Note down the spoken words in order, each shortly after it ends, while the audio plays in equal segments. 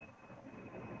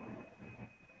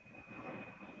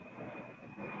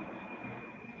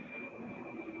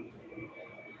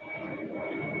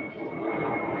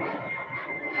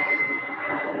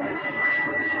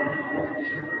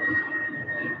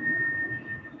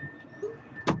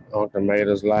Uncle made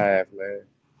us laugh, man.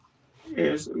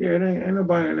 Yes, yeah, it ain't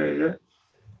nobody in there yet.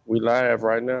 We live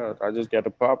right now. I just got the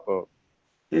pop up.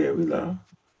 Yeah, we live.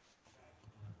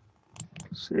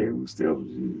 Shit, we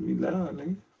live,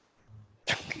 nigga.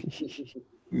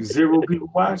 Zero people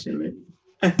watching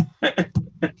it.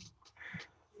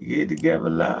 Get together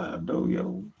live, though,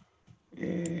 yo.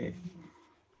 Yeah.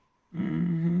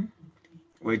 Mm-hmm.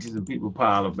 Wait till the people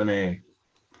pile up in there.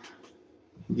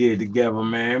 Get together,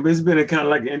 man. But it's been a kind of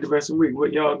like an interesting week.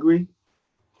 What y'all agree?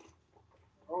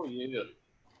 Oh yeah.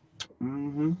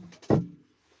 Mm-hmm.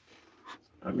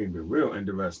 I mean, the real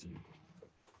interesting.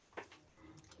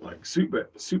 Like super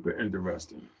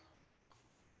interesting.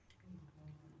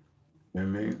 You know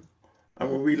what I mean? I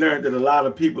mean, we learned that a lot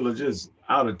of people are just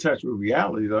out of touch with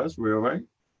reality, though. That's real, right?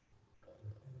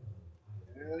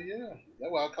 Hell yeah.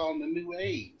 That's why I call them the new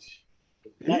age.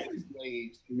 The Yeah. black new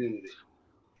age community.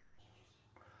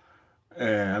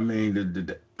 I mean,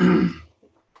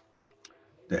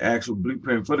 the actual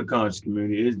blueprint for the conscious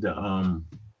community is the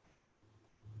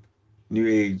new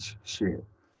age shit.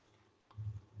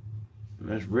 And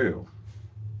that's real.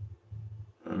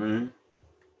 I mean,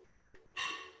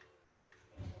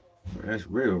 that's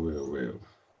real, real, real.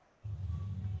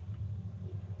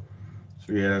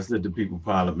 So yeah, let's let the people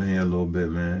pile up in here a little bit,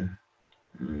 man.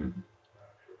 Mm,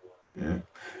 yeah.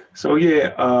 So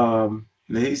yeah,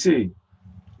 let me see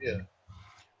Yeah.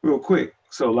 real quick.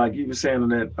 So like you were saying on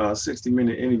that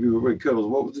 60-minute interview with Rick Kells,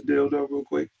 what was the deal though, real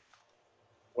quick?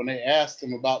 When they asked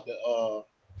him about the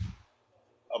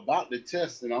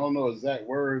testing, I don't know exact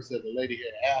words that the lady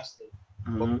had asked him,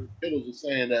 but Mm-hmm. Pittles was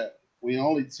saying that we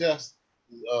only test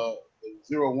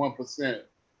 0.1%,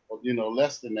 or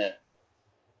less than that.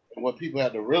 And what people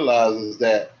have to realize is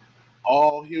that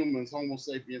all humans, Homo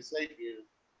sapiens sapiens,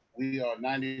 we are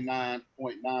 99.9%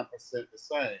 the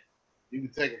same. You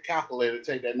can take a calculator,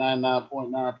 take that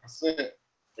 99.9%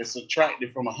 and subtract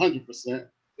it from 100%.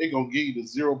 It's gonna give you the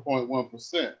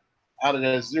 0.1%. Out of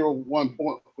that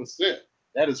 0.1%,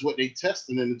 that is what they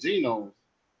testing in the genomes.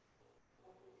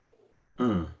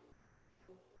 Mm.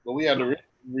 But we have to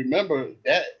remember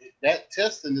that that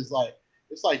testing is like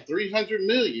it's like 300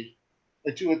 million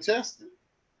that you are testing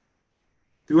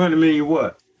 200 million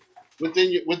what?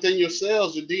 within your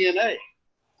cells, your DNA.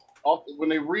 When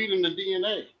they read in the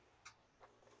DNA,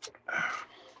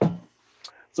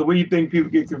 So where you think people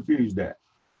get confused at?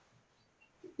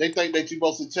 they think that you're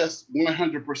supposed to test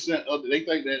 100% of. They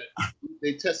think that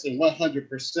they testing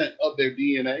 100% of their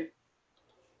DNA.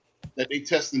 That they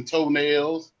testing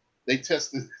toenails, they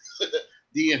testing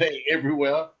DNA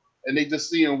everywhere, and they just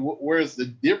seeing where's the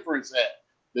difference at,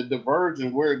 the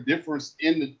divergence, where difference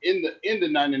in the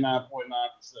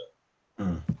 99.9%.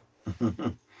 Mm.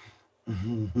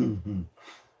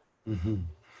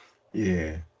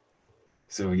 Yeah.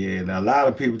 So yeah, now a lot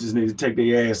of people just need to take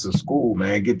their ass to school,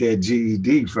 man. Get that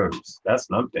GED first. That's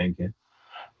what I'm thinking.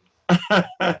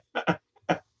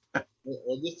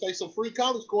 Or just take some free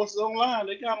college courses online.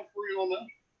 They got them free on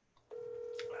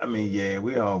I mean, yeah,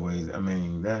 we always. I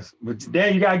mean, that's. But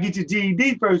then you gotta get your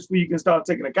GED first before you can start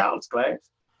taking a college class.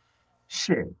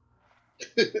 Shit,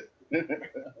 there.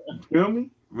 you feel me?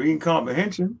 Reading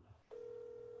comprehension.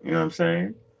 You know what I'm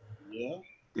saying? Yeah.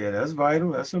 Yeah, that's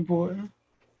vital. That's important.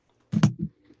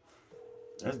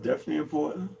 That's definitely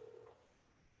important.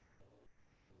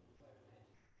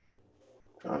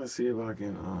 Trying to see if I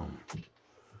can.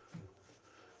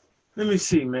 Let me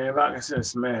see, man. If I can send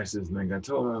smash this link. I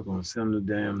told him I was gonna send the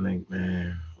damn link,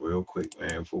 man. Real quick,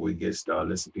 man. Before we get started,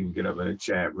 let's see people get up in the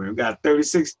chat room. We got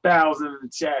 36,000 in the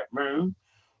chat room.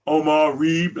 Omar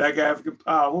Reed, Black African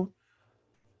Power.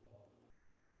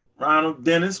 Ronald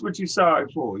Dennis, what you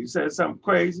sorry for? You said something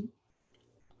crazy?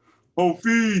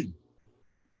 Kofi,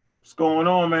 what's going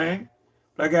on, man?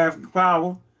 Black African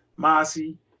Power.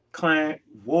 Mossy, Clan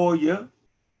Warrior.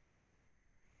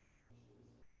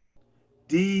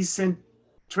 Decent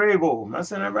Trable. Am I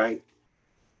saying that right?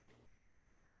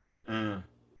 Mm.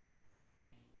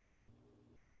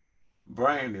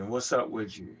 Brandon, what's up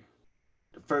with you?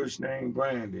 The first name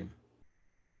Brandon.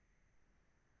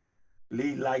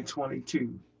 Lead like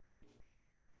 22.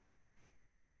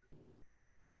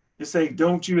 You say,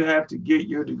 don't you have to get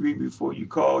your degree before you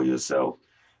call yourself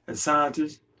a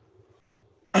scientist?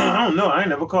 I don't know. I ain't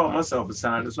never called myself a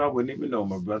scientist, so I wouldn't even know,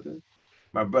 my brother.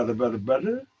 My brother, brother,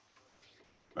 brother.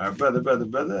 My brother, brother,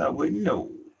 brother. I wouldn't know.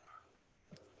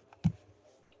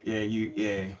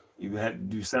 You had to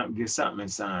do something, get something in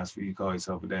science before you call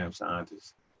yourself a damn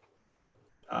scientist.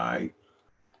 All right.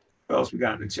 What else we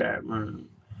got in the chat room?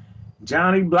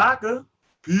 Johnny Blocker.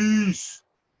 Peace.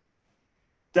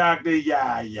 Dr.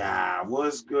 Yaya,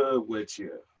 what's good with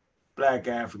you? Black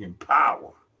African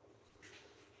Power.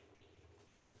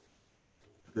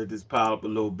 let this pile up a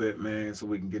little bit, man, so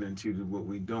we can get into what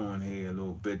we doing here a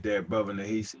little bit there, brother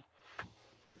Nahisi.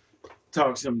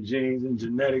 Talk some genes and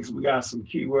genetics. We got some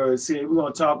keywords here. We're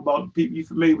gonna talk about the people you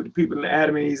familiar with the people in the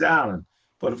Adam and Eve's Island.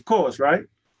 But of course, right?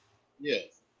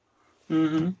 Yes.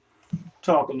 Mm-hmm.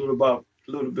 Talk a little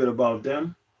bit about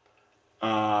them.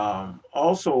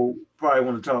 Also, probably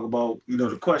want to talk about,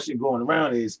 the question going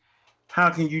around is, how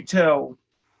can you tell,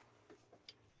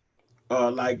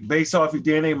 like based off your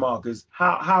DNA markers,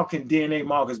 how can DNA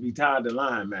markers be tied to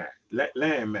land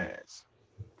mass?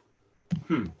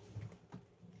 Hmm.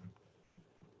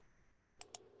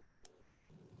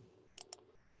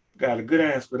 Got a good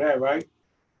answer for that, right?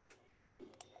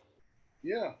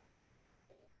 Yeah.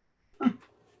 I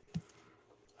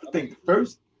think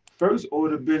the first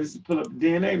order of business is to pull up the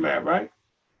DNA map, right?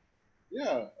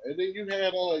 Yeah. And then you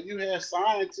had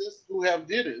scientists who have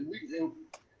did it.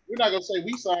 We're not gonna say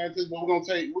we scientists, but we're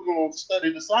gonna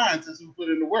study the scientists who put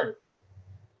in the work.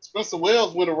 Spencer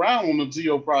Wells went around on the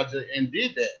Geo project and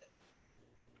did that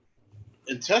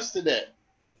and tested that.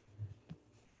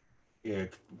 Yeah,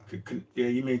 yeah.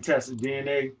 You mean test the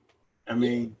DNA? I Yeah.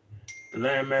 mean the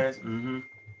landmass. Mm-hmm.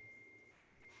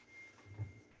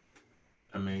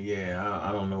 I mean, yeah.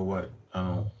 I don't know what. I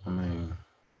don't. I mean,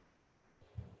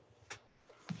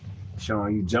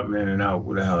 Sean, you jumping in and out.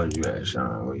 Where the hell are you at,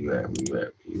 Sean? Where you at? Where you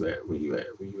at? Where you at? Where you at?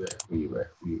 Where you at? Where you at?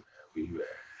 Where you at? Where you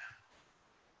at?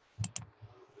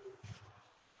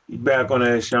 You back on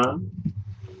that, Sean?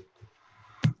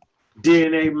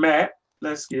 DNA map.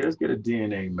 Let's get a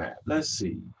DNA map. Let's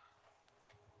see.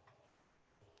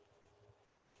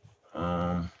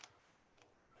 Um.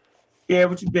 Yeah,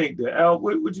 what you think? The L.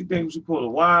 What you think we should pull a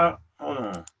Y? Hold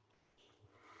on.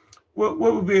 What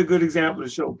would be a good example to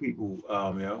show people?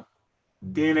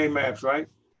 DNA maps, right?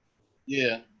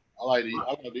 Yeah. I like to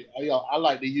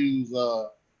use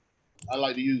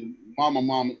mama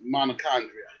mitochondria.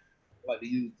 I like to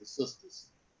use the sisters.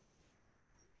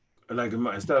 Like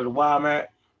instead of the Y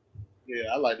map.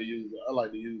 Yeah, I like to use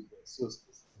the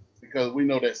sisters because we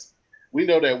know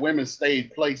that women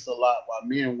stayed place a lot while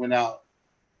men went out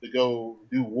to go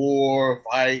do war,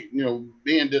 fight.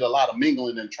 Men did a lot of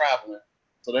mingling and traveling,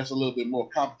 so that's a little bit more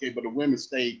complicated. But the women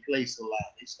stayed place a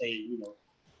lot. They stayed.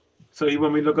 So you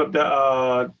want me to look up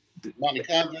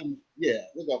Mitochondria. Yeah,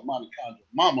 look up mitochondria.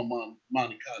 Mama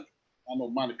mitochondria. I know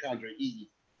mitochondria Eve.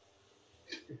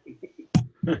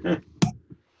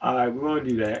 all right, we're gonna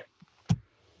do that.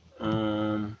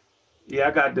 Um, yeah,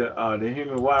 I got the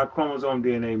human Y chromosome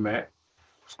DNA map.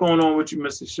 What's going on with you,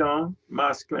 Mr. Sean?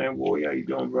 Master Clan Warrior, how you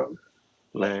doing, bro?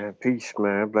 Man, peace,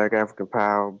 man. Black African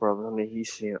power, brother. I mean,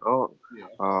 he's seeing up. Yeah.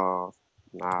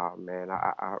 Nah, man.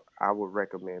 I would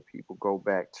recommend people go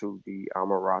back to the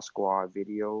Amara Squad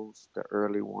videos, the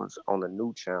early ones on the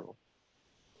new channel.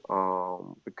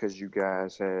 Because you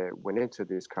guys had went into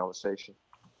this conversation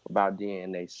about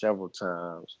DNA several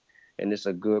times, and it's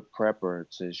a good prepper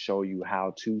to show you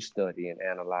how to study and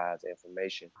analyze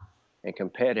information and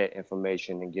compare that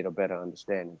information and get a better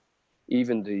understanding.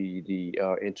 Even the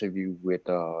interview with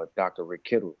Dr. Rick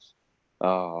Kittles,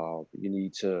 you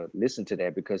need to listen to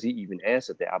that because he even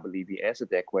answered that. I believe he answered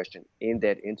that question in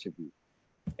that interview,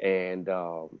 and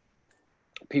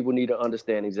people need to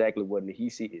understand exactly what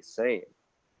Nahisi is saying.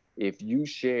 If you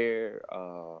share,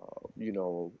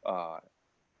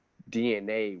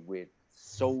 DNA with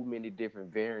so many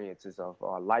different variances of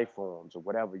life forms or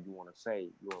whatever you want to say,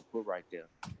 you want to put right there.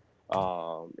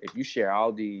 If you share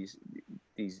all these,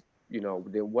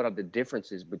 then what are the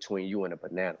differences between you and a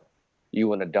banana,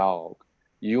 you and a dog,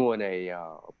 you and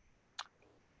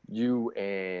you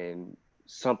and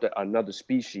something another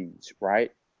species,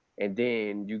 right? And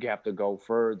then you have to go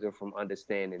further from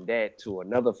understanding that to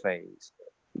another phase,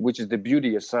 which is the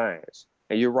beauty of science.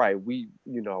 And you're right, we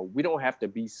don't have to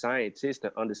be scientists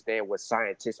to understand what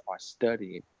scientists are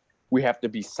studying. We have to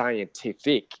be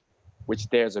scientific, which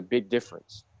there's a big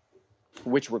difference,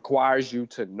 which requires you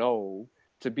to know,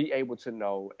 to be able to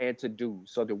know and to do,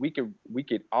 so that we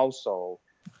could also,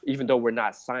 even though we're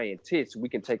not scientists, we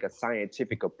can take a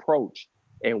scientific approach,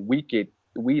 and we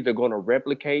either going to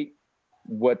replicate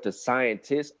what the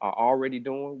scientists are already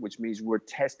doing, which means we're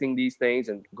testing these things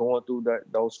and going through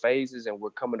those phases, and we're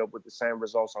coming up with the same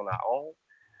results on our own,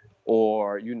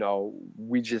 or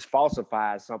we just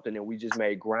falsified something and we just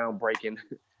made groundbreaking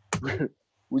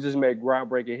we just made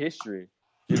groundbreaking history,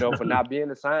 for not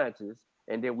being a scientist,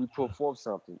 and then we put forth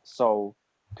something. So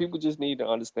people just need to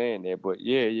understand that. But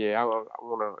yeah, I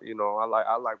wanna, I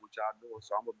like what y'all doing,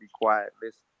 so I'm gonna be quiet.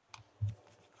 Listen,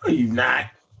 Are you not?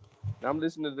 I'm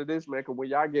listening to this, man. Cause when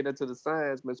y'all get into the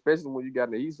science, man, especially when you got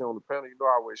the East on the panel,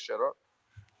 I always shut up.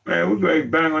 Man, we're going to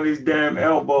bang on these damn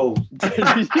elbows.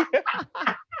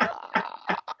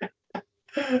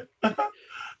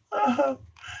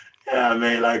 Yeah, I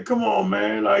mean, like, come on,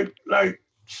 man. Like,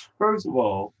 first of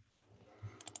all,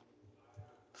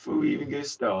 before we even get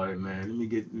started, man,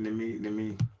 let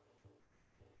me.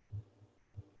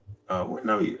 What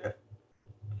no,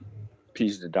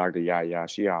 Peace to Dr. Yaya.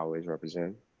 She always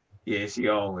represent. yeah, she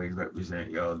always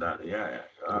represent y'all, Doctor. Yeah,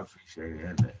 I appreciate it,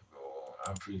 and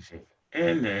I appreciate it.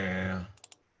 And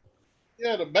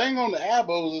Yeah, the bang on the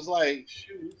elbows is like,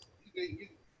 shoot, you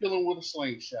killing with a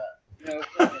slingshot. You know,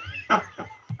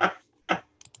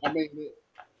 I mean,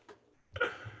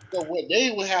 so what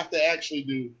they would have to actually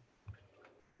do,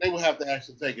 they would have to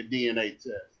actually take a DNA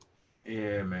test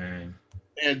yeah, man.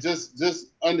 and just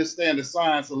understand the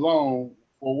science alone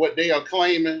for what they are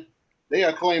claiming. They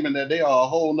are claiming that they are a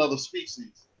whole nother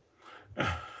species.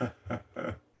 Because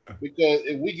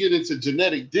if we get into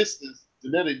genetic distance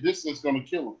is going to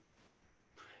kill them.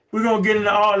 We're gonna get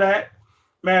into all that.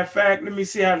 Matter of fact, let me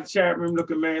see how the chat room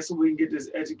looking, man, so we can get this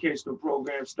educational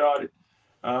program started.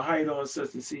 How you doing,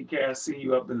 Sister CK? I see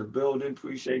you up in the building.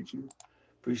 Appreciate you.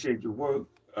 Appreciate your work.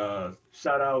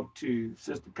 Shout out to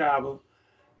Sister Kava.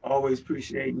 Always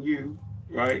appreciating you,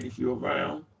 right? If you're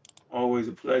around, always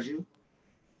a pleasure.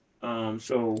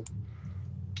 So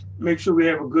make sure we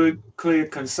have a good, clear,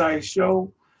 concise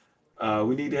show.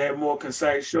 We need to have more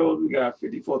concise shows. We got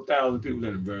 54,000 people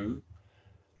in the room.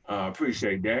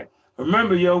 Appreciate that.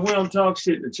 Remember, yo, we don't talk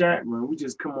shit in the chat room. We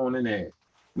just come on in there.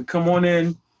 We come on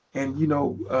in and,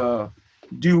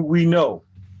 do we know?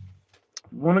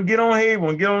 Want to get on here?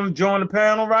 Want to get on, join the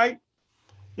panel, right?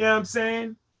 You know what I'm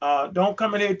saying? Don't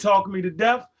come in here talking me to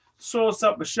death. Source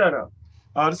up or shut up.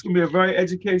 This is going to be a very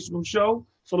educational show.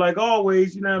 So like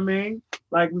always, you know what I mean?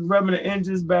 Like we rubbing the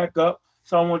engines back up.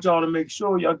 So I want y'all to make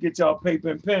sure y'all get y'all paper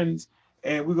and pens.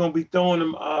 And we're going to be throwing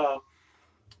them,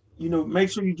 make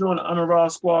sure you join the Honor Raw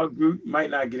Squad group. You might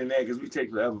not get in there because we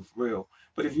take forever for real.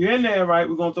 But if you're in there, right,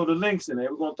 we're going to throw the links in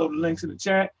there. We're going to throw the links in the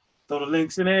chat. Throw the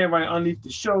links in there right underneath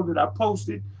the show that I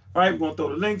posted. Right, we're going to throw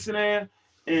the links in there.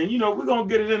 And, we're going to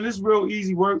get it in. This real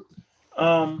easy work.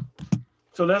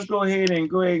 So let's go ahead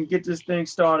and get this thing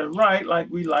started right like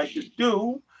we like to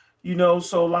do.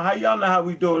 So like, how y'all know how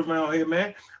we do it around here,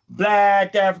 man?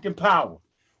 Black African power.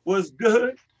 What's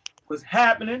good? What's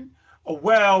happening? A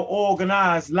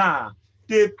well-organized lie.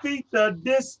 Defeat the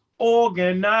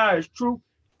disorganized truth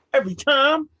every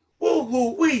time.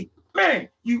 Woo-hoo-wee. Man,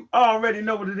 you already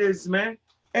know what it is, man.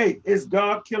 Hey, it's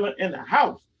God Killer in the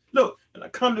house. Look, and I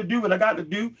come to do what I got to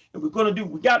do, and we're going to do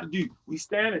what we got to do. We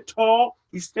standing tall.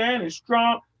 We standing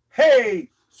strong. Hey,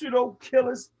 pseudo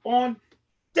killers on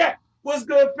deck. What's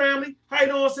good, family? How you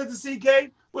doing, Sister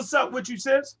CK? What's up with you,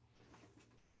 sis?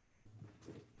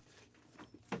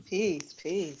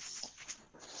 Peace.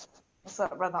 What's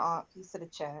up, brother Aunt? Peace to the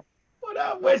chat. What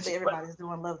up with you? Everybody's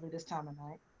doing lovely this time of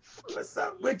night. What's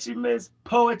up with you, Miss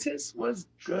Poetess? What's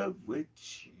good with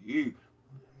you?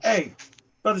 Hey,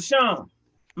 Brother Sean,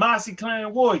 Mossy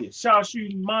Clan Warrior,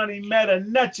 Shooting Money Meta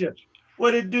Nutcha.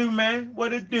 What it do, man?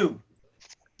 What it do?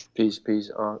 Peace.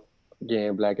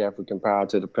 Again, Black African Power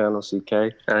to the panel, CK.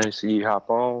 I didn't see you hop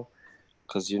on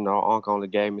because, Unc only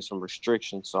gave me some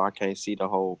restrictions, so I can't see the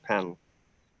whole panel.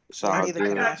 So I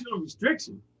got you on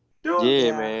restriction.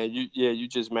 Yeah, man. You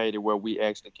just made it where we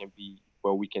actually can be,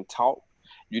 where we can talk.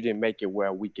 You didn't make it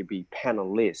where we could be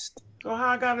panelists. So how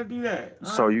I gotta do that?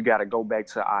 So you gotta go back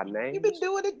to our names. You've been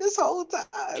doing it this whole time.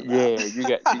 Yeah, you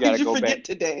gotta go back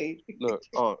today. Look,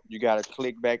 you gotta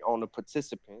click back on the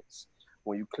participants.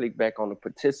 When you click back on the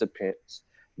participants,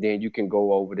 then you can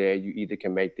go over there. You either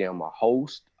can make them a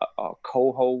host, a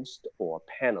co-host, or a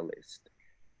panelist.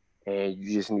 And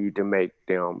you just need to make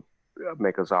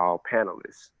us all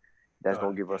panelists. That's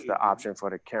gonna give us the option for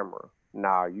the camera.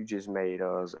 Nah, you just made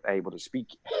us able to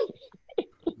speak.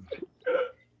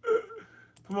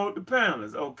 Promote the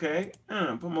panelists, okay.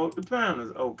 Promote the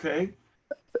panelists, okay.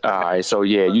 All right, so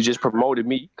yeah, you just promoted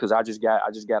me because I just got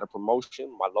a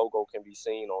promotion. My logo can be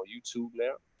seen on YouTube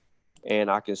now, and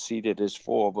I can see that there's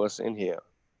 4 of us in here.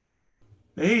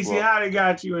 See how they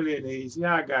got you in there. See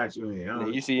how I got you in here.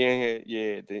 You see in here,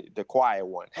 yeah, the quiet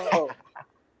one. Oh.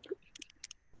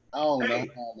 I don't know.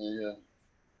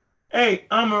 Hey,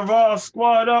 I'm a Raw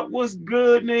Squad up. What's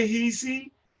good, Nahisi?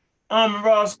 I'm a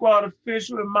Raw Squad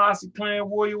official and Mossy Clan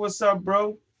Warrior. What's up,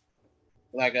 bro?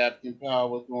 Black African Power,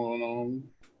 what's going on?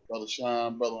 Brother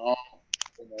Sean, Brother Arm,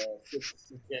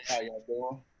 Sister CK, how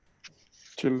y'all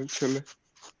doing? Chilling.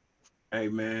 Hey,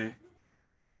 man.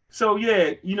 So,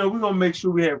 yeah, we're going to make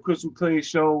sure we have crystal clear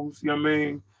shows. You know what I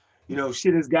mean?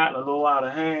 Shit has gotten a little out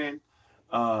of hand.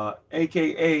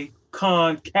 AKA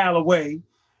Con Calloway.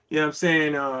 You know what I'm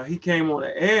saying? He came on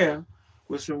the air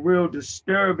with some real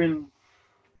disturbing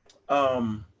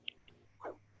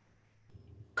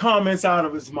comments out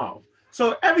of his mouth.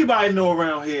 So everybody know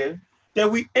around here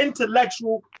that we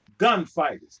intellectual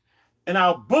gunfighters, and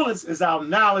our bullets is our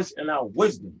knowledge and our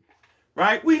wisdom,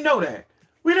 right? We know that.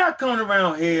 We're not coming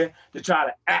around here to try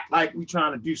to act like we're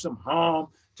trying to do some harm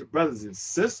to brothers and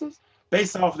sisters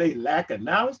based off their lack of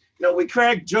knowledge. You know, we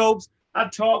crack jokes, I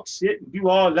talk shit and do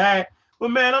all that. But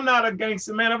man, I'm not a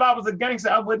gangster, man. If I was a gangster,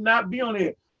 I would not be on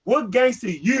here. What gangster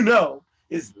you know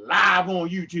is live on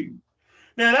YouTube?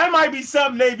 Now that might be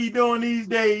something they be doing these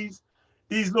days,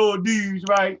 these little dudes,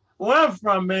 right? Where I'm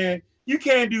from, man, you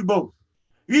can't do both.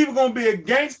 You're either gonna be a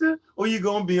gangster or you're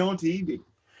gonna be on TV.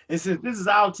 And since this is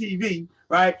our TV,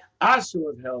 right? I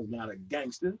sure as hell is not a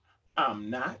gangster. I'm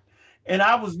not. And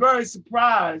I was very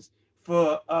surprised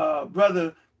for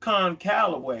brother Con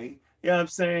Calloway, you know what I'm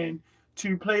saying,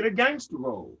 to play the gangster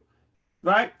role,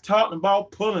 right? Talking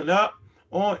about pulling up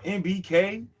on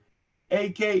MBK,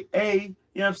 aka, you know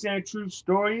what I'm saying, true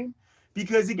historian,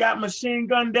 because he got machine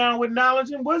gunned down with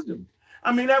knowledge and wisdom.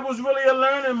 I mean, that was really a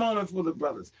learning moment for the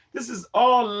brothers. This is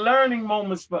all learning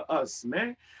moments for us,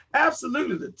 man.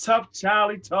 Absolutely, the tough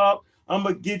Charlie talk, I'm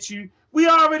gonna get you. We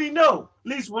already know, at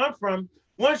least where I'm from,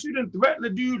 once you didn't threaten the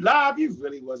dude live, you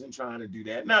really wasn't trying to do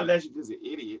that. Not unless you was an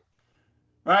idiot,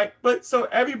 right? But so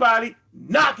everybody,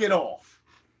 knock it off.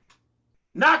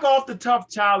 Knock off the tough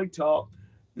Charlie talk.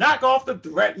 Knock off the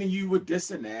threatening you with this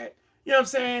and that. You know what I'm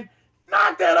saying?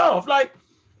 Knock that off. Like,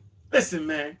 listen,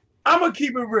 man, I'm gonna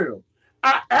keep it real.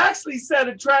 I actually set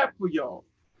a trap for y'all.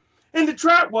 And the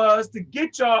trap was to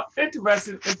get y'all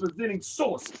interested in presenting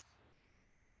sources.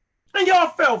 And y'all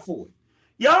fell for it.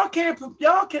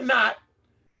 Y'all cannot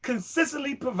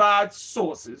consistently provide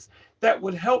sources that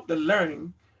would help the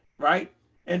learning, right?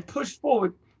 And push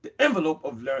forward the envelope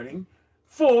of learning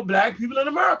for Black people in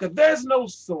America. There's no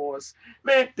source.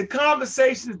 Man, the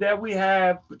conversations that we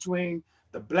have between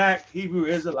the Black Hebrew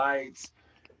Israelites,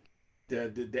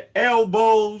 the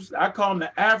elbows, I call them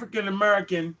the African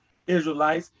American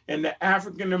Israelites and the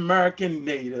African American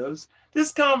natives,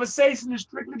 this conversation is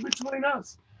strictly between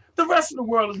us. The rest of the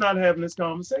world is not having this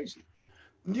conversation.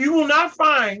 You will not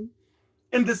find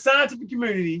in the scientific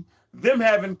community them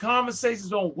having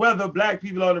conversations on whether Black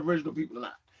people are the original people or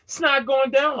not. It's not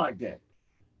going down like that.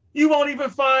 You won't even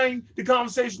find the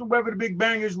conversation of whether the Big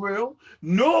Bang is real,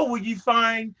 nor will you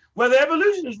find whether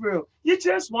evolution is real. You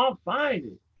just won't find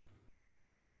it.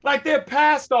 Like, they're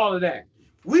past all of that.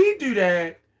 We do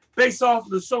that based off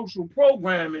of the social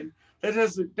programming that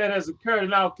has occurred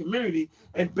in our community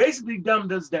and basically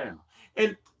dumbed us down.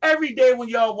 And every day when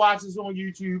y'all watch this on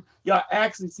YouTube, y'all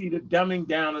actually see the dumbing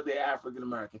down of the African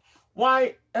American.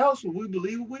 Why else would we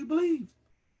believe what we believe?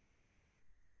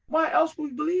 Why else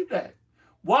would we believe that?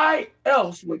 Why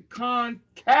else would Con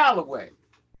Calloway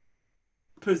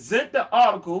present the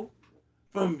article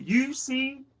from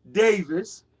UC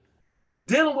Davis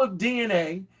dealing with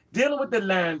DNA, dealing with the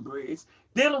land bridge,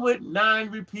 dealing with 9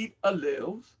 repeat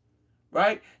alleles,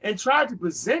 right? And try to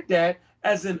present that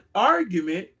as an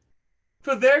argument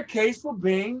for their case for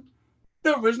being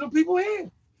the original people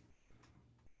here.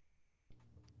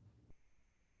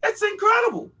 That's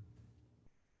incredible.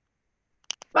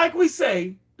 Like we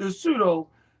say, the pseudo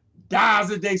dies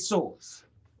a day source.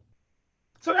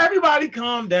 So everybody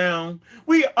calm down.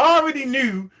 We already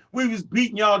knew we was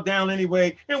beating y'all down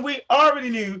anyway, and we already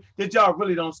knew that y'all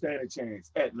really don't stand a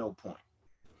chance at no point.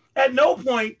 At no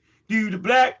point do the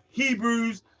Black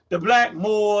Hebrews, the Black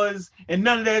Moors, and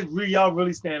none of that y'all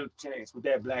really stand a chance with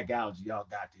that blackology y'all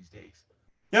got these days.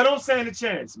 Y'all don't stand a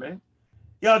chance, man.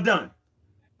 Y'all done.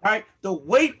 All right? The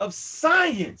weight of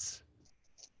science.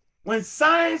 When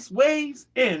science weighs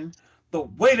in, the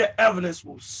weight of evidence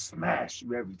will smash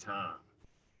you every time.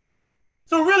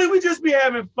 So really, we just be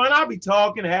having fun. I'll be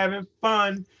talking, having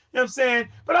fun. You know what I'm saying?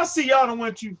 But I see y'all done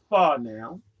went too far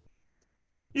now.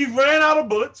 You've ran out of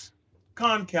bullets,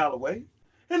 Con Calloway,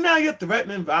 and now you're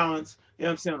threatening violence, you know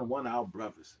what I'm saying, on one of our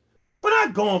brothers. We're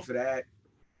not going for that.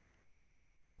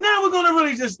 Now we're going to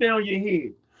really just stay on your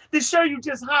head to show you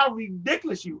just how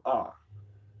ridiculous you are.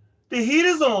 The heat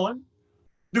is on,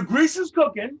 the grease is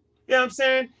cooking, you know what I'm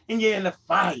saying, and you're in the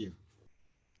fire.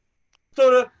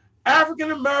 So the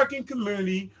African American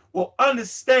community will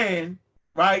understand,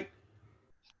 right,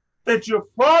 that you're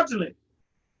fraudulent.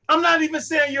 I'm not even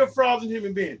saying you're a fraudulent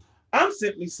human being. I'm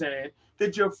simply saying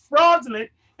that you're fraudulent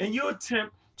and you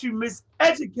attempt to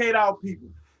miseducate our people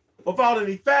without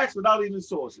any facts, without even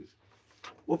sources,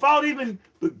 without even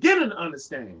beginning to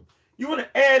understand. You want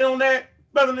to add on that,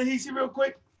 Brother Nahisi, real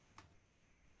quick?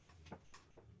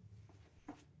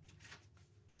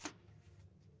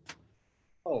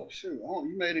 Oh shoot! Oh,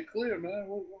 you made it clear, man.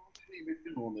 What you even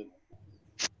do on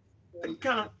it? I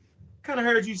kind of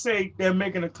heard you say they're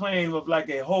making a claim of like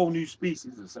a whole new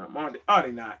species or something. Are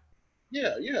they not?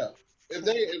 Yeah, yeah. If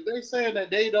they saying that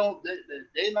they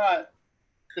not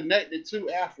connected to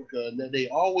Africa and that they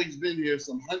always been here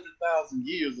some 100,000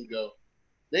 years ago,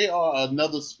 they are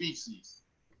another species.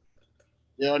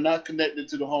 They are not connected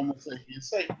to the Homo sapiens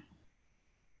sapiens,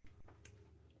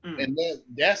 Mm. and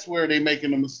that's where they're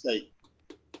making a mistake.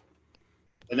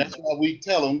 And that's why we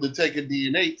tell them to take a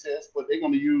DNA test, but they're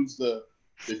going to use the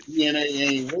DNA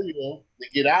ain't real to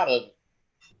get out of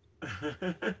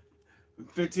it.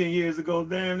 15 years ago,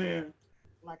 damn near.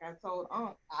 Like I told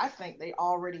Aunt, I think they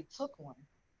already took one.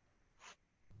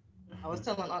 I was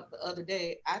telling Aunt the other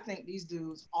day, I think these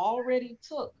dudes already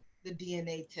took the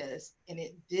DNA test and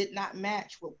it did not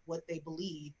match with what they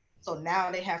believe. So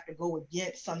now they have to go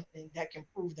against something that can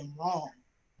prove them wrong.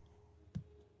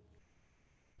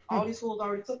 All these fools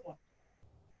already took one.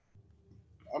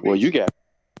 I mean, Well, you got.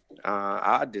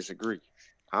 I disagree.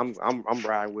 I'm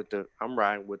riding with the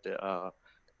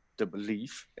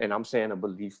belief, and I'm saying a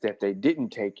belief that they didn't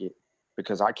take it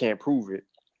because I can't prove it.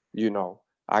 You know,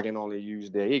 I can only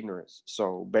use their ignorance.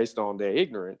 So based on their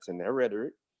ignorance and their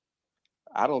rhetoric,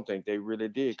 I don't think they really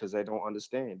did because they don't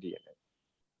understand DNA.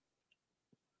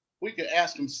 we could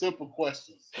ask them simple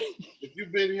questions. If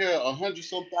you've been here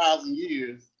 100-some-thousand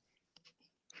years,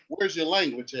 where's your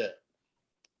language at?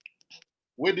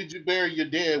 Where did you bury your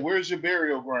dead? Where's your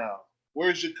burial ground?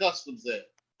 Where's your customs at?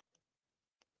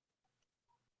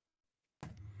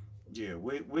 Yeah,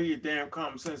 where your damn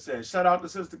common sense at? Shout out to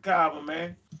Sister Kava,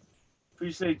 man.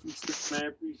 Appreciate you, sister, man.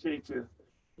 Appreciate your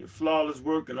flawless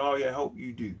work and all your help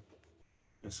you do.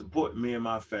 And supporting me and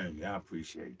my family. I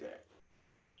appreciate that.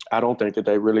 I don't think that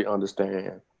they really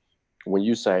understand when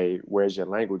you say, where's your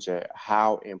language at,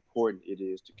 how important it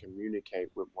is to communicate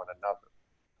with one another.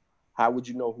 How would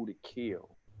you know who to kill,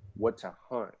 what to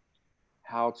hunt,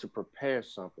 how to prepare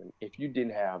something if you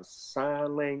didn't have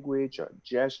sign language or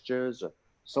gestures or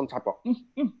some type of,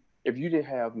 if you didn't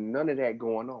have none of that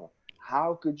going on?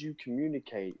 How could you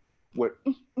communicate what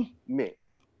meant?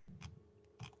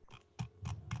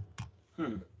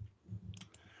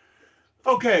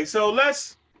 Okay, so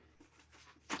let's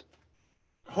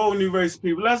whole new race of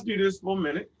people. Let's do this for a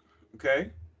minute.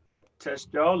 Okay. Test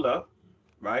y'all up,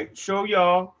 right? Show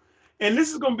y'all. And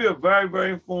this is going to be a very,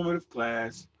 very informative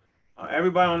class.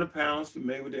 Everybody on the panel is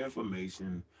familiar with the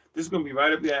information. This is going to be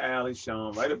right up your alley,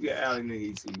 Sean, right up your alley,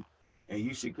 Nahisi. And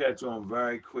you should catch on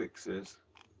very quick, sis,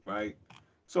 right?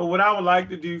 So what I would like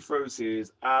to do first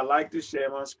is I like to share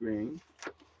my screen,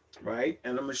 right?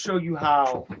 And I'm going to show you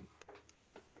how.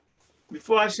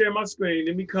 Before I share my screen,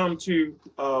 let me come to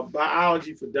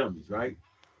biology for dummies, right?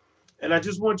 And I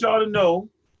just want y'all to know,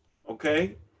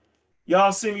 okay,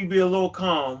 y'all see me be a little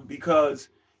calm because,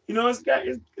 you know, it's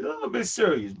a little bit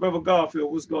serious. Brother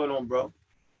Garfield, what's going on, bro?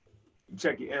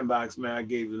 Check your inbox, man. I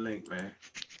gave you the link, man.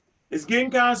 It's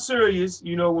getting kind of serious,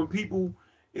 you know, when people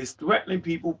is threatening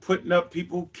people, putting up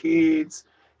people, kids,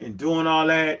 and doing all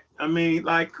that. I mean,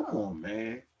 like, come on,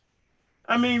 man.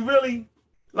 I mean, really,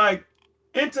 like,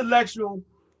 intellectual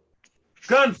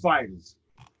gunfighters.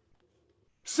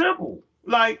 Simple.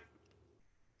 Like,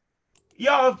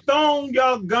 y'all have thrown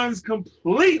y'all guns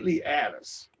completely at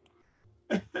us.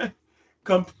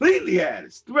 Completely at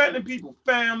us. Threatening people,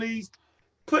 families,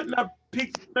 putting up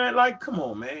pictures, man. Like, come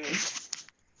on, man.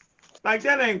 Like,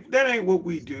 that ain't what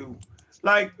we do.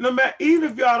 Like, no matter,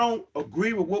 even if y'all don't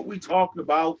agree with what we talking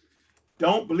about,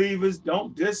 don't believe us,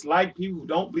 don't dislike people who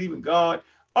don't believe in God,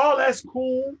 all that's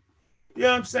cool. You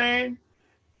know what I'm saying?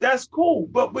 That's cool.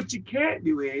 But what you can't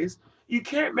do is you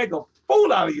can't make a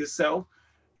fool out of yourself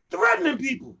threatening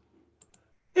people.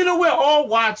 You know, we're all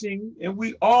watching and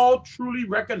we all truly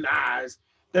recognize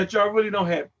that y'all really don't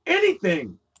have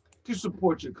anything to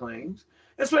support your claims.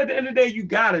 That's why at the end of the day, you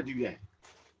got to do that.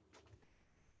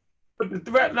 But the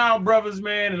threaten our brothers,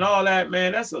 man, and all that,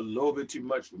 man, that's a little bit too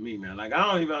much for me, man. Like, I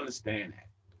don't even understand that.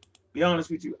 Be honest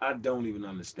with you, I don't even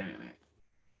understand that.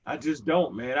 I just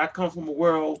don't, man. I come from a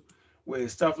world where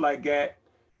stuff like that,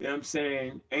 you know what I'm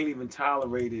saying, ain't even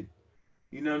tolerated.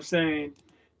 You know what I'm saying?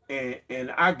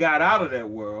 And I got out of that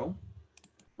world,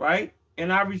 right?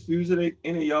 And I refuse to let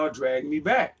any of y'all drag me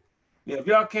back. Now, if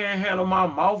y'all can't handle my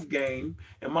mouth game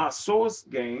and my source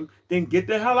game, then get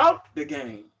the hell out the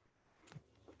game.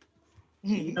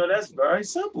 You know, that's very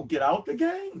simple. Get out the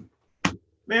game.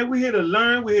 Man, we're here to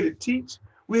learn. We're here to teach.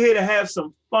 We're here to have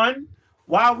some fun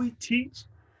while we teach.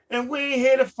 And we ain't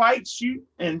here to fight, shoot,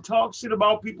 and talk shit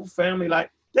about people's family.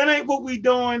 Like, that ain't what we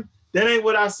doing. That ain't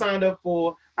what I signed up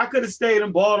for. I could have stayed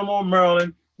in Baltimore,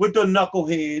 Maryland, with the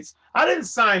knuckleheads. I didn't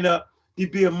sign up to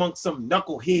be amongst some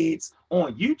knuckleheads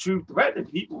on YouTube threatening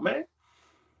people, man.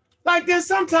 Like this,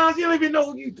 sometimes you don't even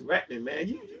know who you threatening, man.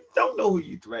 You don't know who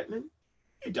you threatening.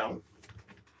 You don't.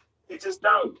 You just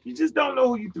don't. You just don't know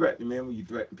who you threatening, man, when you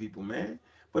threaten people, man.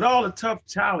 But all the tough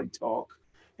Charlie talk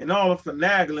and all the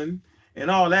finagling and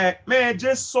all that, man,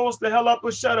 just source the hell up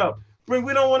or shut up. We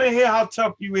don't want to hear how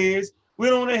tough you is. We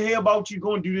don't want to hear about you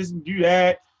going to do this and do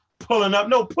that, pulling up.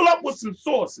 No, pull up with some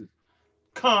sources.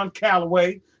 Con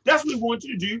Calloway. That's what we want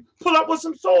you to do. Pull up with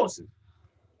some sources.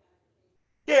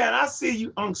 Yeah, and I see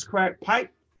you, Unks Crack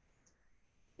Pipe.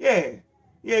 Yeah,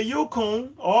 you a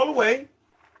coon all the way,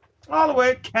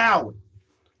 coward.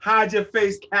 Hide your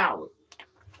face, coward.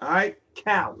 All right,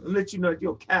 coward. I'll let you know that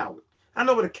you're a coward. I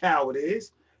know what a coward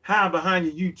is. Hide behind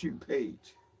your YouTube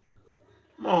page.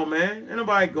 Come on, man. Ain't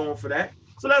nobody going for that.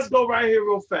 So let's go right here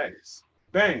real fast.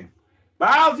 Bang.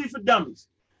 Biology for dummies.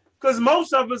 Because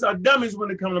most of us are dummies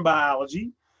when it comes to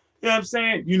biology. You know what I'm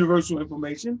saying? Universal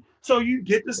information. So you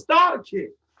get the starter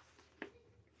kit.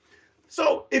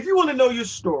 So if you want to know your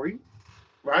story,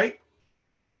 right?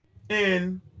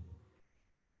 And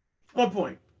 1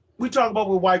 point, we talk about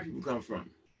where white people come from.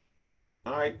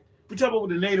 All right. We talk about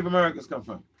where the Native Americans come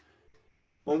from.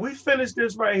 When we finish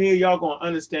this right here, y'all gonna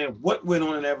understand what went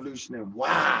on in evolution and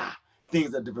why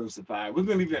things are diversified. We're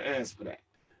gonna give you an answer for that.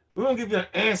 We're gonna give you an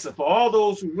answer for all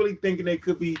those who really thinking they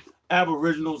could be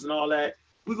aboriginals and all that.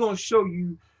 We're gonna show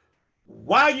you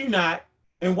why you're not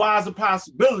and why it's a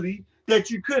possibility that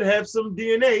you could have some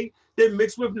DNA that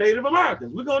mixed with Native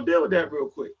Americans. We're gonna deal with that real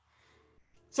quick.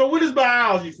 So what is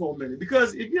biology for a minute?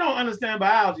 Because if you don't understand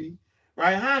biology,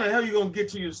 right, how in the hell are you gonna get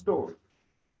to your story?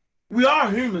 We are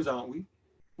humans, aren't we?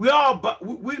 We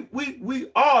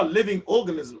are living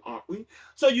organisms, aren't we?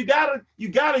 So you gotta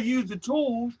use the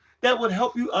tools that would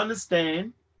help you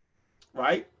understand,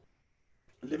 right?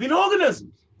 Living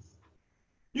organisms.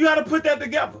 You gotta put that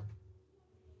together.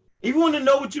 If you want to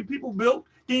know what your people built,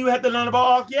 then you have to learn about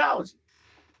archaeology.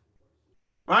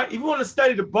 Right? If you want to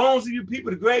study the bones of your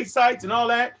people, the grave sites and all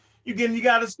that, you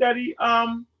gotta study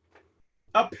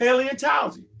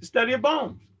paleontology, the study of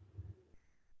bones.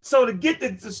 So to get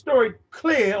the story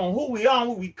clear on who we are and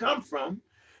where we come from,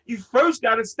 you first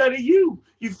got to study you.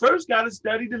 You first got to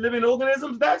study the living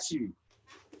organisms. That's you.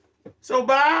 So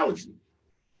biology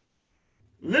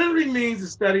literally means the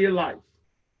study of life.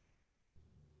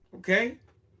 Okay?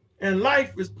 And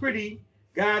life is pretty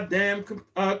goddamn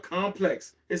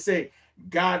complex. It's a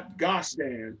gosh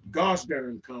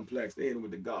darn complex. They hit it with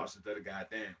the gosh instead of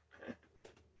goddamn.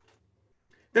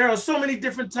 There are so many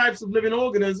different types of living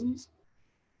organisms,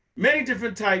 many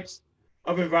different types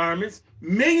of environments,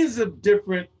 millions of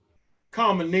different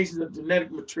combinations of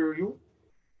genetic material,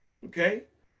 okay?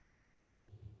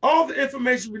 All the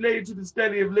information related to the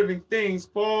study of living things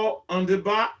fall under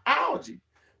biology,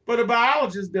 but a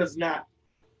biologist does not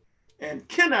and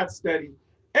cannot study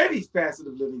every facet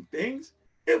of living things.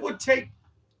 It would take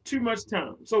too much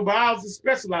time. So biologists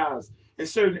specialize in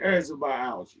certain areas of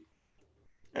biology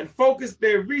and focus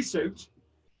their research,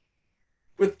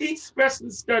 with each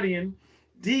specialist studying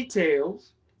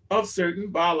details of certain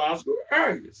biological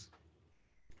areas.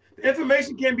 The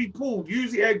information can be pooled,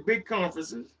 usually at big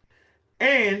conferences,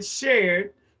 and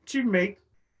shared to make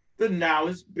the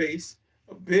knowledge base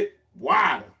a bit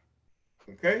wider,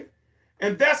 okay?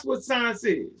 And that's what science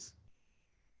is.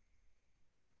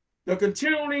 The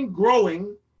continually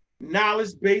growing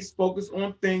knowledge base focus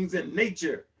on things in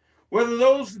nature, whether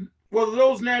those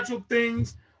natural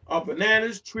things are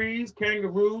bananas, trees,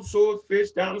 kangaroos,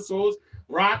 swordfish, dinosaurs,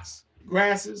 rocks,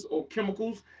 grasses, or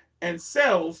chemicals, and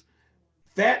cells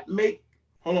that make,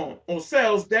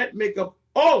 cells that make up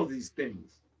all of these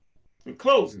things. In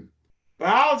closing,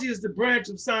 biology is the branch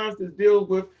of science that deals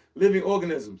with living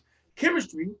organisms.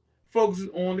 Chemistry focuses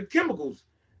on the chemicals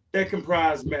that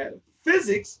comprise matter.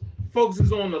 Physics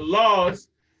focuses on the laws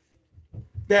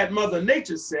that Mother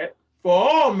Nature set for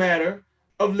all matter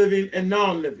of living and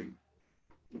non-living.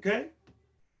 Okay?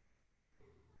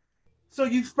 So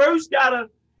you first gotta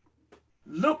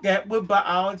look at what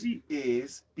biology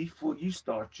is before you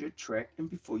start your trek and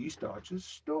before you start your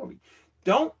story.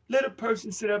 Don't let a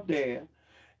person sit up there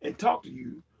and talk to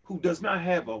you who does not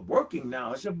have a working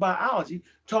knowledge of biology,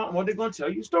 talking what they're gonna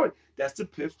tell you a story. That's the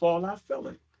pitfall I fell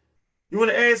in. You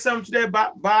wanna add something to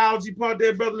that biology part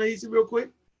there, Brother Nahisi, real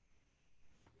quick?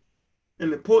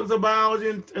 And the importance of biology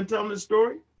and telling the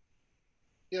story?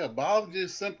 Yeah, biology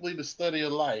is simply the study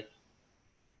of life.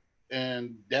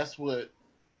 And that's what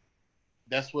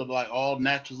like all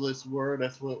naturalists were.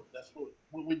 That's what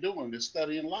we're doing, is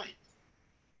studying life.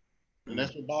 And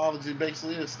that's what biology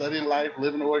basically is, studying life,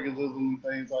 living organisms, and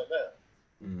things like that.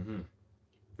 Mm-hmm.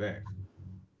 Facts.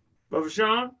 Brother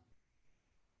Sean?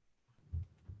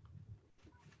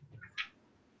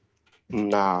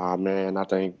 Nah, man, I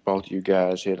think both of you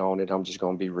guys hit on it. I'm just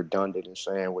gonna be redundant in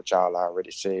saying what y'all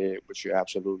already said, but you're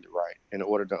absolutely right. In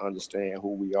order to understand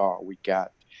who we are, we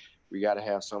got to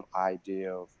have some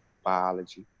idea of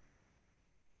biology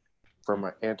from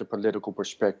an anthropological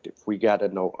perspective. We got to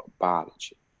know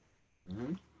biology.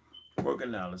 Mm-hmm.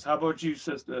 Working knowledge. How about you,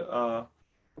 sister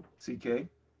CK?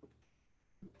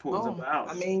 Importance of Oh, I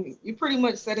biology. mean, you pretty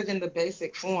much said it in the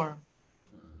basic form,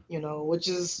 which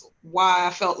is why I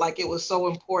felt like it was so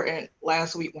important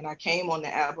last week when I came on the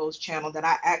Abos channel that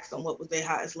I asked them what was their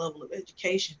highest level of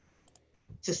education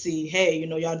to see, hey,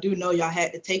 y'all do know y'all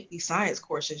had to take these science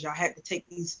courses, y'all had to take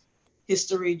these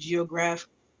history,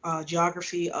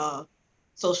 geography,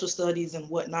 social studies, and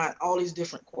whatnot, all these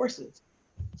different courses.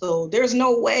 So there's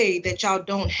no way that y'all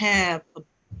don't have a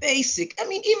basic, I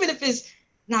mean, even if it's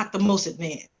not the most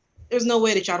advanced, there's no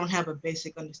way that y'all don't have a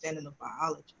basic understanding of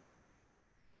biology,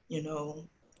 you know?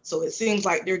 So it seems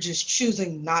like they're just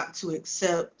choosing not to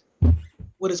accept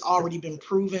what has already been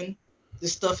proven.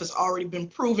 This stuff has already been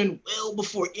proven well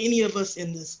before any of us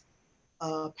in this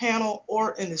panel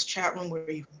or in this chat room were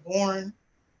even born,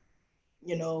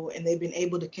 and they've been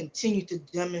able to continue to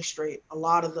demonstrate a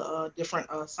lot of the different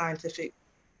scientific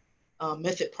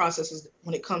method processes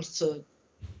when it comes to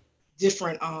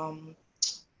different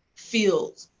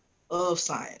fields of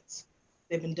science.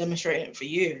 They've been demonstrating it for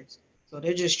years. So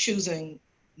they're just choosing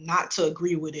not to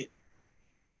agree with it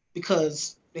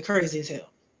because they're crazy as hell.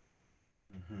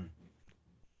 Mm-hmm.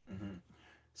 Mm-hmm.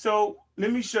 So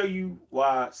let me show you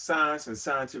why science and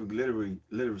scientific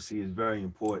literacy is very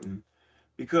important.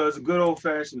 Because a good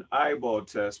old-fashioned eyeball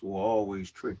test will always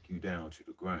trick you down to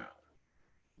the ground.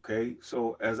 Okay,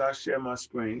 so as I share my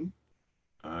screen,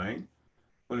 all right, I'm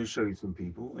going to show you some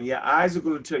people, and your eyes are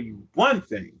going to tell you one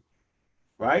thing,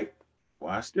 right?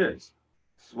 Watch this.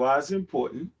 This is why it's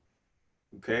important.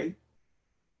 Okay,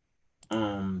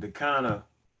 to kind of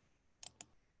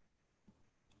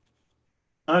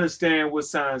understand what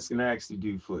science can actually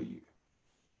do for you.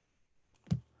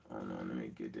 Hold on, let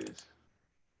me get this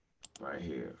right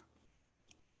here.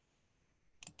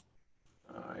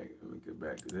 All right, let me get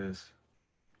back to this.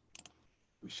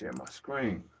 Let me share my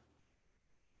screen.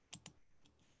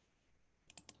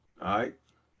 All right.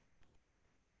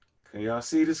 Can y'all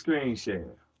see the screen share?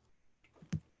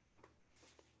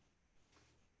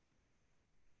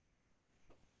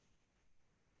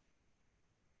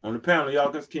 On the panel,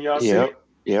 can y'all see Yep, it?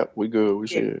 yep, we good. We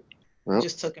see Yeah, it. it Yep.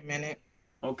 just took a minute.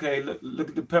 Okay, look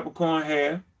at the peppercorn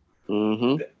hair,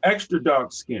 Mm-hmm. the extra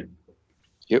dark skin.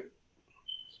 Yep.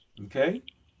 Okay,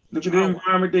 look at the Jawa.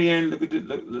 environment they in. Look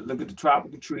at the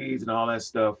tropical trees and all that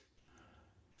stuff.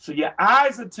 So your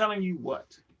eyes are telling you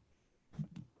what?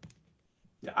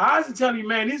 Your eyes are telling you,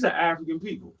 man, these are African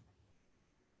people.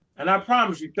 And I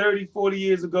promise you, 30, 40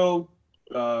 years ago,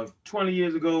 20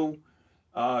 years ago,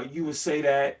 you would say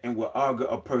that and would argue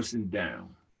a person down.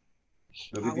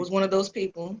 Look I at the was one of those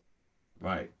people.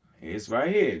 right. It's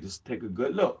right here. Just take a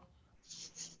good look.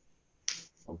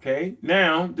 Okay.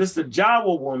 Now, this is a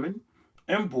Jawa woman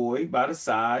and boy by the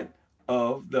side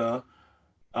of the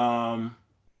um,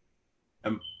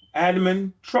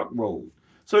 Andaman truck road.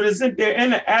 So they're in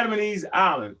the Andamanese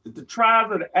Island. The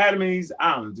tribes of the Andamanese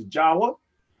Islands, the Jawa,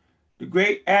 the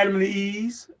Great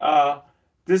Andamanese.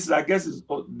 This is, I guess, is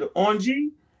the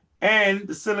Onji and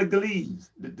the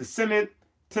Senegalese, the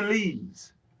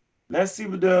Senegalese. Let's see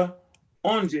what the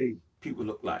Onji people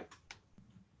look like.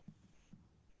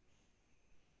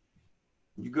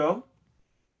 You go.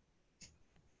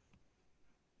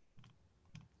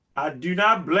 I do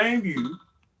not blame you.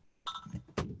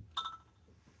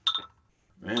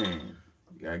 Man,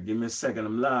 you gotta give me a second.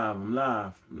 I'm live. I'm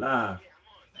live. I'm live.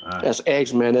 All right. That's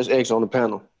X, man. That's X on the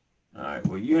panel. All right.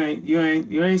 Well, you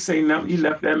ain't say nothing. You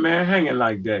left that man hanging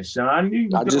like that, Sean. I knew you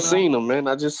was I just doing seen him, man.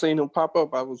 I just seen him pop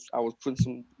up. I was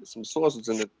putting some sources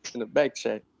in the back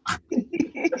chat.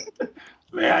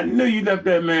 Man, I knew you left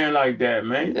that man like that,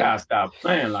 man. You gotta stop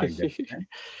playing like that, man.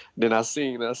 Then I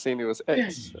seen it was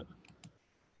X.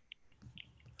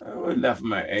 I left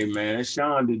my hey man.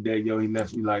 Sean did that, yo. He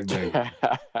left me like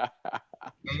that.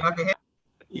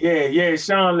 Yeah,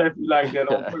 Sean left you like that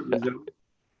on purpose, yo.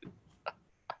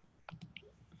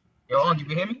 Yo, you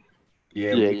can hear me?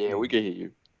 Yeah, we can hear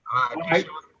you. All right,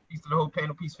 peace to the whole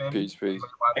panel, peace family. Peace.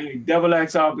 Hey, Devil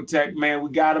X Architect, man, we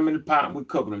got him in the pot and we're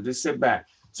cooking him. Just sit back.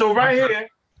 So right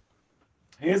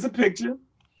here's a picture,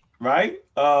 right,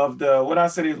 of the what I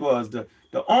said it was the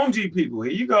Omji people.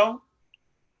 Here you go.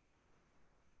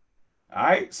 All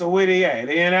right, so where they at?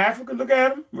 They in Africa? Look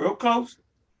at them real close.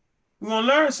 We're gonna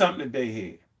learn something today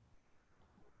here.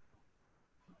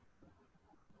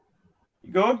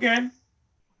 You go again.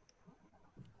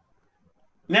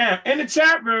 Now, in the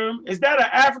chat room, is that an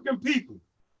African people?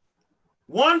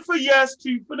 1 for yes,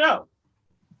 2 for no.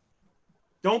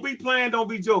 Don't be playing, don't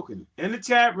be joking. In the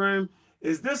chat room,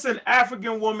 is this an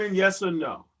African woman, yes or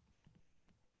no?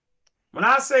 When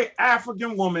I say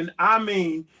African woman, I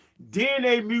mean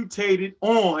DNA mutated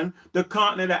on the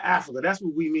continent of Africa. That's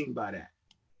what we mean by that.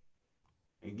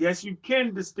 And yes, you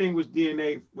can distinguish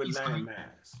DNA with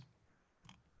landmass.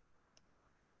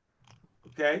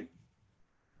 Okay?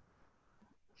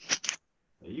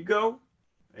 There you go.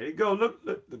 There you go. Look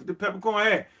at the peppercorn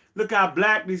hair. Look how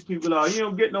black these people are. You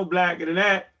don't get no blacker than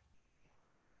that.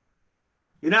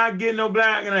 You're not getting no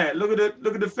blacker than that. Look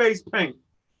at the face paint.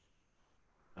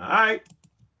 All right.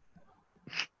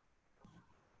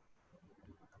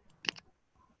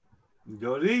 You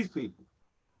go to these people.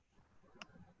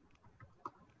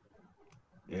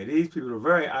 Yeah, these people are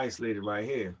very isolated right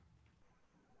here.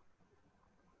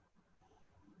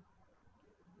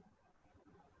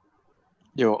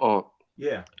 Yo,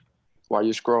 Yeah. while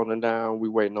you're scrolling down, we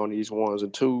waiting on these 1s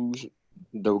and 2s.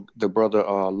 The brother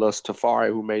Lust Tafari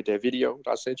who made that video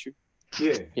I sent you.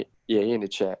 Yeah. Yeah, he in the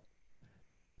chat.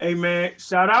 Hey man,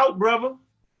 shout out, brother.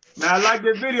 Man, I like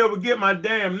that video, but get my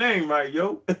damn name right,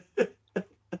 yo. It's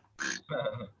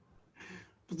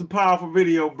a powerful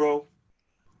video, bro.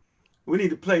 We need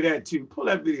to play that too. Pull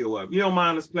that video up. You don't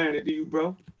mind us playing it, do you,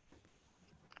 bro?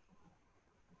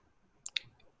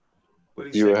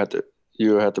 What You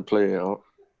have to play it.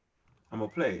 I'm gonna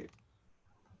play it.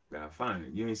 Gotta find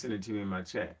it. You ain't send it to me in my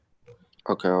chat.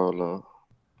 Okay, hold on.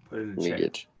 Put it in the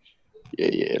chat.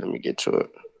 Let me get to it.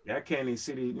 Yeah, I can't even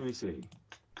see it. Let me see.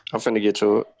 I'm finna get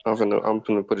to it. I'm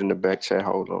finna put it in the back chat.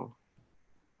 Hold on.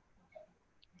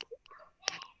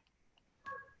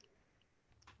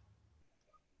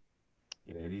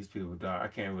 Yeah, these people dark. I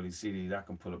can't really see these. I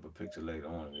can pull up a picture later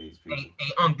on of these people.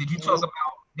 Hey, did you talk about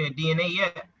their DNA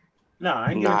yet? No,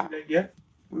 I ain't getting to that yet.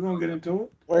 We're gonna get into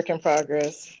it. Work in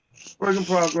progress. Work in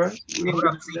progress. Hey, what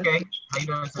up, CK? How you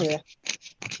doing, sir? Yeah.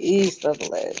 East of the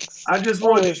legs. I just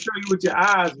wanted to show you what your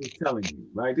eyes was telling you,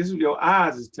 right? This is what your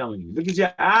eyes is telling you. Look at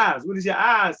your eyes. What is your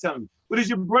eyes telling you? What is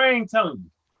your brain telling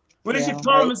you? What is your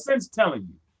common sense telling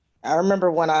you? I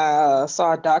remember when I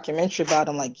saw a documentary about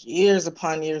them like years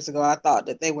upon years ago. I thought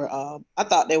that they were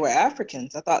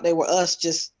Africans. I thought they were us,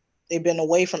 just they've been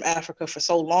away from Africa for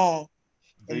so long.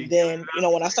 And then,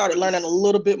 when I started learning a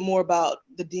little bit more about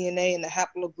the DNA and the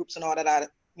haplogroups and all that,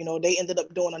 they ended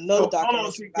up doing another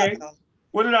documentary about them.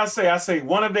 What did I say? I say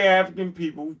one of the African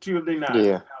people, 2 of they not.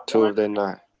 Yeah, 2 of they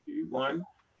not. 1.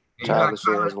 Tyler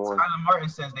says 1. Tyler Martin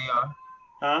says they are.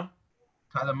 Huh?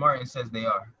 Tyler Martin says they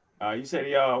are. You said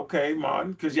they are. Okay,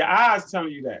 Martin, because your eyes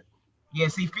telling you that. Yeah,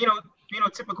 see,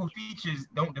 phenotypical features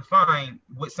don't define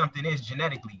what something is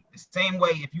genetically. The same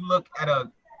way, if you look at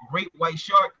a great white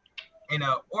shark and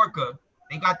an orca,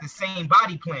 they got the same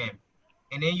body plan.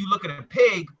 And then you look at a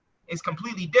pig, it's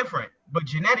completely different. But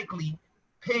genetically,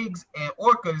 pigs and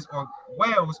orcas or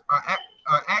whales are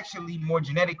actually more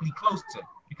genetically closer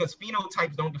because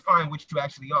phenotypes don't define what you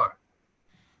actually are.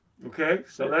 Okay,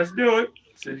 so let's do it.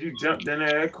 Since you jumped in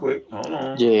there quick, hold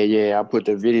on. Yeah, I put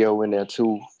the video in there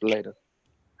too later.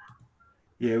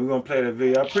 Yeah, we're gonna play the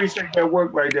video. I appreciate that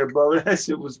work right there, bro. That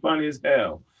shit was funny as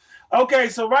hell. Okay,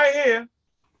 so right here,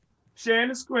 sharing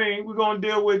the screen, we're gonna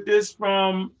deal with this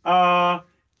from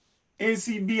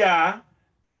NCBI,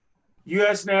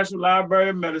 U.S. National Library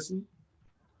of Medicine,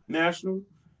 National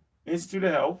Institute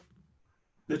of Health,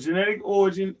 the genetic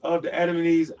origin of the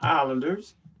Andamanese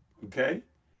Islanders. Okay.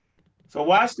 So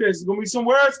watch this. There's gonna be some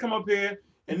words come up here,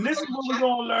 and this is what we're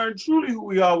gonna learn truly who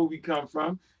we are, where we come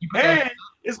from, and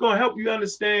it's gonna help you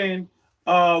understand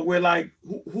where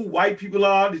who white people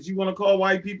are that you want to call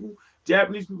white people,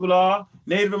 Japanese people are,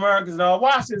 Native Americans are.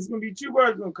 Watch this. It's gonna be 2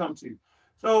 words gonna come to you.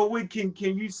 So can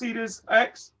you see this,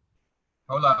 X?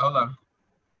 Hold on.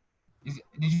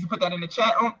 Did you put that in the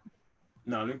chat on?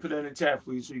 No, let me put that in the chat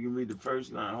for you so you can read the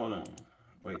first line. Hold on.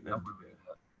 Wait,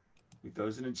 we throw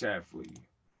this in the chat for you.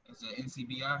 It's an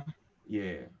NCBI?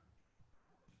 Yeah.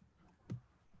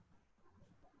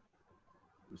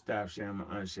 Stop sharing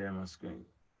unshare my screen.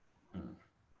 Oh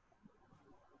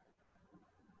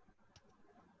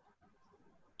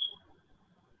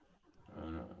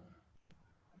no.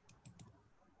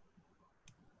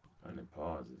 I'm gonna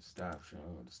pause it. Stop sharing. I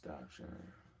want to stop sharing.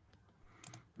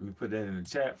 Let me put that in the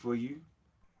chat for you.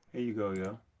 Here you go,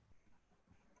 yo.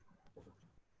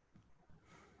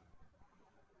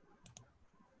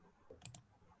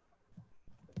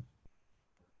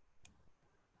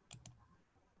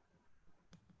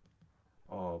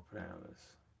 All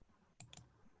panelists.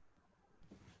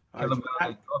 All Killer right,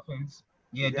 whales, dolphins.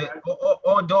 Yeah, you got it?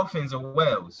 all dolphins are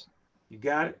whales. You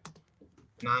got it?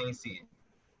 No, I ain't see it.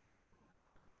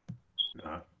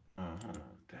 No. Hold on.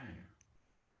 Damn.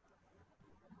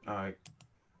 All right.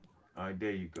 All right,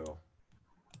 there you go.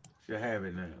 Should have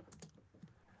it now.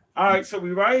 All right, so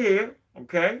we right here,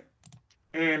 okay?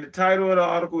 And the title of the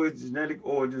article is Genetic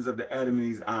Origins of the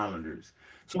Adamese Islanders.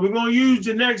 So we're going to use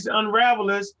genetics to unravel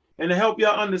this and to help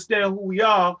y'all understand who we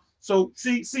are. So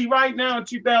see right now in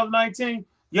 2019,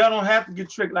 y'all don't have to get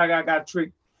tricked like I got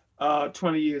tricked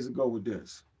 20 years ago with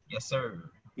this. Yes,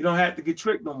 sir. You don't have to get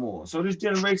tricked no more. So this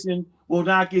generation will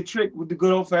not get tricked with the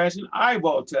good old-fashioned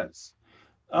eyeball test.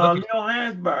 Leo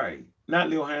Hansberry, not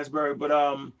Leo Hansberry, but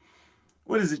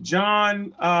what is it?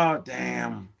 John,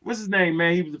 damn, what's his name,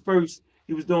 man? He was the first.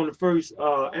 He was doing the first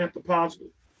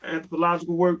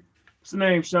anthropological work. What's the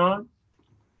name, Sean?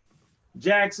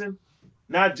 Jackson,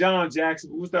 not John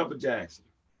Jackson. But what's the other Jackson?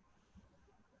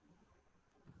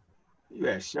 You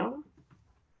at Sean?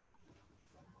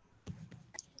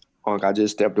 Unc, I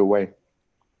just stepped away.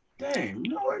 Damn,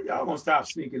 you know what? Y'all gonna stop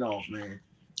sneaking off, man.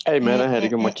 Hey, man, I had to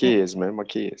get my kids, man. My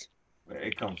kids.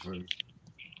 They come first.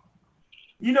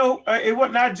 You know, it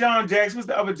was not John Jackson. What's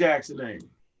the other Jackson name?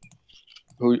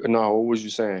 Who? No, what was you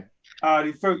saying?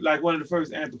 The first, like one of the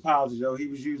first anthropologists, though, he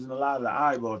was using a lot of the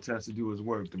eyeball tests to do his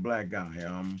work. The black guy.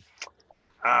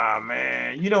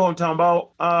 Man, you know what I'm talking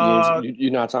about?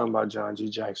 You're not talking about John G.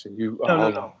 Jackson.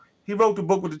 No. He wrote the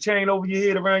book with the chain over your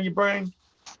head around your brain.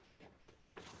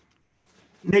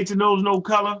 Nature Knows No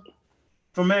Color,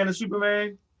 From Man to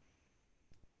Superman.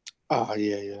 Oh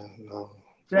yeah. No.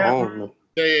 Chapman.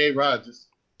 J.A. Rogers.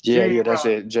 Yeah, that's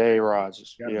it. J.A.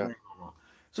 Rogers. Yeah.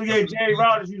 So yeah, J.A.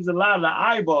 Rogers used a lot of the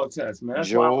eyeball tests, man. That's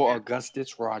Joe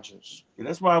Augustus Rogers.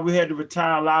 That's why we had to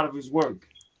retire a lot of his work,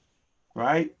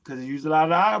 right? Because he used a lot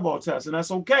of the eyeball tests, and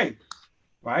that's okay,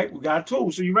 right? We got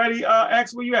tools. So you ready,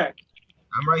 X? Where you at?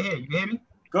 I'm right here. You hear me?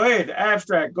 Go ahead. The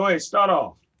abstract. Go ahead. Start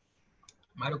off.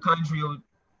 Mitochondrial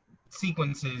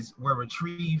sequences were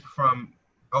retrieved from.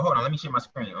 Oh, hold on. Let me share my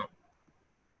screen.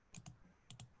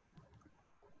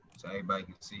 So everybody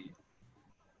can see it.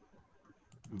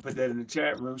 Put that in the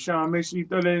chat room. Sean, make sure you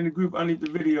throw that in the group underneath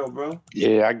the video, bro.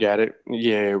 Yeah, I got it.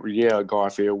 Yeah,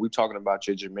 Garfield. We talking about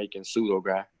your Jamaican pseudo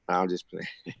guy. I'm just playing.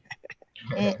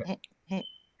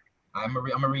 I'm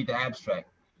gonna read the abstract.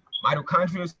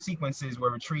 Mitochondrial sequences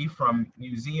were retrieved from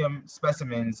museum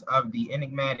specimens of the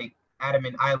enigmatic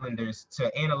Andaman Islanders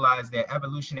to analyze their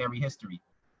evolutionary history.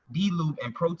 D-loop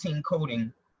and protein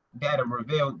coding data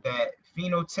revealed that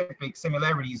phenotypic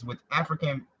similarities with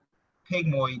African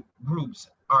pygmoid groups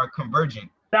are convergent.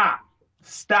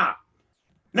 Stop.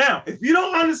 Now, if you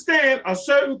don't understand a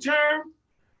certain term,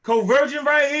 convergent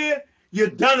right here, you're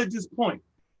done at this point.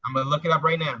 I'm gonna look it up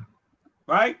right now.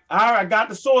 Right? All right, I got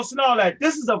the source and all that.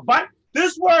 This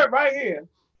word right here,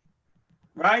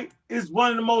 right, is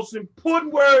one of the most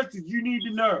important words that you need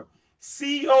to know.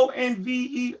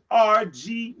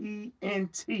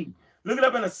 Convergent. Look it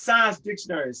up in a science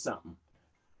dictionary or something.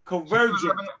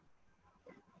 Convergent.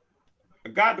 I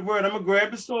got the word. I'm gonna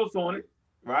grab the source on it,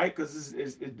 right? Because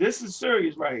this is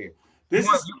serious right here. This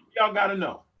is y'all gotta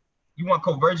know. You want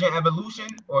convergent evolution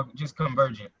or just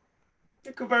convergent?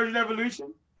 The convergent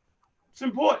evolution. It's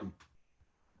important.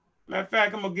 Matter of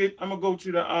fact, I'm gonna go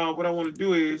to the what I want to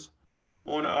do is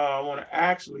I'm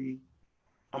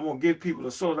gonna give people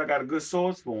a source. I got a good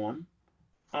source for them.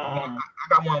 I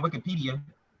got one on Wikipedia.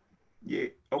 Yeah.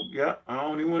 Oh yeah. I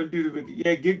don't even want to do the Wiki.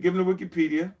 Yeah, give them the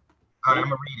Wikipedia. All right, I'm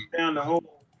gonna read it. Down the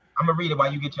whole. I'm gonna read it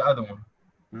while you get your other one.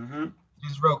 Mm-hmm.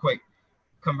 Just real quick.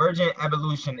 Convergent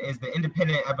evolution is the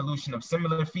independent evolution of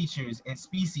similar features in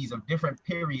species of different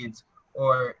periods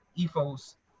or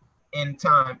ethos in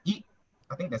time. I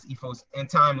think that's ethos in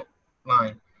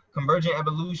timeline. Convergent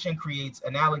evolution creates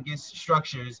analogous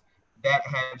structures that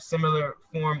have similar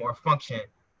form or function,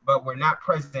 but were not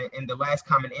present in the last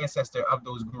common ancestor of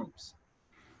those groups.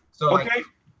 So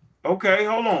okay,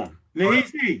 hold on.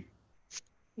 Nahisi.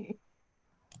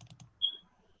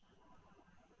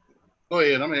 Go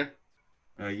ahead, I'm here.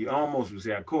 You almost was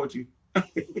here. I caught you. I'm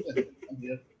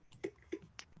here.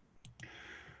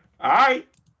 All right.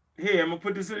 Here, I'm going to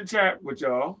put this in the chat with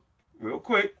y'all real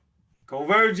quick.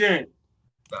 Convergent.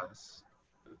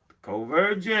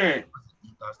 Convergent.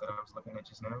 Ethos that I was looking at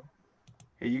just now.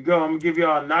 Here you go. I'm going to give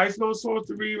y'all a nice little source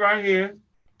to read right here.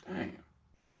 Damn.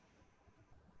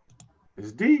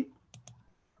 It's deep.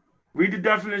 Read the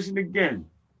definition again.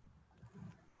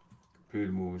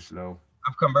 Computer moving slow.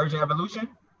 Of convergent evolution?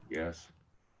 Yes.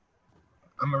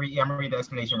 I'm gonna read the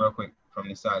explanation real quick from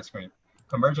the side screen.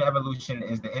 Convergent evolution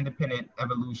is the independent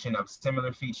evolution of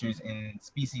similar features in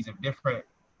species of different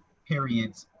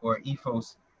periods or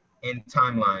ethos in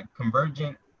timeline.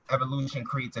 Convergent evolution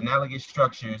creates analogous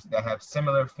structures that have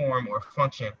similar form or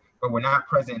function, but were not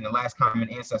present in the last common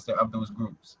ancestor of those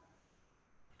groups.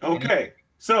 Okay,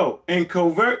 so in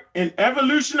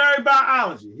evolutionary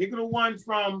biology, here go the one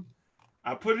from,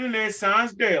 I put it in there,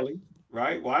 Science Daily,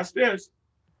 right? Watch this.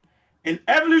 In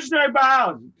evolutionary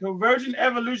biology, convergent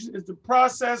evolution is the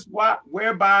process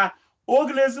whereby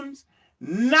organisms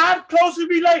not closely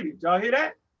related, y'all hear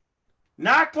that?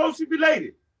 Not closely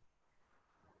related.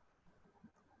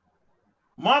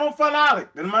 Monophyletic,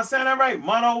 am I saying that right?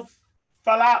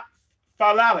 Monophyletic.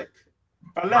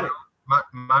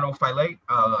 Monophyletic,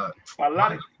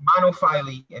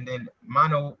 monophyly, and then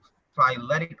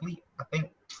monophyletically, I think.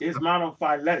 It's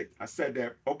monophyletic. I said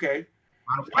that. Okay.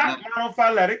 Monophyletic.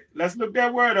 Monophyletic. Let's look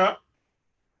that word up.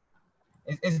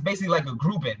 It's basically like a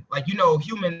grouping. Like, you know,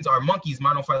 humans are monkeys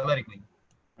monophyletically.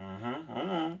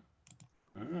 We're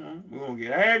gonna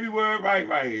get every word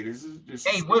right here. This is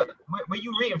hey, where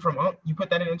you reading from? You put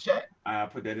that in the chat? I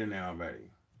put that in there already.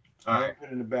 All right. Put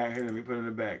it in the back. Here, let me put it in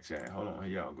the back chat. Hold on,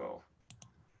 here y'all go.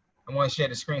 I want to share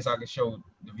the screen so I can show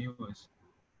the viewers.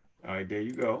 All right, there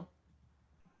you go.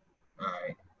 All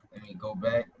right, let me go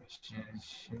back. Share this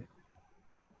shit.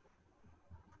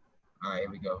 All right, here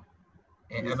we go.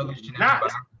 And evolution. Not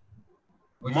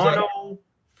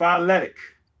monophyletic.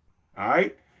 All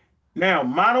right. Now,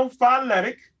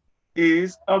 monophyletic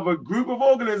is of a group of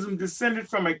organisms descended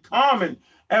from a common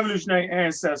evolutionary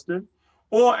ancestor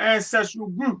or ancestral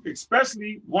group,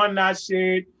 especially one not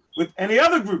shared with any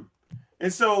other group.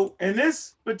 And so in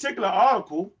this particular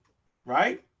article,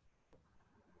 right?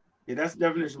 Yeah, that's the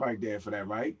definition right there for that,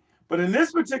 right? But in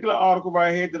this particular article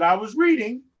right here that I was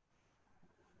reading,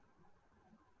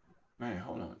 man,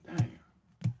 hold on, dang.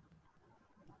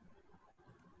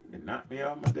 It knocked me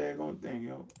off my daggone thing,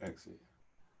 yo. Exit.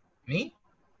 Me?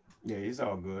 Yeah, it's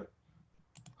all good.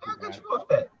 How got you off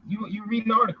that? You reading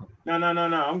the article? No,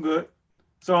 I'm good.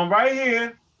 So I'm right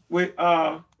here with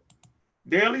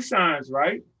Daily Science,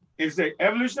 right? It's the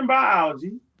evolution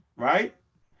biology, right?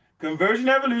 Convergent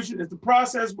evolution is the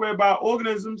process whereby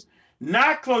organisms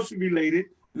not closely related,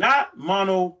 not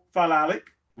monophyletic,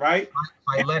 right?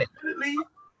 Phyletic.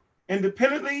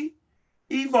 Independently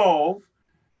evolve.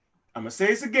 I'm gonna say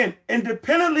this again,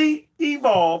 independently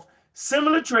evolve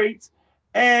similar traits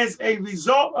as a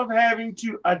result of having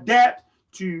to adapt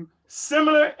to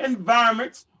similar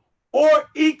environments or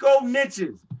eco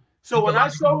niches. So when I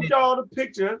showed y'all the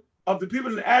picture of the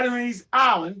people in Adamese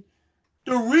Island,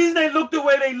 the reason they look the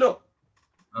way they look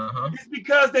is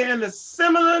because they're in a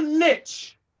similar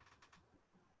niche,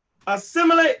 a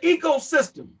similar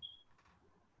ecosystem.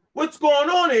 What's going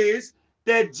on is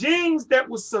that genes that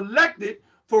were selected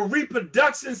for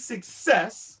reproduction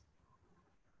success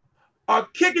are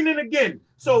kicking in again.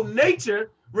 So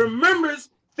nature remembers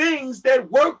things that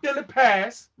worked in the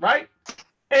past, right?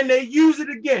 And they use it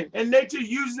again, and nature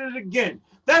uses it again.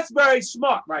 That's very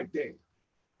smart right there.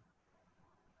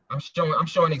 I'm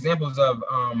showing examples of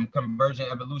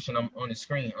convergent evolution on the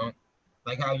screen.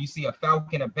 Like how you see a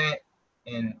falcon, a bat,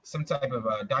 and some type of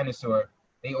dinosaur.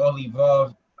 They all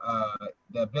evolved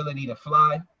the ability to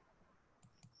fly,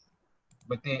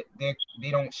 but they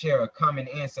don't share a common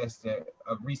ancestor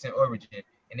of recent origin.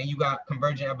 And then you got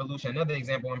convergent evolution. Another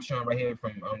example I'm showing right here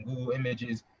from Google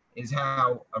Images is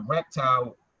how a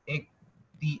reptile,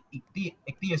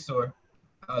 ichthyosaur,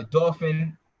 a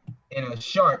dolphin, and a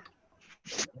shark,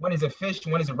 one is a fish,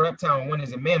 one is a reptile, and one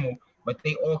is a mammal, but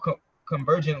they all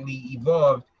convergently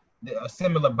evolved a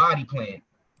similar body plan.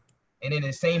 And in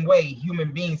the same way,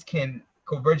 human beings can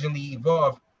convergently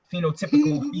evolve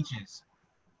phenotypical features.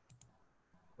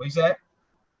 What you said?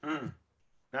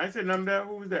 I said nothing there.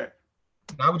 Who was that?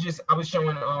 I was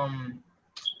showing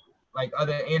like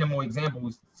other animal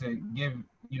examples to give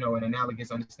an analogous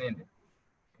understanding.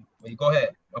 But go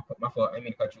ahead. My fault. I didn't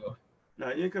mean to cut you off. No,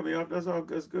 you didn't cut me off. That's all.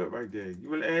 That's good right there. You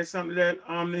want to add something to that,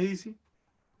 Nahisi?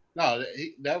 No,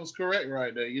 that was correct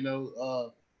right there.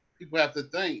 People have to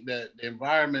think that the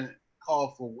environment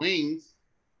called for wings.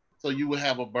 So you would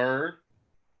have a bird,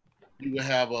 you would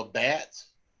have a bat,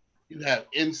 you have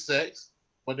insects,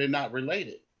 but they're not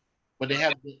related. But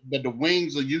the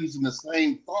wings are using the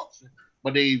same function,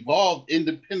 but they evolved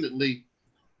independently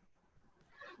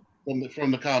from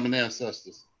the common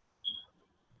ancestors.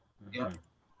 Yeah.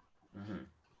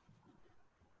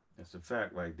 That's a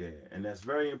fact right there. And that's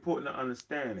very important to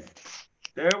understand that.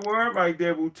 That word right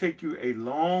there will take you a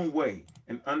long way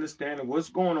in understanding what's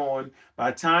going on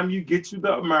by the time you get to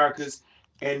the Americas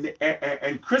and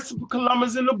Christopher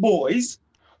Columbus and the boys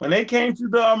When they came to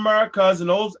the Americas and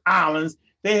those islands,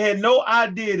 they had no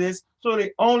idea this, so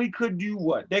they only could do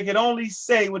what? They could only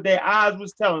say what their eyes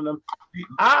was telling them. The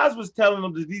eyes was telling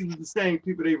them that these were the same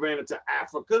people they ran into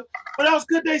Africa. What else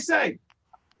could they say?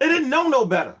 They didn't know no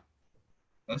better.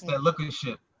 That's that looking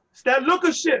shit. It's that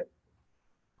looker shit.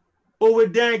 Or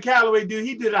what Dan Calloway did,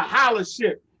 he did a holler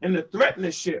shit and the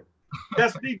threatening shit.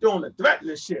 That's me doing the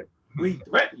threatening shit. We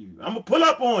threaten you. I'm gonna pull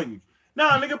up on you.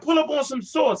 Nah, nigga, pull up on some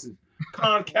sources.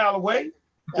 Con Calloway.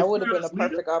 That would have been a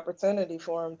perfect opportunity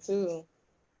for him too.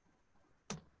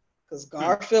 Because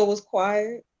Garfield was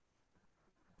quiet.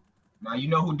 Now you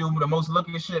know who do the most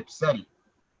looking shit? SETI.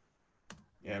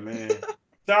 Yeah, man.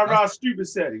 Sorry about stupid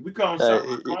SETI. We call him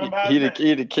something. He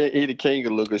the king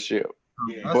of looker shit.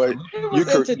 Yeah. But It was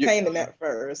entertaining at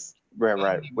first.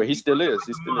 Right. But he still is.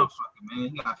 He still is. Man,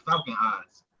 he got falcon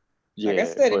eyes. Yeah, like I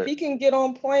said, if he can get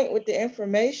on point with the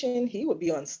information, he would be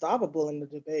unstoppable in the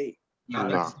debate.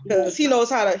 Yeah, Because he knows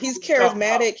how to, he's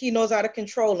charismatic, he knows how to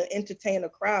control and entertain a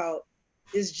crowd.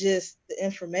 It's just the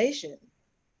information.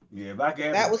 Yeah, if I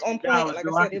can that was on point. Like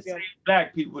I said, if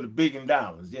black people with $1 billion.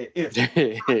 Yeah,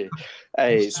 if.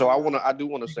 Hey, so I do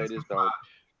want to say this though.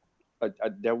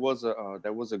 There was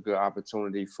a good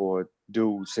opportunity for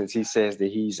dude, since he says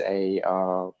that he's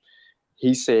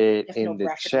he said in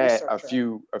the chat a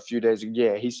few days ago,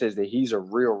 yeah, he says that he's a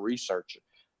real researcher,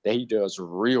 that he does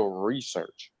real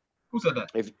research. Who said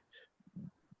that? If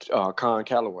Con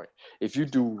Calloway, if you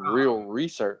do real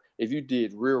research, if you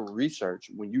did real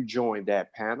research when you joined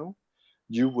that panel,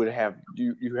 you would have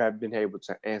you have been able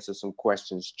to answer some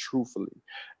questions truthfully,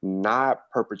 not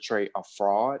perpetrate a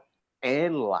fraud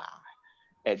and lie.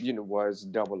 Was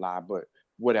double lie, but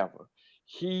whatever.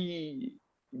 He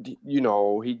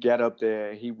got up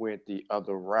there, he went the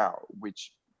other route,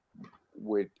 which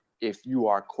if you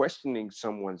are questioning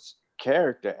someone's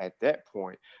character at that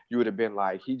point, you would have been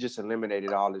like, he just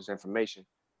eliminated all this information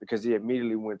because he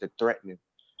immediately went to threatening.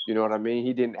 You know what I mean?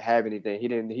 He didn't have anything. He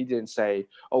didn't say,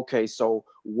 okay, so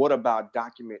what about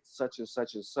document such and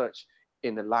such and such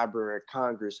in the Library of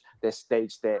Congress that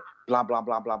states that blah, blah,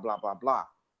 blah, blah, blah, blah, blah.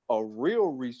 A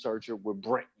real researcher would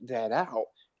bring that out,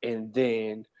 and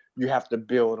then you have to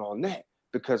build on that,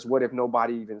 because what if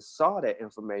nobody even saw that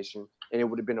information, and it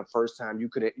would have been the first time you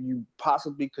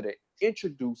possibly could have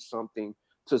introduced something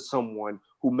to someone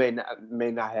who may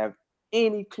not have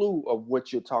any clue of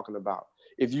what you're talking about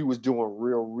if you was doing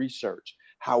real research.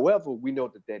 However, we know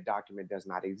that document does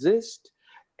not exist,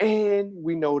 and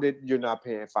we know that you're not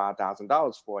paying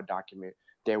 $5,000 for a document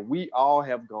that we all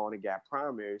have gone and got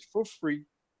primaries for free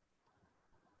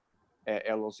at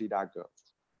loc.gov.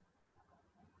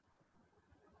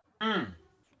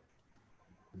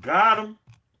 Got him.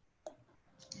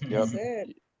 Yep.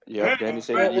 Danny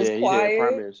said, he did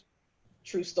primaries.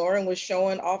 True Story was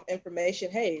showing off information.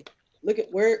 Hey, look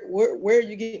at where are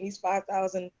you getting these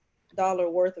 $5,000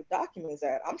 worth of documents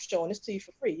at? I'm showing this to you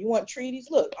for free. You want treaties?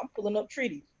 Look, I'm pulling up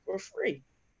treaties for free.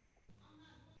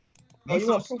 Oh, you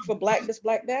want proof for black this,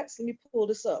 black that? Let me pull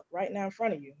this up right now in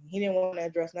front of you. He didn't want to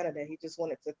address none of that. He just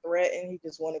wanted to threaten. He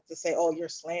just wanted to say, oh, you're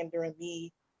slandering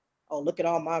me. Oh, look at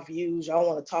all my views. Y'all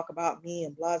want to talk about me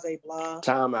and blah, blah, blah.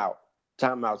 Time out,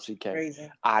 CK. Crazy.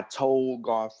 I told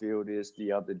Garfield this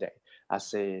the other day. I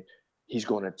said, he's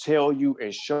going to tell you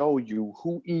and show you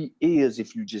who he is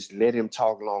if you just let him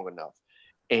talk long enough.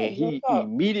 And he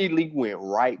immediately went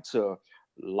right to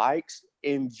likes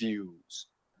and views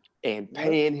and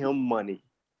paying him money.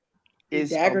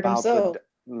 It's about himself.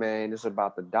 It's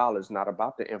about the dollars, not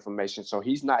about the information. So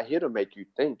he's not here to make you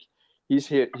think. He's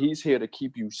here to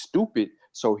keep you stupid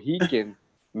so he can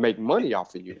make money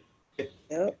off of you.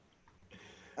 Yep.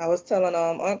 I was telling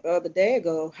Unc the other day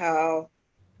ago how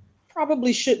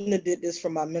probably shouldn't have did this for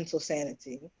my mental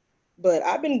sanity, but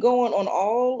I've been going on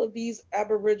all of these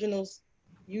Aboriginals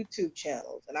YouTube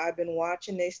channels and I've been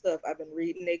watching their stuff. I've been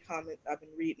reading their comments. I've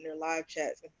been reading their live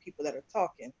chats and people that are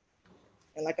talking.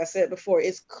 And like I said before,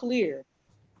 it's clear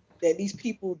that these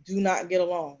people do not get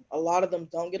along. A lot of them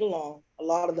don't get along. A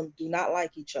lot of them do not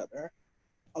like each other.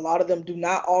 A lot of them do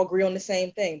not all agree on the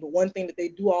same thing. But one thing that they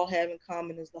do all have in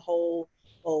common is the whole,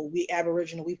 oh, we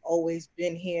Aboriginal, we've always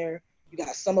been here. You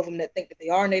got some of them that think that they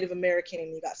are Native American,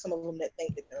 and you got some of them that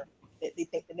think that they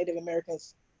think the Native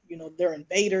Americans, they're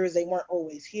invaders. They weren't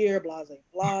always here, blah, blah,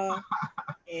 blah.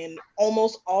 And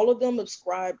almost all of them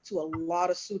subscribe to a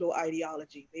lot of pseudo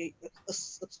ideology. They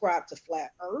subscribe to flat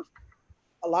Earth.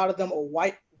 A lot of them are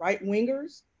right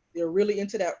wingers. They're really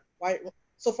into that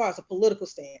so far as a political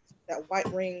stance, that right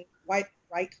wing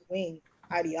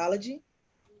ideology.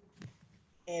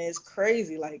 And it's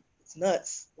crazy, like it's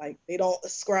nuts. Like they don't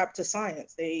ascribe to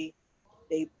science. They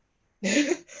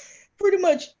pretty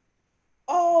much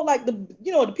all like the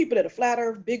the people that are flat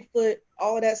earth, Bigfoot,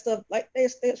 all of that stuff, like they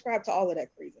ascribe to all of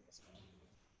that craziness.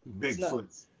 It's Bigfoot.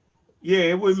 nuts. Yeah,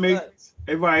 it would It's make nuts.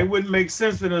 right. It wouldn't make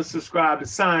sense for them to subscribe to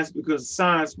science because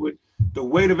science would the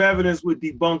weight of evidence would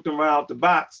debunk them right out the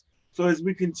box. So as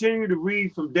we continue to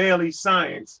read from Daily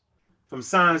Science, from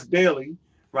Science Daily,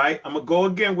 right? I'm gonna go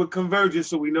again with convergence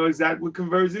so we know exactly what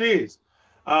convergence is.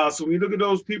 So when you look at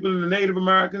those people in the Native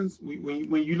Americans,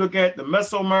 when you look at the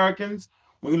Mesoamericans,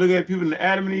 when you look at people in the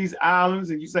Andamanese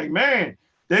Islands, and you say, man,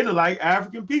 they look like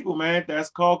African people, man. That's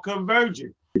called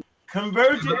convergent.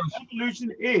 Convergent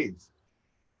evolution is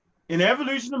in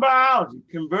evolution and biology.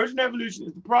 Convergent evolution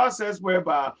is the process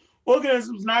whereby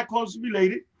organisms not closely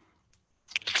related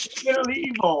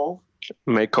independently evolve.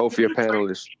 Make Kofi a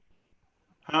panelist.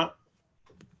 Huh?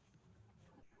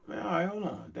 All right, hold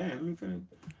on. Damn, let me finish.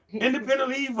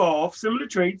 Independently evolve similar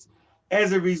traits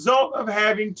as a result of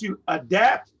having to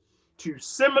adapt to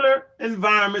similar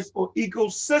environments or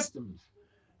ecosystems.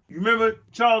 You remember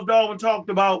Charles Darwin talked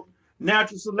about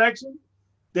natural selection?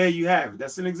 There you have it.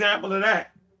 That's an example of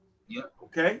that. Yep.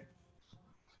 Okay.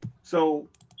 So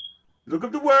look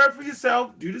up the word for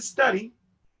yourself, do the study,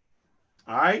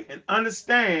 all right, and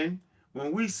understand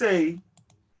when we say.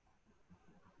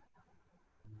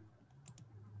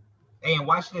 Hey, and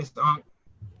watch this.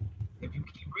 If you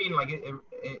keep reading, like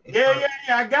it's Yeah,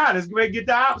 I got it. It's going to get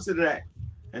the opposite of that.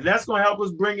 And that's going to help us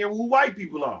bring in who white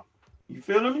people are. You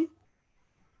feeling me?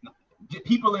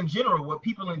 people in general, what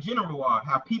people in general are,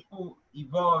 how people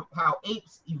evolved, how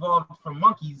apes evolved from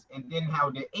monkeys, and then how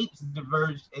the apes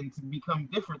diverged and to become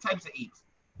different types of apes.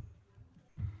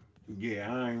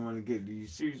 Yeah, I ain't want to get you.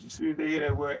 See, they hear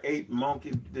that word ape,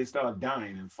 monkey, they start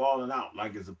dying and falling out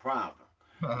like it's a problem.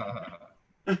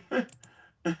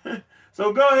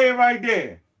 So go ahead right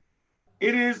there.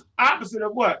 It is opposite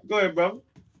of what? Go ahead, brother.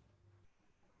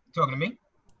 Talking to me?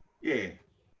 Yeah.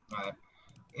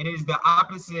 It is the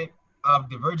opposite of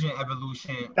divergent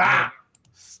evolution.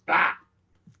 Stop.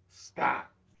 Let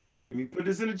me put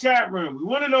this in the chat room. We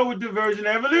want to know what divergent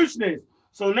evolution is.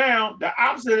 So now the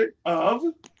opposite of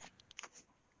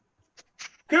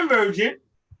convergent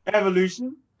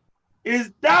evolution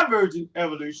is divergent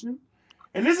evolution.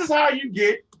 And this is how you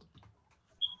get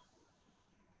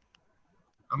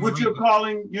what you're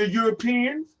calling your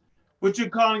Europeans, what you're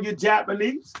calling your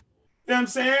Japanese, you know what I'm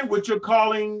saying? What you're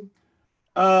calling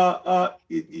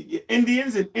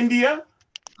Indians in India,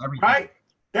 right?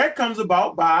 That comes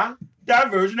about by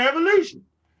divergent evolution.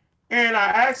 And I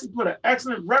actually put an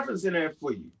excellent reference in there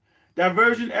for you.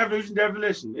 Divergent evolution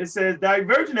definition. It says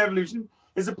divergent evolution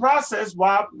is a process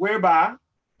whereby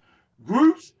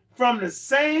groups from the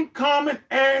same common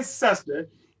ancestor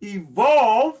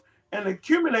evolve and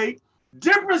accumulate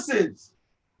differences,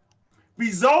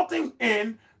 resulting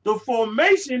in the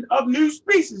formation of new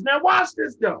species. Now watch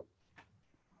this though.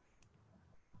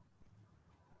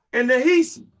 In the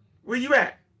Nahisi, where you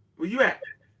at? Where you at?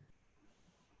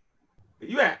 Where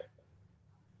you at?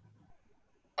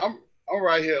 I'm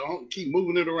right here. I'll keep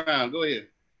moving it around. Go ahead.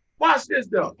 Watch this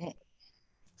though.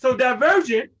 So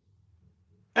divergent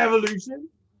evolution,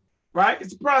 right?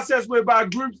 It's a process whereby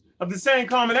groups of the same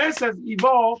common ancestors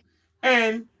evolve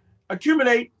and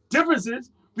accumulate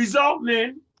differences, resulting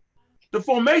in the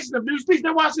formation of new species.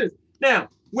 Now watch this. Now,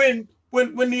 when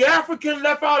the African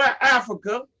left out of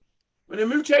Africa, when the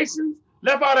mutations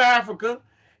left out of Africa,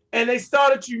 and they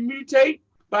started to mutate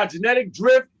by genetic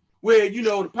drift, where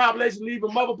the population leave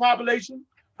a mother population,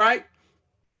 right?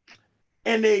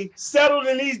 And they settled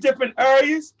in these different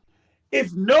areas.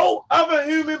 If no other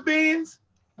human beings,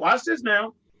 watch this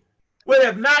now, would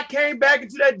have not came back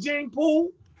into that gene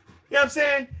pool, you know what I'm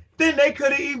saying? Then they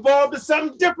could have evolved to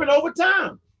something different over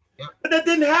time. Yep. But that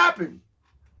didn't happen.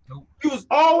 Nope. You was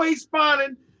always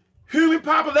finding human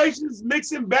populations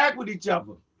mixing back with each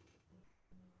other.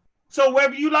 So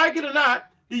whether you like it or not,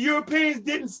 the Europeans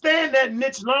didn't stand that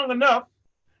niche long enough,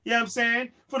 you know what I'm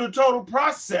saying, for the total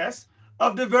process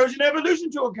of divergent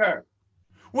evolution to occur.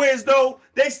 Whereas though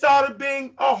they started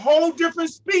being a whole different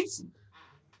species.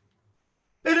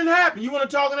 It didn't happen. You want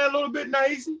to talk on that a little bit,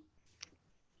 Nahisi?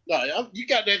 No, you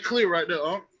got that clear right there,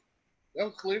 huh? That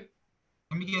was clear.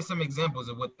 Let me give some examples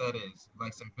of what that is,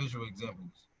 like some visual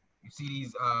examples. You see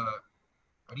these, are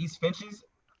these finches?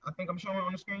 I think I'm showing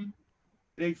on the screen.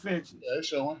 They finches. Yeah, it's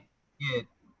showing. Yeah,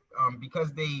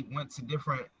 because they went to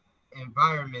different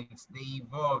environments, they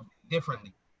evolved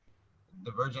differently.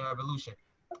 Divergent evolution.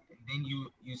 And then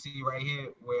you see right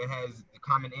here where it has the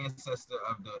common ancestor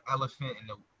of the elephant and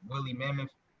the woolly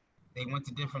mammoth. They went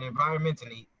to different environments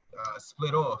and they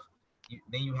split off.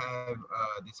 Then you have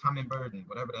this hummingbird and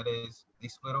whatever that is, they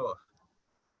split off.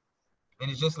 And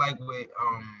it's just like with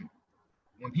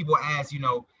when people ask, you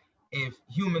know, if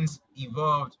humans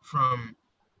evolved from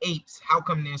apes, how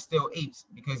come they're still apes?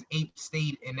 Because apes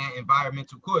stayed in that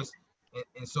environmental course,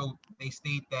 and so they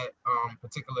stayed that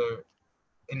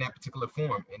in that particular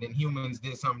form. And then humans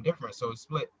did something different, so it's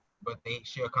split, but they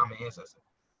share a common ancestor.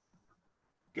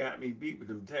 Got me beat with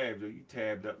them tabs, though. You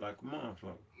tabbed up like a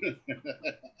motherfucker.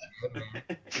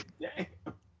 Yeah, Damn.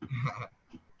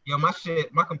 yo,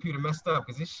 my computer messed up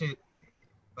because this shit,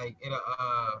 like,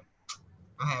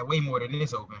 I had way more than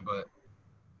this open, but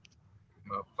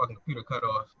my fucking computer cut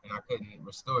off and I couldn't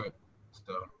restore it.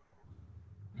 So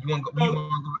you want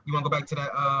to go back to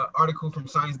that article from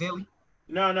Science Daily?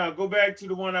 No, go back to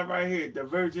the one up right here,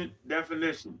 divergent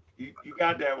definition. You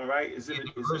got that one, right? Is it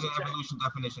Divergent evolution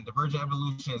definition? Divergent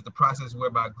evolution is the process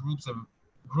whereby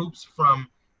groups from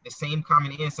the same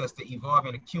common ancestor evolve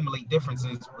and accumulate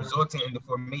differences, resulting in the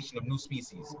formation of new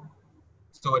species.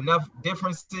 So enough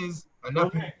differences,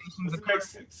 enough mutations occur.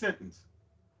 Next sentence.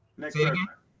 Next Say it paragraph.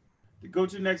 again. Go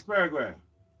to the next paragraph.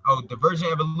 Oh,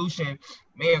 divergent evolution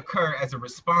may occur as a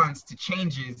response to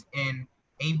changes in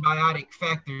abiotic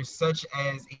factors such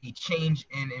as a change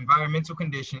in environmental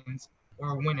conditions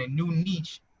or when a new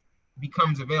niche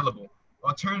becomes available.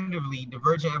 Alternatively,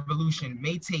 divergent evolution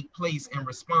may take place in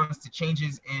response to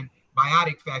changes in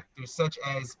biotic factors such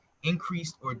as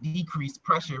increased or decreased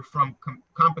pressure from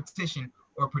competition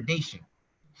or predation.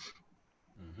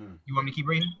 Mm-hmm. You want me to keep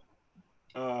reading?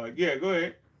 Yeah, go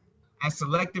ahead. As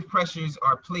selective pressures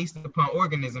are placed upon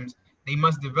organisms, they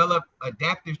must develop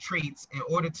adaptive traits in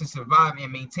order to survive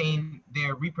and maintain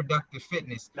their reproductive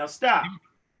fitness. Now stop.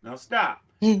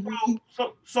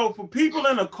 So for people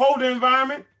in a colder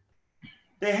environment,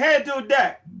 they had to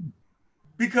adapt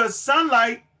because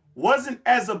sunlight wasn't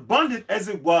as abundant as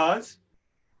it was,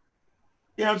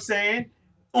 you know what I'm saying,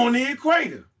 on the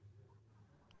equator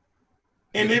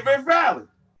in the Rift Valley.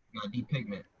 Not deep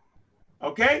pigment.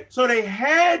 Okay, so they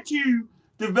had to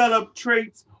develop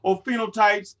traits or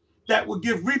phenotypes that would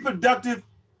give reproductive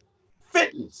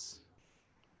fitness.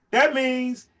 That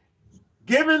means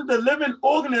giving the living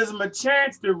organism a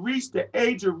chance to reach the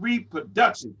age of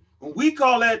reproduction. And we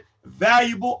call that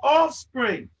valuable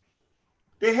offspring.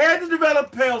 They had to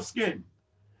develop pale skin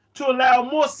to allow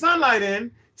more sunlight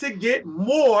in to get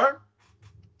more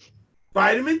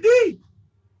vitamin D.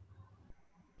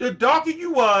 The darker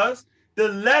you was, the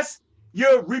less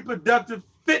your reproductive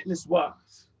fitness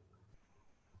was.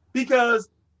 Because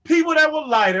people that were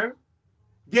lighter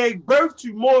gave birth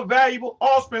to more valuable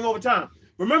offspring over time.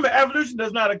 Remember, evolution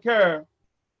does not occur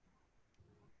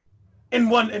in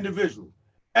one individual.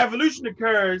 Evolution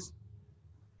occurs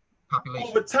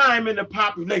over time in the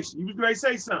population. You was going to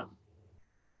say something.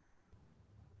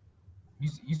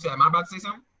 You said, am I about to say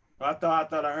something? I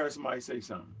thought I heard somebody say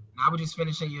something. I was just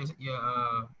finishing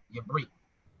your break.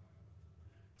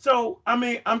 So, I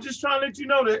mean, I'm just trying to let you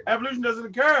know that evolution doesn't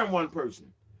occur in one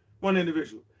person, one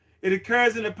individual. It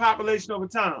occurs in the population over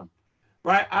time,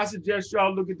 right? I suggest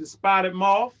y'all look at the spotted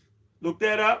moth. Look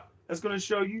that up. That's going to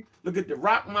show you. Look at the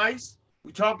rock mice.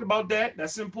 We talked about that.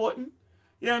 That's important.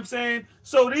 You know what I'm saying?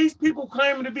 So these people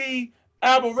claiming to be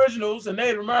aboriginals and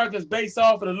Native Americans based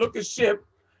off of the look of ship,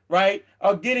 right,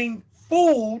 are getting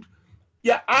fooled.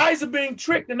 Your eyes are being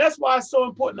tricked, and that's why it's so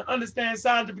important to understand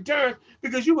scientific terms,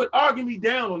 because you would argue me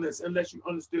down on this unless you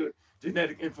understood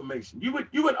genetic information. You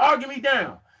would argue me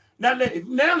down. Now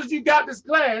that you got this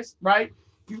class, right,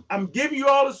 I'm giving you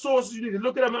all the sources you need to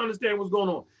look it up and understand what's going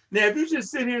on. Now, if you just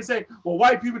sit here and say, well,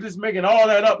 white people just making all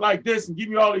that up like this and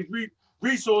giving you all these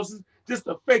resources just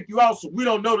to fake you out so we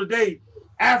don't know today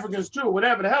Africans too, or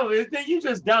whatever the hell it is, then you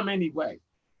just dumb anyway.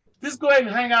 Just go ahead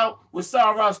and hang out with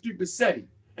Sarah Stupid SETI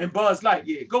and Buzz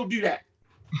Lightyear. Go do that.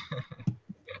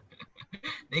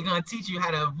 They're going to teach you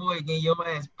how to avoid getting your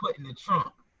ass put in the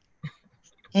trunk.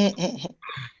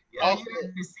 Also, you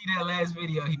had to see that last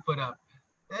video he put up.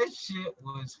 That shit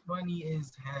was funny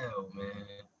as hell, man.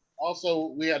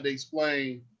 Also, we had to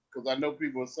explain, because I know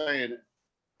people are saying,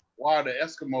 why are the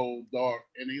Eskimos dark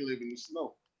and they live in the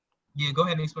snow? Yeah, go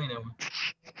ahead and explain that one.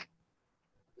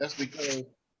 That's because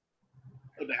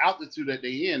of the altitude that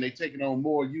they're in, they're taking on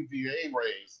more UVA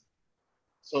rays.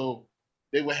 So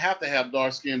they would have to have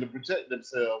dark skin to protect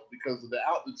themselves because of the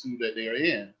altitude that they are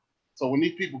in. So when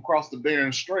these people crossed the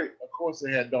Bering Strait, of course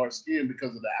they had dark skin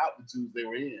because of the altitudes they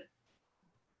were in.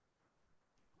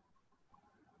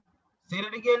 Say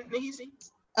that again, Nahisi.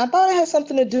 I thought it had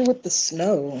something to do with the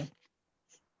snow.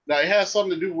 Now it has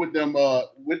something to do with them,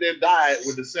 with their diet,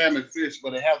 with the salmon fish,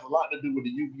 but it has a lot to do with the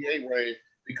UVA rays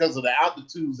because of the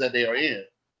altitudes that they are in.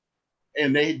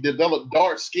 and they developed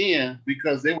dark skin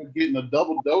because they were getting a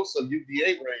double dose of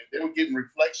UVA rays. They were getting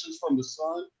reflections from the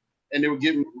sun, and they were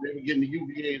getting the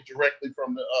UVA directly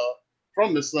from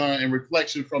the sun and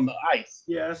reflection from the ice.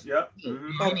 Yes, yep.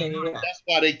 Okay, yeah. That's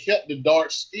why they kept the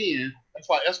dark skin. That's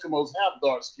why Eskimos have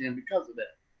dark skin because of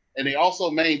that. And they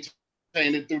also maintain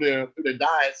it through their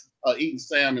diets, eating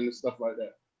salmon and stuff like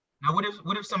that. Now,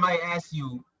 what if somebody asks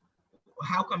you,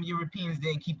 how come Europeans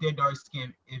didn't keep their dark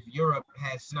skin if Europe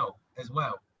has snow as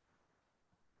well?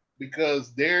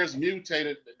 Because theirs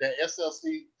mutated, that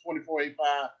SLC 24A5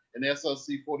 and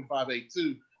SLC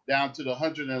 45A2 down to the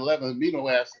 111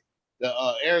 amino acid. The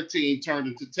aretine turned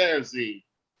into tyrosine.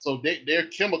 So their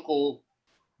chemical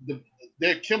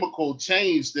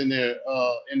changed in their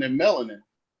melanin.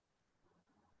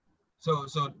 So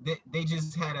they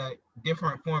just had a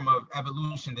different form of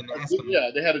evolution than the Eskimos. Yeah,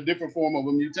 they had a different form of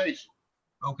a mutation.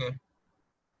 Okay.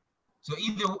 So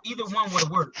either one would have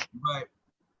worked, but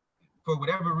for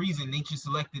whatever reason, nature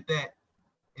selected that.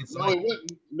 It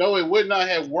would not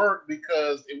have worked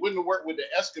because it wouldn't have worked with the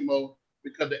Eskimo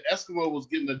because the Eskimo was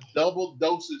getting a double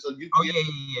dosage of UVA. Oh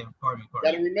yeah. Pardon me.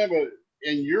 Gotta remember,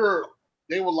 in Europe,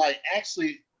 they were like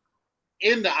actually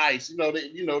in the ice.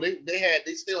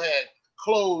 They still had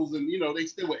clothes and they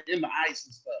still were in the ice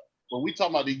and stuff. But we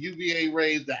talking about the UVA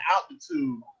rays, the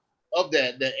altitude of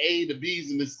that, the A, the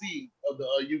B's, and the C of the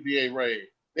UVA ray.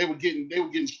 They were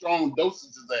getting strong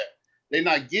doses of that. They're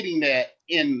not getting that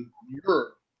in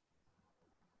Europe.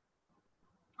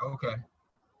 Okay.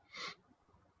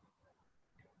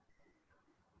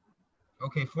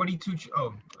 Okay, 42.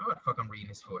 Oh, what the fuck I'm reading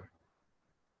this for?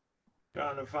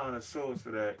 Trying to find a source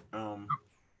for that.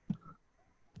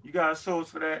 You got a source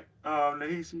for that,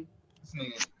 Nahisi? This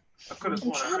nigga. I could have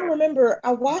I'm sworn. trying to remember.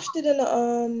 I watched it in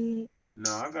a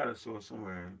No, I got a source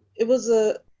somewhere. It was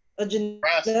a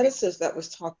geneticist that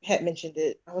had mentioned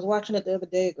it. I was watching it the other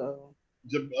day ago.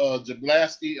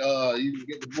 Jablaski, you can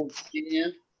get the book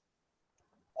Skin.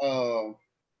 I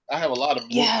have a lot of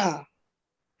books. Yeah.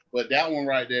 But that one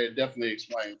right there definitely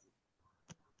explains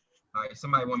it. All right,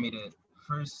 somebody want me to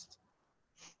first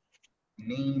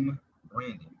name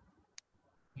Brandon.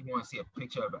 He wants to see a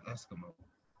picture of an Eskimo.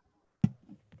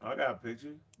 I got a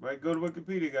picture. Right, go to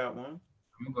Wikipedia, got one.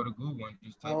 I'm gonna go to Google and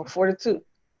just type.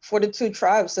 42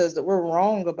 Tribes says that we're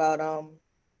wrong about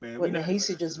Man, what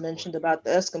Nahisi just mentioned about the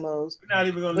Eskimos. We're not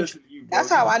even gonna listen to you, bro. That's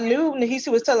how I knew Nahisi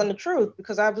was telling the truth,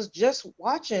 because I was just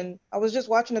watching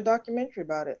a documentary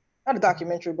about it. Not a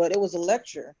documentary, but it was a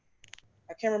lecture.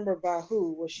 I can't remember by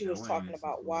who, where she was talking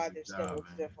about why their skin was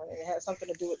different. And it had something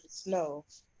to do with the snow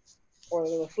or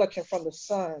the reflection from the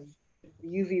sun, the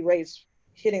UV rays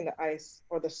hitting the ice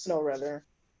or the snow rather.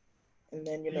 And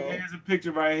then, Here's a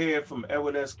picture right here from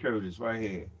Edward S. Curtis, right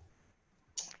here.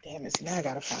 Damn it, now I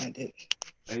gotta find it.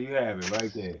 There you have it,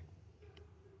 right there.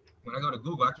 When I go to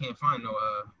Google, I can't find no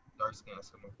dark skin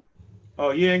Eskimo. Oh,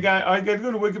 you ain't got, I got to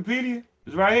go to Wikipedia.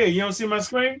 It's right here. You don't see my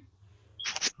screen?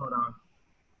 Hold on.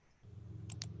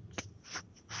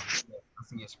 Yeah, I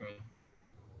see your screen.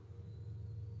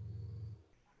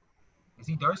 Is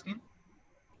he dark skin?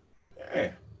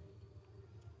 Yeah.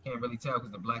 Can't really tell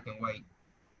because the black and white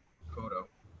photo.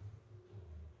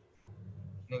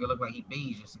 Nigga look like he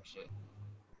beige or some shit.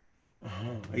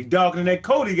 He darker than that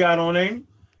coat he got on, ain't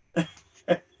he?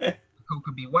 The coat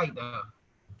could be white though.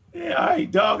 Yeah, he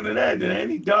darker than that, then ain't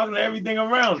he? Darker than everything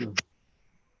around him.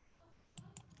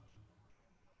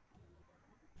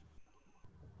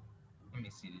 Let me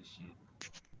see this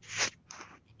shit.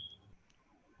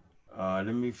 Let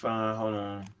me find, hold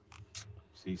on.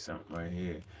 See something right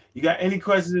here. You got any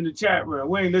questions in the chat room?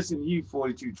 We ain't listening to you,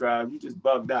 42 Tribes. You just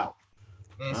bugged out.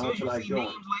 And as soon as you see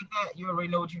names like that, you already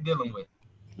know what you're dealing with.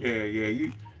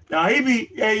 Yeah. Now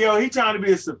he trying to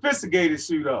be a sophisticated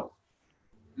shooter.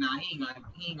 Nah, he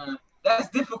ain't gonna. That's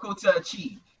difficult to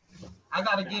achieve. I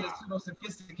gotta get it to those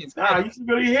sophisticates. Nah, you should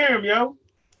really hear him, yo.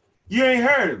 You ain't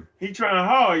heard him. He trying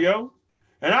hard, yo.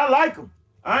 And I like him.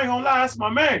 I ain't gonna lie, that's my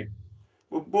man.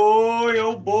 But boy,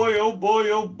 oh boy, oh boy,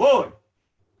 oh boy.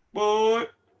 Boy,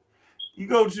 you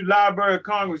go to the Library of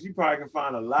Congress, you probably can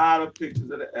find a lot of pictures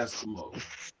of the Eskimos.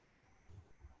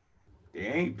 They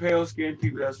ain't pale-skinned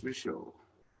people, that's for sure.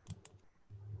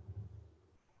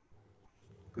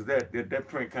 Because that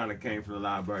print kind of came from the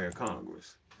Library of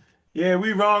Congress. Yeah,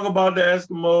 we wrong about the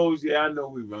Eskimos. Yeah, I know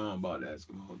we wrong about the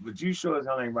Eskimos. But you sure as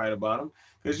hell ain't right about them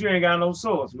because you ain't got no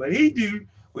source. What he do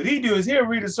is he'll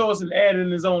read the source and add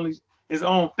in his own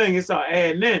thing. It's all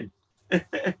adding in.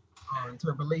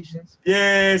 Interpolations?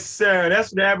 Yes, sir.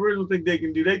 That's what the Aboriginals think they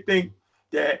can do. They think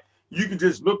that you can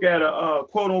just look at a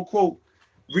quote unquote,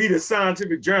 read a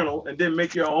scientific journal and then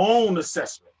make your own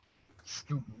assessment.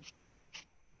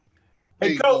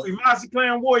 Hey, Kofi, Mossy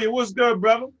Clan Warrior, what's good,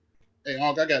 brother? Hey,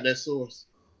 Unc, I got that source.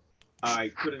 All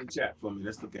right, put it in the chat for me.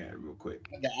 Let's look at it real quick.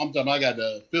 I got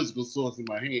the physical source in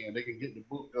my hand. They can get the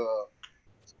book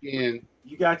Skin.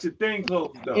 You got your thing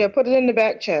closed, though. Yeah, put it in the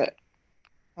back chat.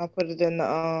 I'll put it in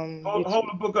the Hold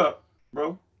the book up,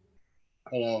 bro.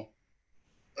 Hold on.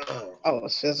 Oh,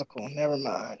 it's physical. Never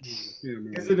mind. Is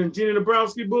it in Gina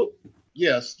Dabrowski book?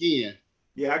 Yeah, Skin.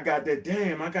 Yeah, I got that.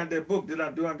 Damn, I got that book.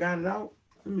 I got it out?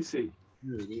 Let me see.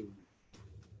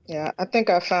 Yeah, I think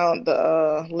I found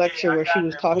the lecture where she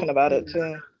was talking about it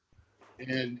too.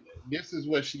 And this is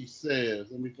what she says.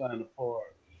 Let me find the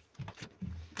part.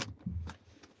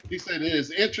 He said it is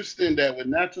interesting that with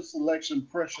natural selection,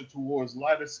 pressure towards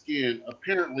lighter skin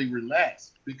apparently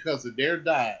relaxed because of their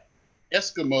diet.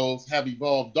 Eskimos have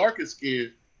evolved darker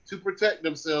skin to protect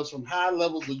themselves from high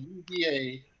levels of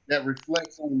UVA that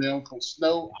reflects on them from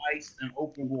snow, ice, and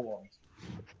open waters.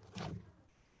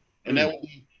 And that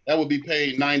would be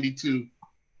page 92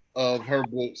 of her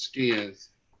book, Skins.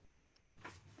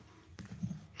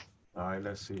 All right,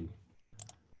 let's see. I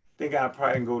think I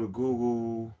probably can go to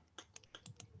Google.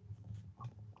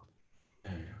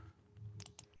 Damn.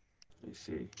 Let's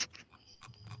see.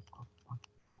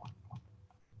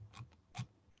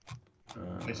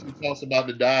 And she talks about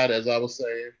the diet, as I was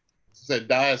saying. She said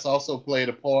diets also played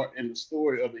a part in the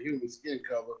story of the human skin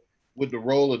color, with the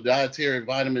role of dietary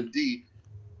vitamin D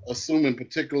assuming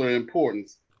particular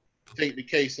importance. Take the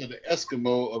case of the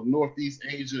Eskimo of Northeast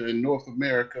Asia and North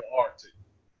America Arctic.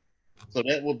 So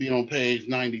that will be on page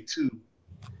 92.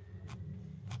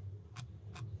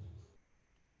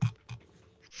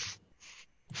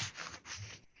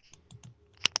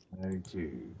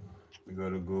 We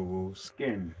go to Google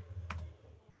Skin.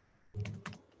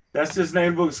 That's his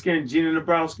name book, Skin, Gina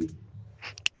Dabrowski.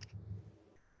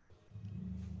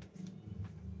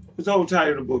 What's the whole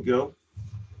title of the book, yo?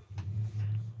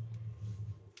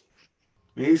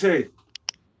 What he say?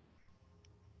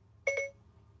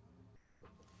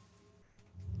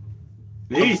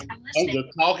 I'm just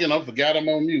talking. I forgot I'm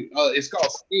on mute. It's called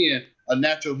Skin, A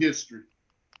Natural History.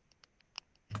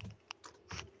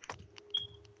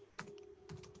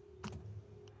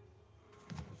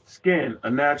 Skin, A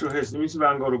Natural History. Let me see if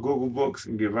I can go to Google Books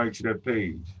and get right to that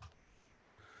page.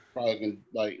 Probably can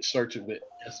like search it with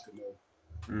Eskimo.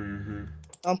 Mm-hmm.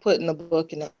 I'm putting the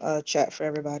book in the chat for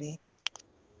everybody.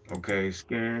 Okay,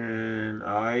 Skin.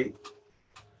 All right.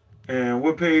 And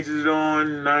what page is it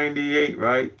on? 98,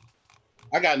 right?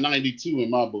 I got 92 in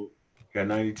my book. Got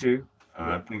 92?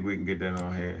 I think we can get that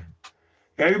on here.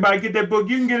 Everybody get that book.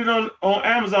 You can get it on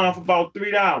Amazon for about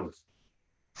 $3.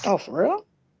 Oh, for real?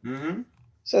 Mm-hmm.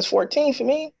 Says 14 for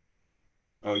me.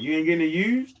 Oh, you ain't getting it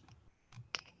used?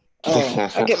 Oh,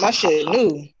 I get my shit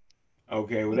new.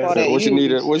 Okay, well Bought that's it What you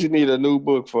need used. what you need a new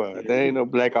book for? There ain't no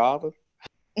black author.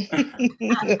 Yeah,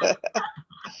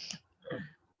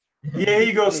 here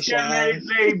you go. Skin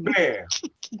laid bare.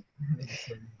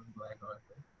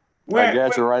 I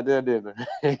got you right there, didn't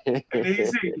I?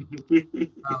 Easy.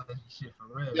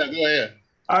 Yeah, go ahead.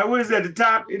 All right, what is at the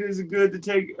top? It is good to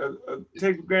take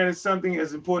for granted something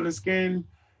as important as skin.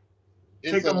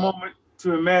 Take a moment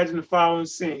to imagine the following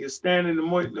scene. You're standing in the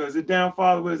moist. Is it down,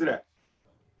 Father? Where is it at?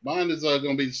 Mine is going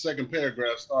to be the second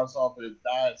paragraph. Starts off as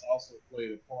diets also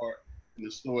played a part in the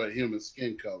story of human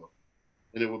skin color.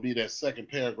 And it will be that second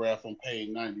paragraph on page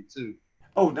 92.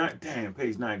 Oh, damn,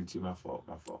 page 92. My fault.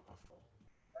 You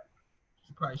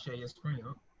probably share your screen,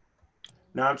 huh?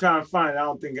 Now I'm trying to find it.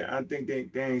 I think they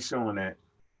ain't showing that.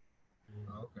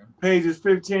 Oh, okay. Pages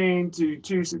 15 to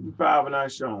 265 are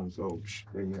not shown. So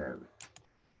there you have it.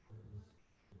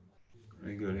 Let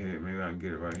me go ahead. Maybe I can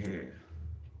get it right here.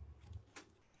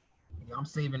 Yeah, I'm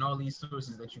saving all these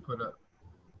sources that you put up.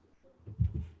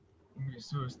 You're the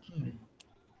source king.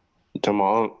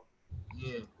 Tomorrow.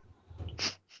 Yeah.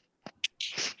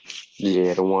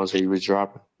 Yeah, the ones that he was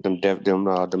dropping. Them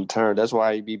terms. That's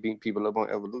why he be beating people up on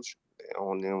evolution. They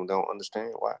don't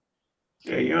understand why.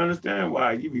 Yeah, you understand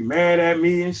why you be mad at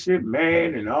me and shit,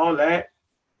 mad and all that.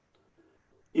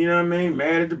 You know what I mean?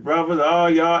 Mad at the brothers, all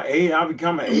y'all, I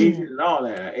become an agent and all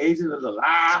that. An agent of the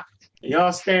lie. And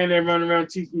y'all stand there running around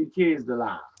teaching your kids to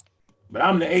lie. But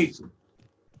I'm the agent.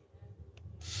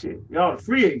 Shit, y'all the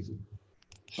free agent.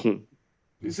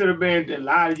 You should have been to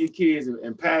lie to your kids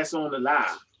and pass on the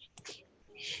lie.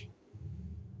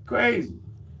 Crazy.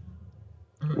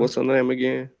 What's her name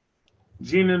again?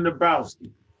 Gina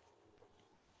Dabrowski.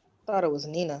 Thought it was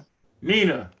Nina.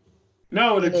 Nina.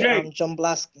 No, the J.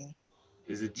 Jumblaski.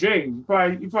 It's a J. You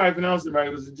probably pronounced it right.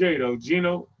 It was a J though.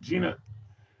 Gina.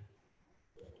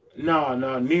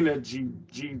 No, Nina G.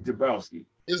 Dabrowski.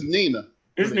 It's Nina.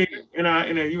 It's Nina.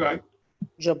 And you're right.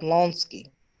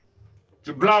 Jablonski.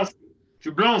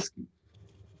 Jablonski.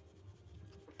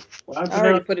 Well, I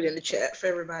already put it in the chat for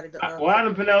everybody to. I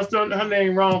done pronounced her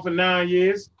name wrong for 9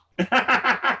 years. But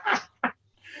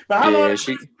how long? Yeah,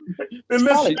 she. It's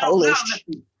probably Polish.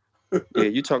 Yeah,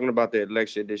 you talking about that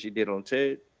lecture that she did on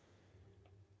TED?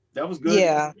 That was good.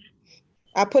 Yeah,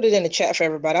 I put it in the chat for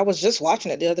everybody. I was just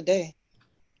watching it the other day.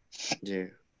 Yeah.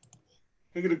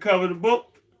 Look at the cover of the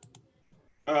book.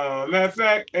 Matter of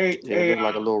fact, It looked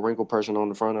like a little wrinkled person on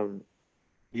the front of it.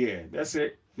 Yeah, that's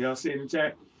it. Y'all see it in the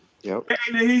chat? Yep.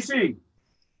 Hey, did he see?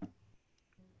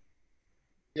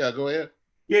 Yeah, go ahead.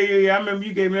 Yeah. I remember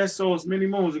you gave me that source many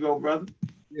moons ago, brother.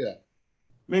 Yeah.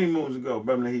 Many moons ago,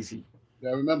 brother Nahisi.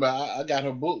 Yeah, remember, I got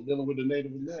her book dealing with the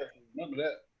Native Americans. Remember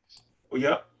that? Oh,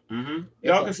 yep. Mm-hmm.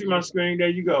 Y'all can see my screen. There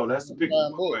you go. That's the picture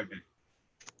right there.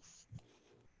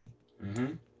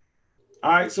 Mm-hmm.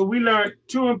 All right, so we learned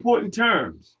 2 important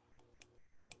terms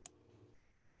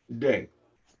today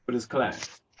for this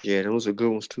class. Yeah, those are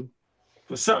good ones too.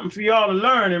 For something for y'all to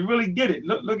learn and really get it.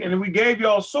 Look, and we gave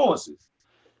y'all sources,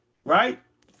 right?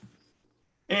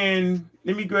 And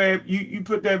let me grab, you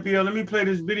put that video, let me play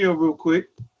this video real quick.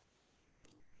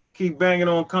 Keep banging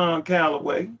on Con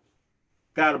Calloway.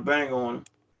 Gotta bang on him.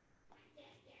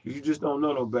 You just don't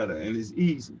know no better, and it's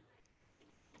easy.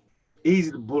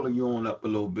 Easy to bully you on up a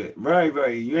little bit.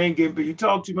 Very, you ain't getting, but you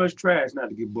talk too much trash not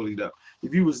to get bullied up.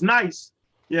 If you was nice,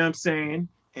 you know what I'm saying,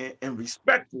 and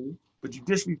respectful, but you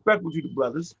disrespectful to the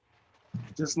brothers,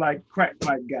 just like crack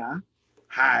pipe guy,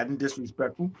 hiding,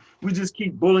 disrespectful. We just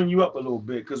keep bullying you up a little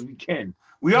bit because we can.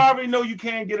 We already know you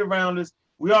can't get around us.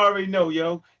 We already know,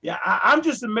 yo. Yeah, I'm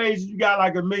just amazed you got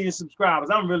like 1 million subscribers.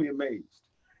 I'm really amazed.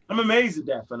 I'm amazed at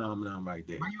that phenomenon right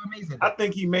there. Why are you amazed at I that?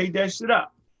 think he made that shit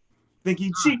up. I think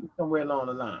he cheated somewhere along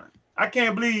the line. I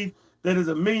can't believe that there's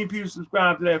 1 million people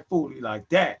subscribed to that foolie like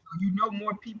that. You know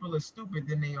more people are stupid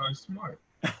than they are smart.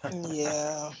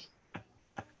 Yeah.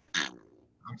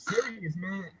 I'm serious,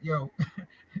 man. Yo,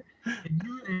 if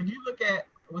you look at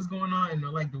what's going on in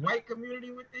the white community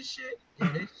with this shit, yo,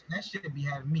 that shit be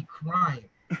having me crying.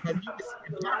 Because you can see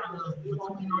the parallels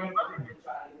between our governments.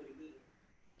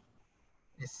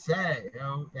 It's sad,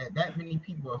 yo, that many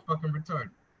people are fucking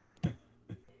retarded.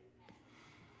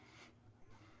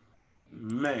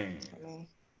 Man. I mean,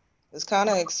 it's kind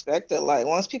of expected. Like,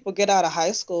 once people get out of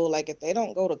high school, like, if they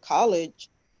don't go to college,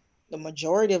 the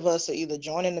majority of us are either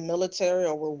joining the military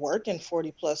or we're working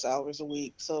 40 plus hours a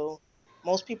week. So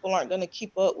most people aren't going to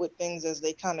keep up with things as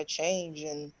they kind of change.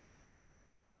 And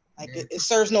like, it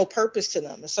serves no purpose to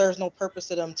them. It serves no purpose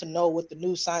to them to know what the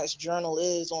new science journal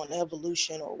is on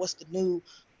evolution, or what's the new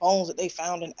bones that they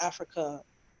found in Africa.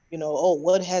 You know, oh,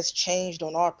 what has changed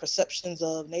on our perceptions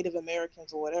of Native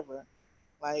Americans or whatever.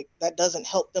 Like, that doesn't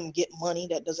help them get money.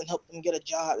 That doesn't help them get a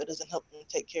job. That doesn't help them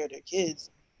take care of their kids.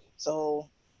 So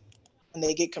when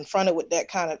they get confronted with that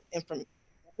kind of information,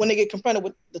 when they get confronted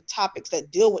with the topics that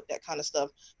deal with that kind of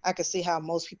stuff, I can see how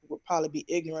most people would probably be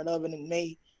ignorant of it and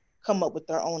may come up with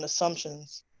their own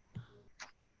assumptions.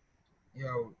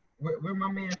 Yo, where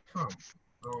my man from?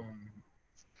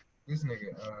 This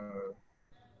nigga,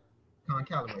 Con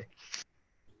Calloway.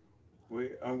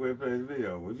 I'm going to play this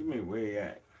video. What do you mean, where he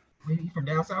at? He from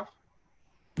down south?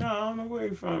 No, I don't know where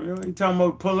he from. Yo. He talking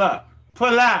about pull up.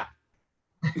 Pull up.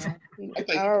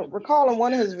 I recall in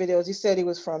one of his videos, he said he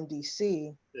was from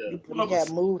DC. Yeah. But he had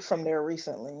moved from there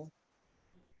recently.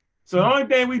 So the only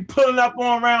thing we pulling up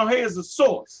on around here is a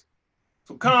source.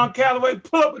 So Con Calloway,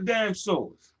 pull up a damn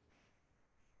source.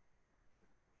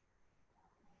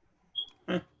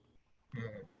 Yeah.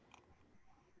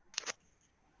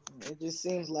 It just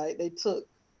seems like they took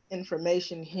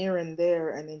information here and there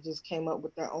and they just came up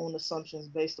with their own assumptions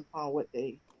based upon what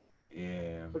they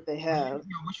have.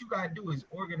 What you gotta do is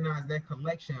organize that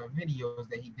collection of videos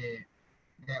that he did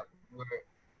that were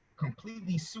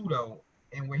completely pseudo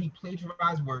and where he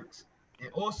plagiarized works,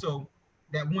 and also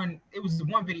that one, it was the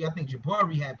one video I think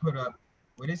Jabari had put up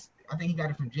where this, I think he got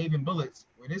it from Javen Bullets,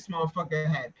 where this motherfucker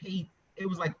had paid, it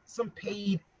was like some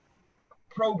paid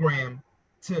program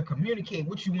to communicate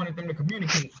what you wanted them to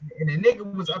communicate, and the nigga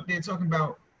was up there talking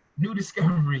about new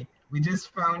discovery. We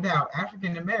just found out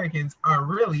African Americans are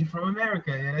really from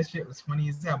America. And that shit was funny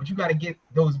as hell. But you got to get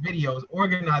those videos,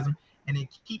 organize them, and then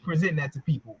keep presenting that to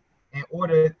people in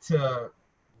order to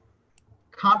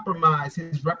compromise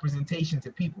his representation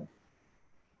to people.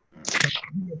 Hey,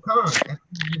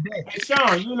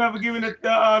 Sean, you never given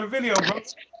the video, bro.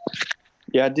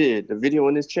 Yeah, I did. The video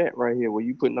in this chat right here where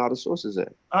you putting all the sources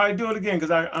at. All right, do it again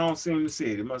because I don't seem to see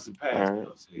it. It must have passed. All right.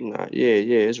 Nah, yeah,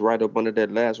 it's right up under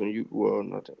that last one.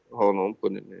 Hold on, I'm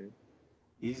putting it there.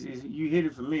 You hit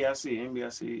it for me. I see Envy. I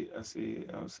don't see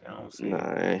Nah, it.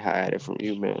 I ain't hide it from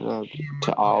you, man. Yeah,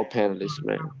 To my all bad. panelists,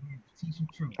 man. Teach you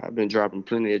truth. I've been dropping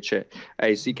plenty of chat.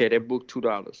 Hey, CK, that book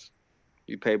 $2.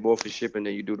 You pay more for shipping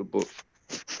than you do the book.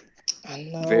 I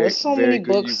know. Very, It's so very many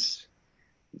good books. use.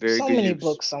 Very So good many use.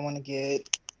 books I want to get.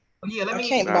 Oh, yeah, let I me.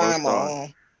 can't Nah, buy don't them start. all.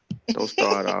 Don't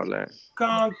start all that.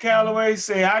 Con Calloway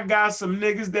say, I got some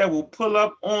niggas that will pull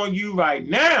up on you right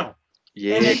now.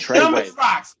 Yeah, And they dumb as Treyway.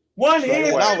 rocks. One Treyway.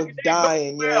 hand, Man, I was they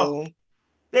dying, go well. yo.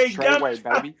 They dumb Treyway, as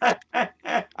baby.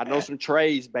 I know some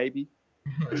trays, baby.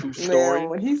 True story. Man,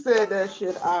 when he said that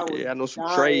shit, I was Yeah, I know some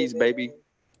dying, trays, man. baby.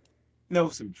 Know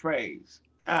some trays.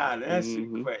 That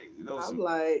shit Mhm. crazy. Know I'm some.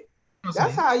 like,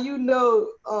 that's how you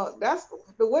know. That's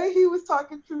the way he was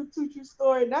talking true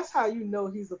story. That's how you know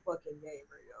he's a fucking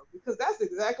gamer, yo. Because that's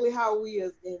exactly how we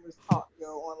as gamers talk, yo,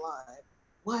 online.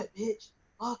 What, bitch?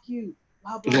 Fuck you.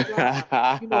 Blah blah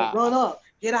blah. You know, run up,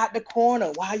 get out the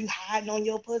corner. Why are you hiding on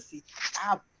your pussy?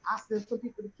 I send some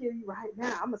people to kill you right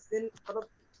now. I'ma send for the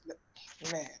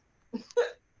man.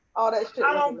 All that shit.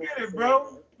 I don't get it,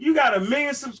 bro. You got 1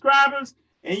 million subscribers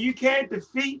and you can't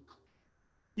defeat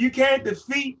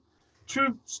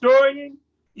Truth Storian.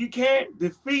 You can't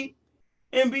defeat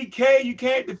MBK. You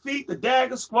can't defeat the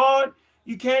Dagger Squad.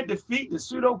 You can't defeat the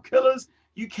Pseudo Killers.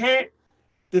 You can't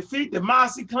defeat the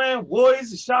Mossy Clan Warriors,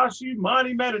 the Shashu,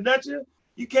 Monty Metanecha.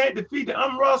 You can't defeat the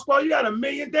Umraw Squad. You got 1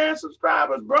 million damn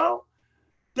subscribers, bro.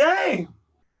 Dang.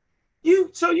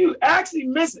 You actually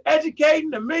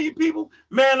miseducating 1 million people?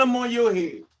 Man, I'm on your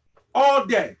head. All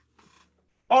day.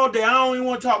 All day. I don't even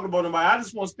want to talk about nobody. I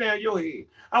just want to stand on your head.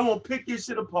 I want to pick your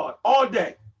shit apart all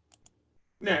day.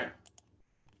 Now,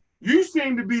 you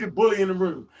seem to be the bully in the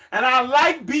room. And I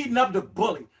like beating up the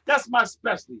bully. That's my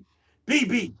specialty.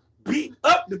 BB, beat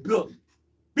up the bully.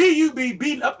 BUB,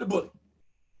 beating up the bully.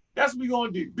 That's what we're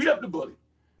going to do. Beat up the bully.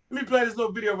 Let me play this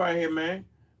little video right here, man.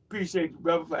 Appreciate you,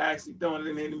 brother, for actually throwing it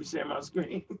in here. Let me share my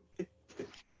screen.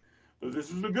 Well, this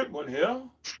is a good one here.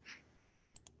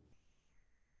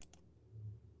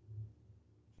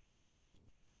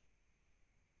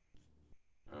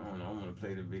 I don't know. I'm going to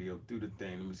play the video through the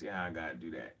thing. Let me see how I got to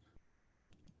do that.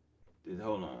 Just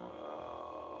hold on.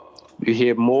 You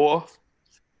hear more?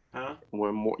 Huh?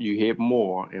 When more you hit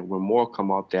more, and when more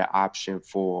come up, that option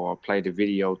for play the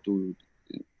video through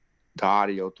the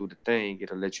audio through the thing,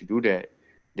 it'll let you do that.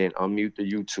 Then unmute the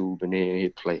YouTube and then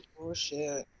hit play. Oh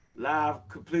shit. Live,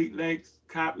 complete links,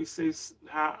 copy, says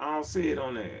I don't see it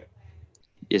on there.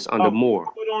 It's under more.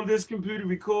 Put on this computer,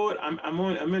 record. I'm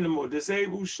in the more.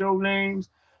 Disable, show names,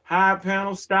 hide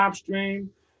panel, stop stream,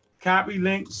 copy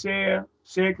link, share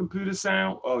computer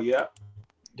sound. Oh yeah.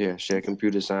 Yeah, share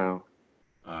computer sound.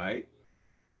 All right.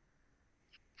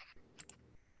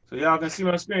 So y'all can see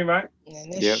my screen, right? Man,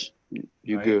 this Yep.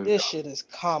 You Right. good. This shit is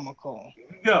comical. Here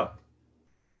we go.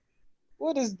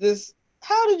 What is this?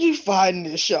 How did you find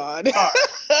this, Sean?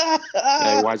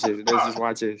 Hey, watch this. Let's just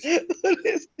watch this. What is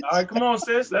this? All right, come on,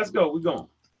 sis. Let's go. We're going.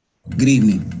 Good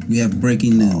evening. We have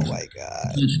breaking news. Oh my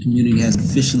god. The community has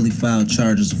officially filed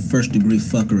charges of first-degree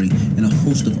fuckery and a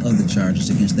host of other charges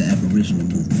against the Aboriginal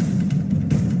movement.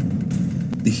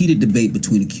 The heated debate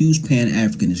between accused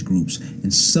Pan-Africanist groups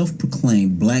and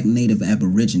self-proclaimed Black Native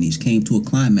Aborigines came to a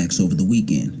climax over the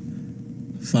weekend.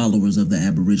 Followers of the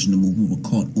Aboriginal movement were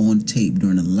caught on tape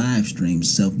during a live stream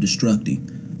self-destructing.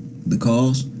 The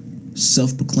cause?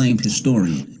 Self-proclaimed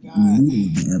historian and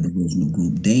leader of the Aboriginal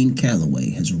group, Dane Calloway,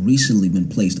 has recently been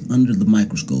placed under the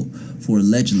microscope for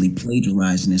allegedly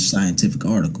plagiarizing his scientific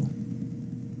article,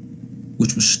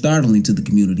 which was startling to the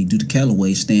community due to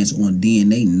Calloway's stance on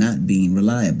DNA not being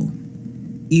reliable.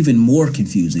 Even more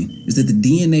confusing is that the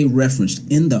DNA referenced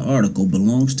in the article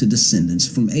belongs to descendants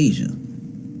from Asia.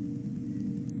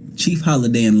 Chief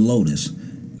Holiday and Lotus,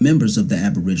 members of the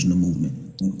Aboriginal movement,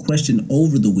 when questioned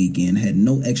over the weekend, had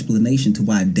no explanation to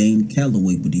why Dane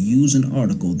Calloway would use an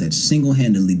article that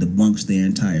single-handedly debunks their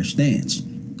entire stance.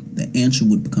 The answer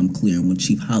would become clear when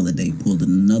Chief Holiday pulled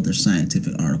another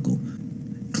scientific article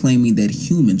claiming that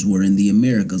humans were in the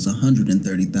Americas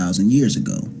 130,000 years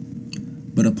ago.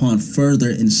 But upon further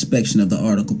inspection of the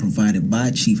article provided by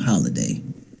Chief Holiday,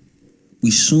 we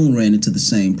soon ran into the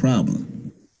same problem.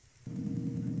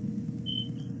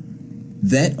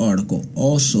 That article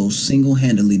also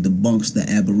single-handedly debunks the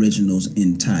Aboriginals'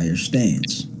 entire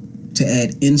stance. To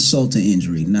add insult to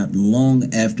injury, not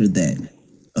long after that,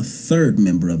 a third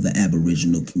member of the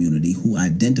Aboriginal community, who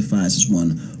identifies as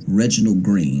one Reginald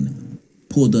Green,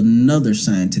 pulled another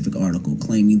scientific article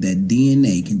claiming that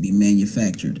DNA can be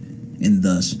manufactured, and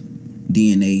thus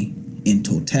DNA in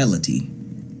totality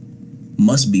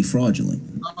must be fraudulent.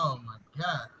 Oh my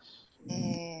gosh.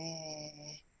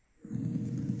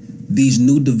 These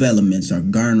new developments are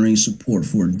garnering support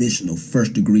for additional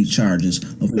first-degree charges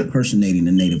of impersonating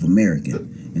a Native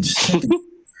American and second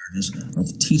charges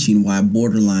of teaching while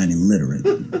borderline illiterate.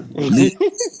 Lead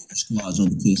squads on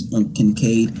the case,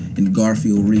 Kincaid and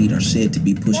Garfield Reed, are said to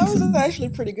be pushing That for was the actually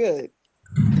pretty good.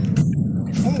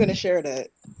 I'm gonna share that.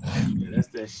 Yeah, that's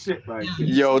that shit right there.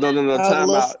 Yo, no, I was a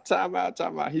little- time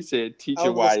out. He said I was teaching a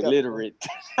little white skeptical. illiterate.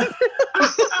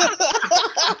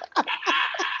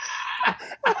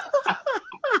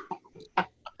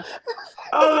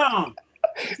 Hold on.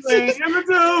 Send me to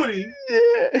Hootie.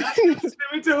 Yeah. Send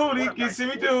me to Hootie. Send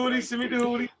me to Hootie. Send me to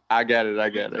Hootie. I got it.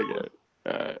 Send me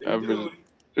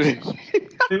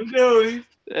to Hootie.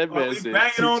 That While man we said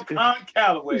banging on Con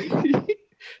Calloway. Put it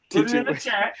in teaching the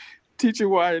chat. teaching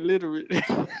white illiterate.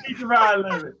 Teaching why I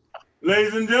live it.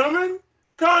 Ladies and gentlemen,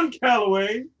 Con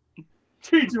Calloway,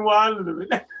 teaching why I live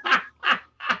it.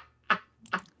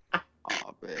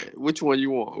 Oh man, which one you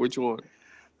want? Which one?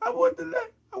 You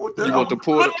want to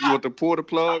pull the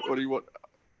plug, or do you want?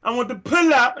 I want to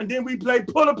pull up, and then we play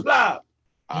pull a plug.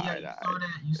 All Yeah, right.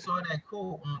 you saw that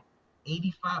quote on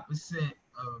 85%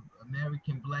 of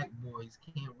American black boys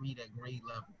can't read at grade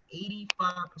level.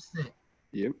 85%.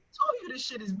 Yep. Told you this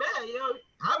shit is bad, yo.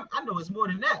 I know it's more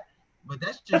than that, but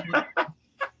that's just what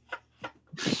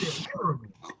this shit horrible.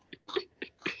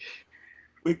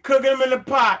 We cooking them in the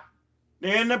pot.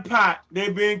 They're in the pot.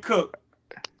 They're being cooked.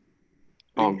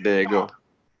 Oh, there you go.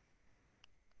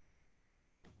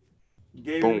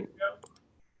 Gave Boom.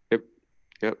 it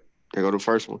Yep. There go the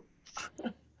first one.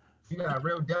 You got a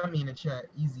real dummy in the chat.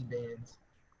 Easy bands.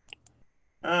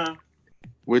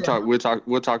 We'll talk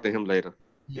to him later.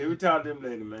 Yeah, we talk to him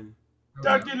later, man.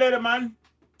 Talk to you later, man.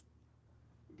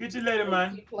 Get you later,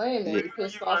 man. Keep playing, man. You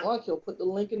pissed off Uncle. Put the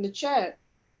link in the chat.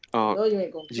 No, you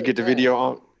ain't gonna. Did you get the video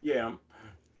on? Yeah.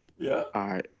 Yeah. All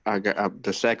right. I got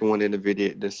the second one in the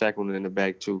video. The second one in the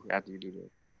back too. After you do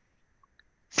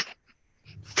that.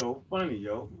 So funny,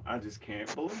 yo. I just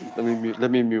can't believe it.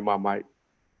 Let me mute my mic.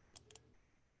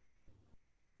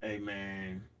 Hey,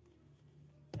 man.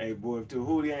 Hey, boy, if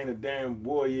Tahuti ain't a damn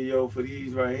warrior, yo, for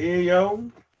these right here, yo.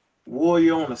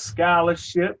 Warrior on a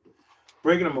scholarship.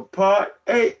 Breaking them apart.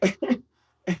 Hey,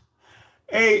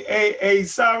 hey,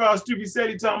 Sarah Stupid said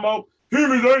he talking about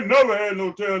humans ain't never had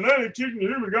no tail. Now they teaching the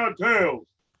humans got tails.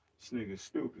 This nigga's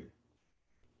stupid.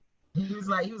 He was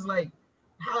like,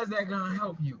 how is that gonna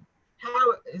help you?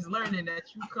 How is learning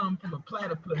that you come from a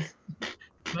platypus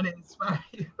gonna inspire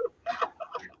you?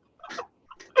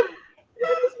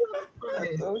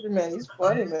 I told you, man. He's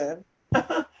funny, man.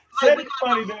 Like, we got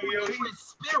funny, though, yo. Different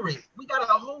spirit. We got a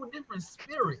whole different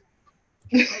spirit.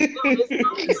 Like, no,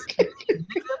 it's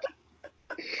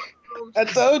I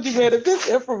told you, man, if this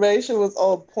information was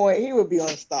on point, he would be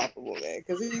unstoppable, man.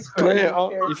 Because he's Play it,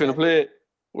 funny. Unc. You finna play it?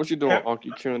 What you doing, Unc?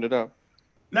 You queuing it up?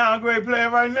 Nah, I'm going to play it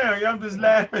right now. I'm just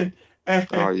laughing.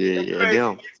 Oh, yeah,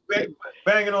 damn.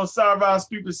 Banging on Sarah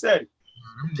Stupid Seti.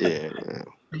 Yeah, man.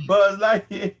 Buzz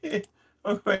Lightyear.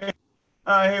 Okay.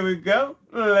 All right, here we go.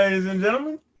 Ladies and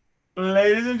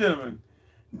gentlemen,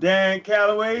 Dan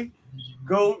Calloway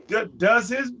does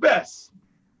his best.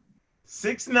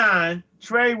 6'9"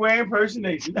 Treyway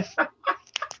impersonation.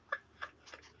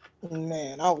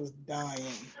 Man, I was dying.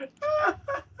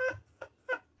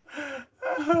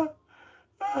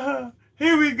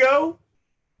 Here we go.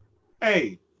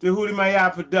 Hey, the Hootie Maya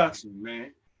production,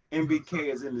 man.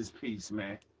 MBK is in this piece,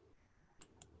 man.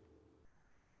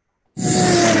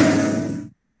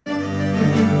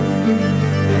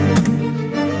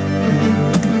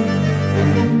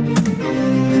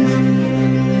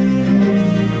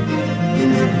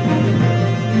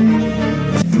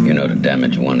 You know the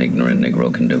damage one ignorant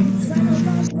Negro can do.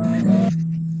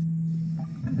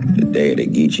 The day of the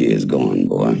Geechee is gone,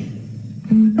 boy.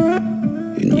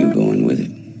 And you going with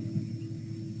it.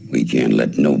 We can't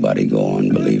let nobody go on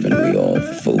believing we all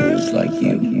fools like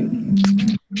you.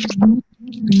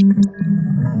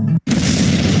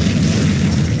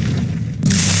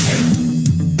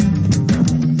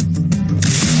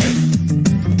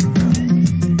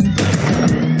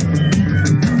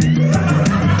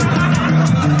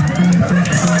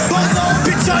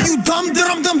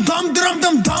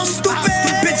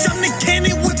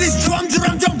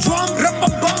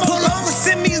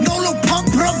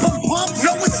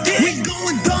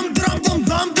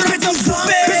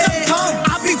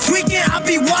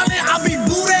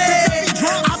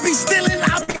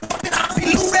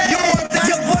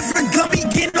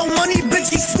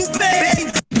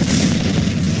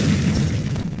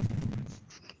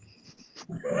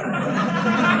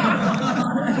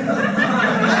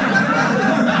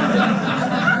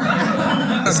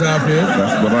 Out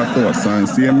here. what I thought, son.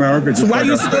 See, America, just So why like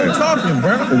you I still said. talking,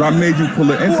 bro? Because I made you pull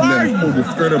the internet and pull the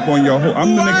skirt up on your whole.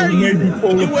 I'm the nigga who made you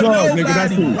pull the plug, nigga.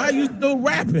 That's who. Why you still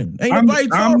rapping? Ain't I'm nobody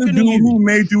the talking to dude you. who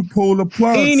made you pull the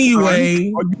plug.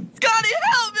 Anyway, Scotty,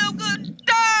 help me! I'm gonna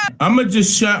die. I'm gonna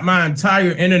just shut my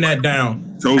entire internet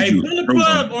down. Told you. Pull the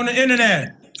plug on the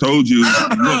internet. Told you.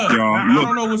 Look, y'all. I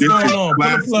don't know what's going on.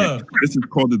 Pull the plug. This is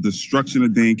called The Destruction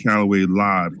of Dane Calloway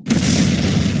Live.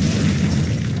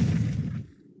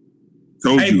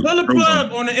 Told you. Pull the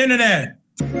plug on the internet.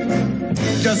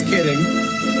 Just kidding.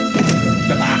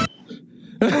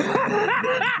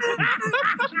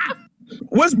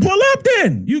 What's pull up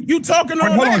then? You talking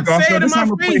on hold that? on, Say it in my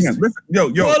face. Listen, yo,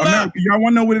 America, y'all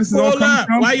want to know where this is all coming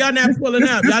from? Why y'all not pulling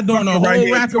up? Y'all doing a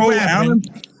whole rack of rapping.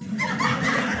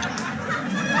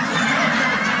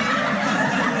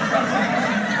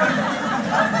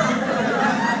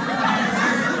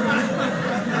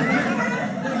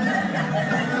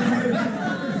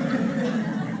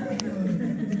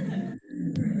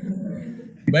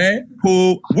 Man,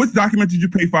 Paul, which document did you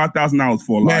pay $5,000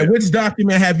 for? Man, which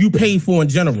document have you paid for in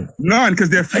general? None, because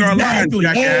they're free online.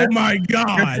 Oh my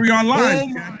God, they're free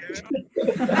online.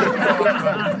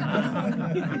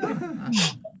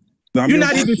 You're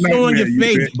not even showing your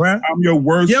face, bro. I'm your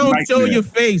worst. You don't nightmare. show your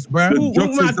face, bro. Who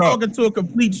am I talking to? A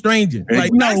complete stranger?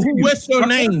 Like, no. What's your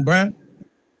name, bro?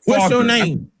 What's your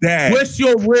name? Dad. What's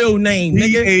your real name,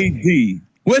 nigga? D-A-D.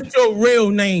 What's your real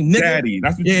name, nigga? Daddy.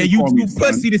 That's what you call me,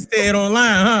 pussy to say it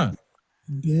online, huh?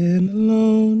 Been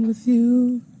alone with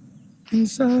you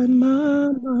inside my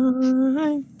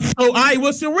mind. Oh,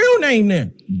 what's your real name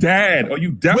then? Dad. Are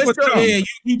you deaf or dumb?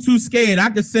 You too scared. I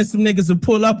could send some niggas to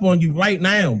pull up on you right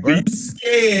now, bro. You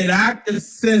scared? I could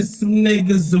send some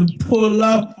niggas to pull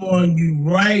up on you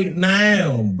right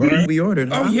now, bro. We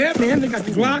ordered, huh? Oh yeah, man. They got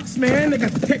the Glocks, man. They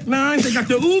got the Tech 9s. They got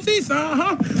the Uzis,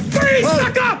 Freeze,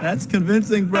 sucker! That's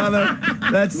convincing, brother.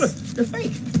 That's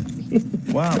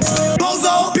wow.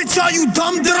 Bozo, bitch, are you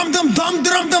dumb, dum, dum, dum,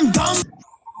 dum, dum, dum?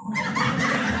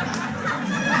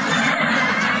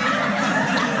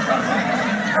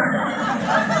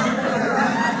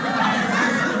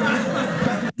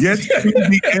 Get to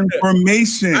the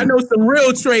information. I know some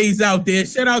real trades out there.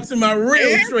 Shout out to my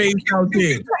real trades out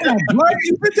there. Who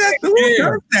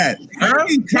does that? Huh?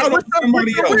 Shout out to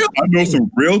somebody else. I know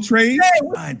some real trades.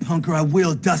 All right, punker, I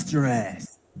will dust your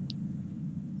ass.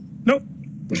 Nope.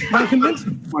 I'm convinced.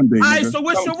 All right, so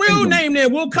what's your real name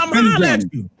then? We'll come holler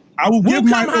at you. I will give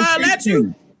my holler at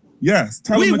you. Yes,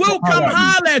 we will come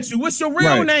holler at you. What's your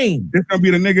real name? It's gonna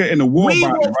be the nigga in the war body,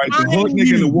 right? The hood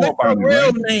nigga in the war body, right?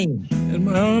 Real name. And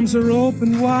my arms are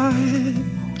open wide.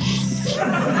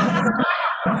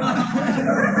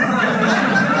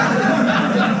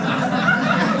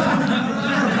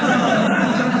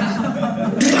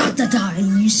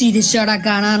 You see this shirt I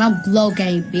got on? I'm Glow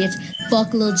Gang, bitch.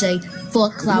 Fuck Lil J.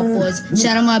 Fuck Clout Boys.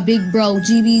 Shout out my big bro,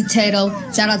 GB Tato.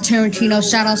 Shout out Tarantino.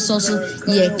 Shout out Social.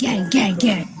 Yeah, gang, gang,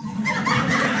 gang.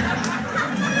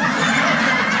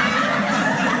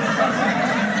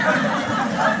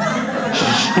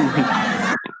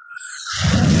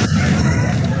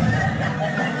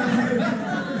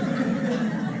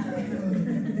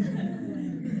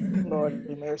 Lord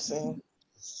be mercy.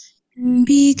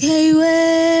 BK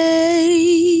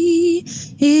way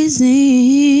is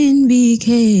in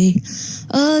BK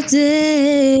all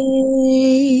day.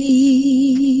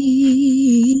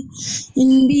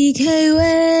 In BK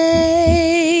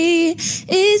way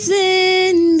is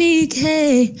in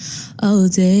BK all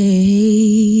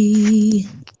day.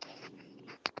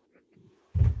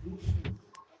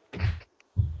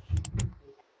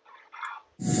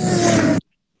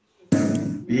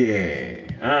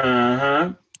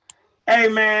 Yeah. Hey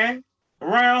man,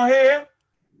 around here,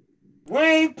 we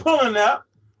ain't pulling up,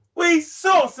 we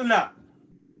sourcing up.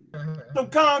 So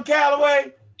Con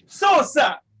Calloway, source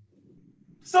up.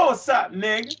 Source up,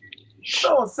 nigga.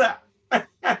 Source up.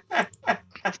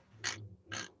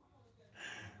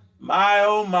 My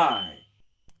oh my.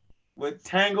 What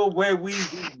tangle where we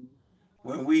be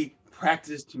when we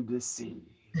practice to deceive.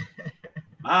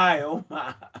 My oh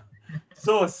my.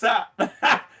 Source up.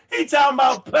 He talking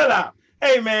about pull up.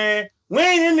 Hey man, we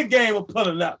ain't in the game of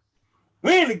pulling up.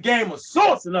 We in the game of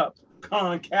sourcing up,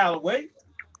 Con Calloway.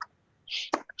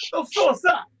 So source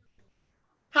up.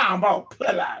 How about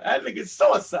pull out? That nigga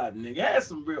source up, nigga. That's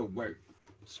some real work.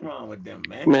 What's wrong with them,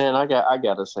 man? Man, I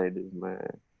gotta say this, man.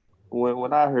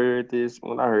 When I heard this,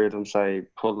 when I heard him say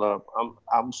pull up,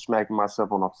 I'm smacking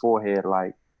myself on the forehead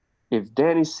like, if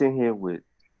Danny's sitting here with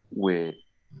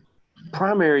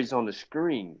primaries on the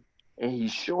screen, and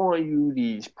he's showing you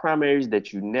these primaries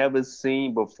that you never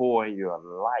seen before in your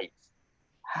life,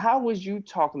 how was you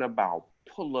talking about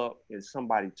pull up and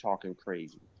somebody talking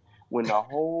crazy when the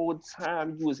whole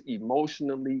time you was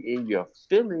emotionally in your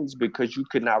feelings because you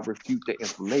could not refute the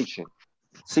information?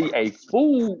 See, a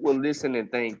fool will listen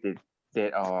and think that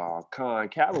Con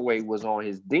Calloway was on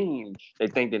his dean. They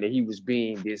think that he was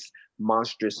being this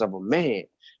monstrous of a man,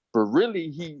 but really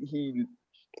he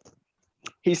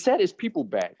set his people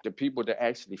back, the people that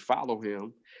actually follow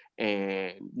him,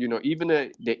 and even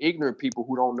the ignorant people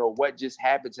who don't know what just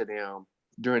happened to them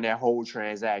during that whole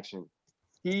transaction.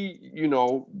 He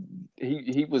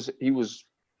was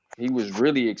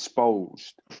really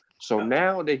exposed. So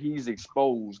now that he's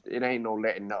exposed, it ain't no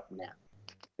letting up now.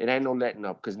 It ain't no letting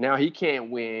up because now he can't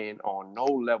win on no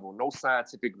level, no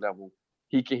scientific level.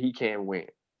 He can't win.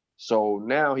 So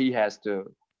now he has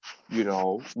to,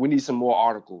 we need some more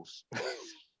articles.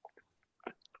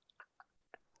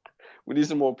 We need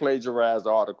some more plagiarized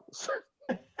articles.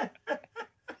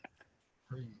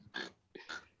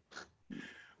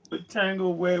 The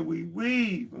tangle where we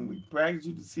weave and we practice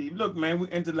you to see. Look, man, we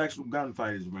intellectual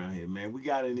gunfighters around here, man. We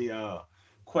got any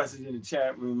questions in the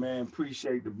chat room, man?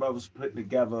 Appreciate the brothers putting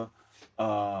together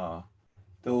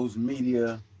those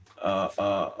media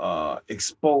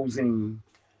exposing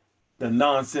the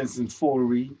nonsense and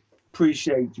foolery.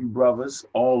 Appreciate you brothers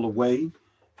all the way,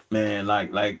 man.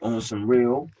 Like on some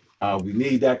real. We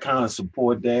need that kind of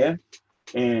support there.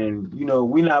 And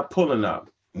we not pulling up.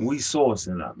 We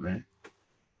sourcing up, man.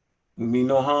 We mean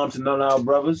no harm to none of our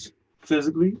brothers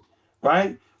physically,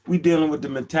 right? We dealing with the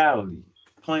mentality,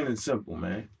 plain and simple,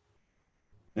 man.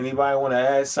 Anybody want to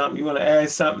add something? You want to add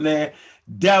something there?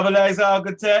 Devil X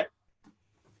Architect?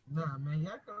 Nah, man,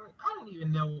 I don't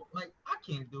even know. Like, I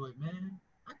can't do it, man.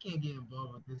 I can't get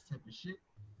involved with this type of shit.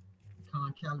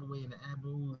 Con Calloway and the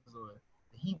Abus or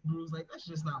the Hebrews, like, that's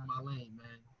just not my lane,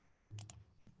 man.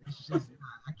 It's just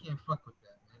not. I can't fuck with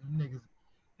that, man. Them niggas,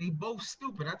 they both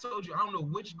stupid. I told you, I don't know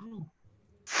which group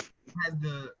has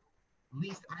the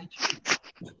least IQ.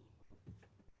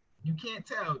 You can't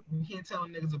tell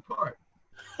them niggas apart.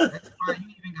 That's why you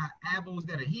even got Abos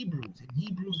that are Hebrews and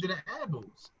Hebrews that are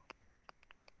Abos.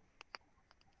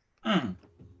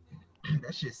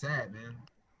 That shit's sad, man.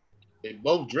 They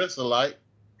both dress alike.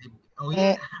 Oh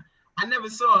yeah, I never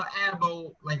saw an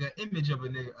Abo, like an image of a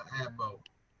nigga, Abo.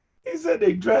 He said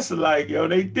they dress alike, yo.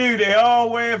 They do. They all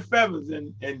wear feathers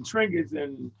and trinkets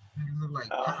and niggas look like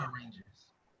Power Rangers.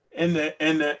 And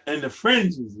the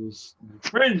fringes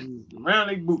around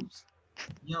their boots.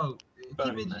 Yo,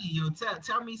 keep it G. Yo,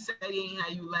 tell me, Sadie ain't how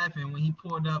you laughing when he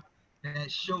pulled up that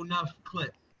Show Enough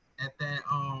clip at that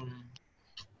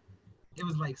it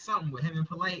was like something with him and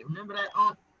Polite. Remember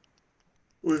that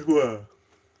With what?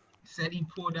 Said he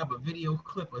pulled up a video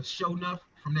clip of Show Enough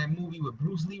from that movie with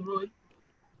Bruce Leroy.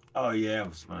 Oh yeah, it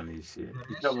was funny as shit.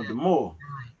 You talking about the Moor?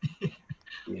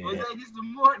 Yeah. Was that just the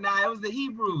Moor? Nah, it was the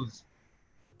Hebrews.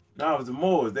 No, it was the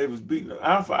Moors. They was beating.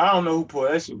 I don't know who pulled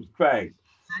that shit. Was crazy.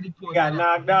 He got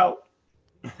knocked out.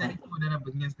 Said he pulled that up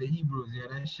against the Hebrews. Yeah,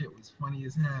 that shit was funny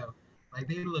as hell. Like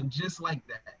they look just like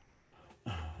that.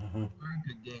 Very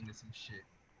good gang of some shit.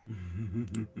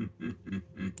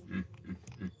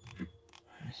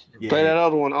 Play that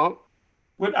other one, Unc.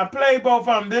 What I played both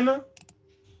of them, didn't I?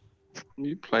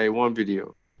 You played one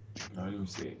video. No, let me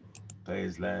see. Play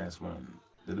his last one.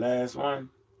 The last one.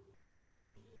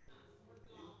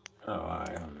 Oh, all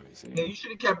right. Let me see. Yeah, you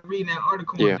should have kept reading that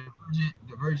article on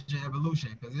Divergent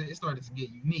Evolution because it started to get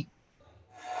unique.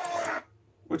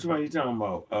 Which one are you talking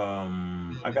about?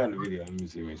 I got the video. Let me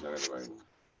see. Make sure I got it right.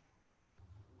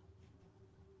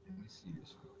 Let me see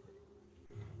this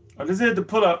one. Oh, this is the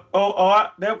pull up.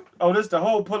 This the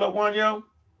whole pull up one, yo.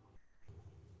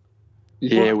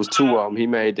 Yeah, it was two of them. He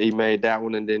made that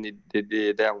one and then he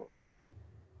did that one.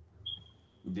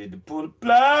 Did the pull the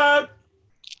plug?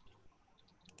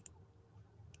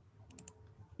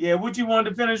 Yeah, what you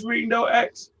wanted to finish reading though,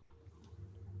 X?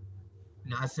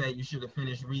 No, I said you should have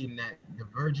finished reading that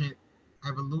Divergent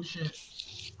Evolution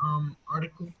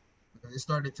article. It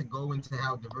started to go into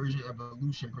how Divergent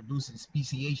Evolution produces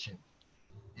speciation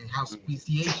and how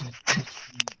speciation is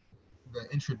actually the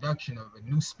introduction of a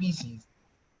new species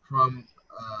from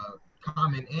a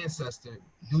common ancestor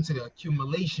due to the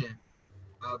accumulation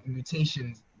of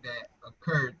mutations that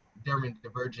occurred during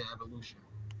Divergent Evolution.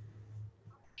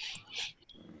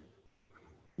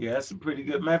 Yeah, that's a pretty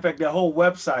good. Matter of fact, that whole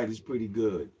website is pretty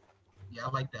good. Yeah, I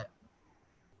like that.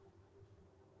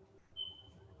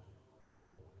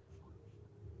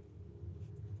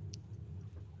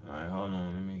 All right, hold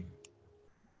on. Let me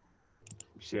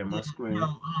share my screen. Yo,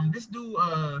 this dude,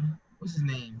 what's his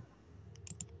name?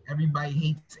 Everybody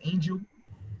Hates Angel.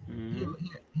 Mm-hmm.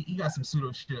 He got some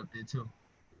pseudo shit up there too.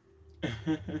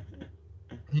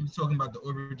 he was talking about the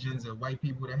origins of white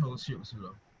people. That whole shit was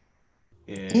pseudo.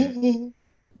 Yeah.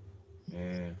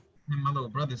 Yeah. And my little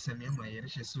brother sent me. I'm like, yeah,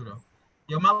 this shit's pseudo.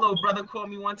 Yo, my little brother called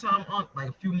me one time on like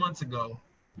a few months ago,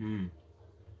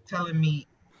 telling me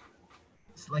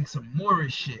it's like some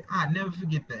Moorish shit. I never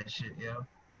forget that shit, yo.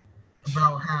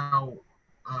 About how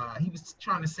he was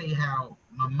trying to say how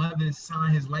my mother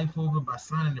signed his life over by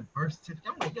signing the birth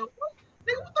certificate. I'm like, yo, what?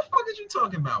 Nigga, what the fuck is you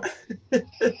talking about?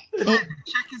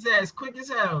 Check his ass quick as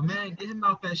hell, man. Get him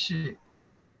out that shit.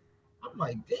 I'm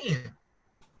like, damn.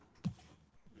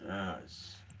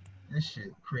 Gosh. That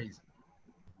shit crazy.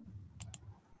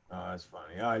 Oh, that's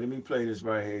funny. All right, let me play this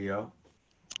right here, yo.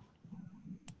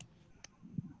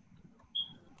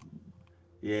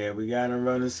 Yeah, we gotta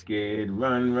run a skid.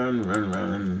 Run, run, run,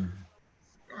 run.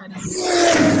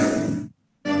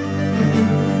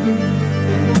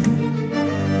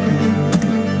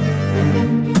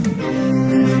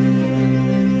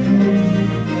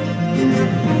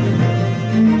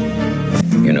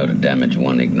 You know the damage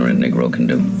one ignorant Negro can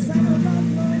do.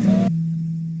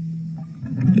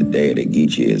 The day of the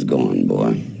Geechee is gone,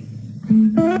 boy.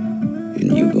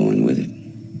 And you going with it.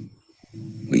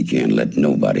 We can't let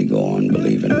nobody go on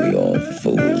believing we all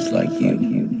fools like you.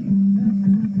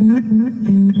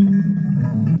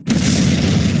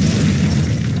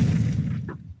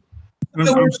 I'm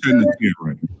setting the kid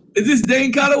right. Is this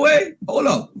Dane Calloway? Hold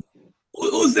up.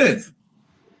 Who's this?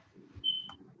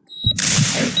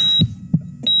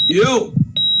 Yo,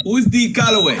 who's D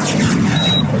Calloway?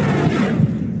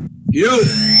 Yo.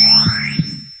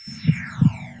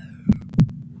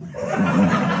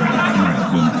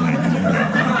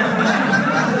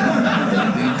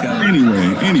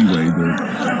 Anyway, dude.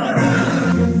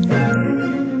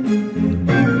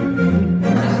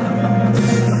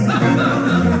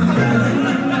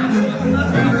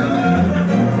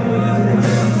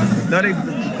 No, they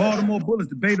the Baltimore Bullets,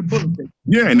 the Beta Bullets.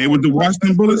 Yeah, and they were the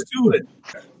Washington Bullets too.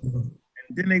 And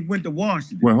then they went to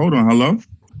Washington. Well, hold on, hello?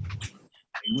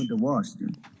 They went to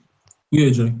Washington. Yeah,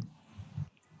 Jay.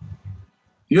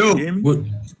 Yo, what?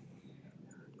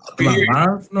 Am I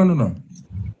live? No.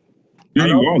 Yeah,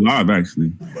 you are live,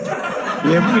 actually. Yeah,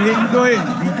 we can hear you. Go ahead,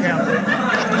 D Calloway.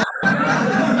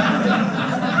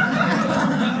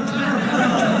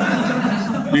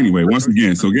 Anyway, once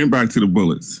again, so getting back to the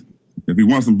bullets. If he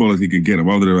wants some bullets, he can get them.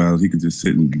 Otherwise, he can just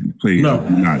sit and play. No,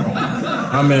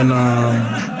 I'm in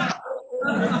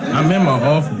my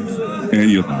office.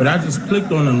 And but I just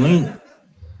clicked on the link.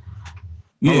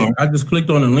 Yeah, I just clicked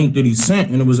on the link that he sent,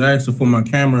 and it was asking for my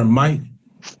camera and mic.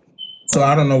 So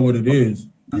I don't know what it is.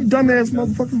 You dumbass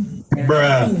motherfucker.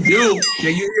 Bruh. Yo,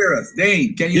 can you hear us?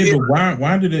 Dane, can you hear us?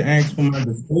 Why did it ask for my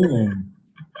display name?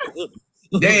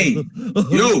 Dane,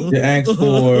 yo. It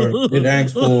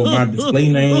asked for my display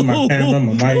name, my camera,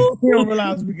 my mic. He don't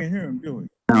realize we can hear him do it.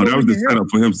 No, that was the setup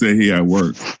for him saying he at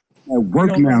work. At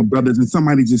work now, brothers, and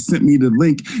somebody just sent me the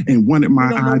link and wanted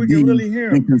my ID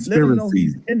and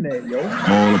conspiracy. In there, yo.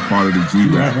 All a part of the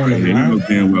G-Rap right here. He knows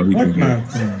damn well he can hear.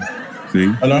 See?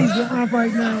 Hello? He's live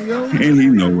right now, yo. And he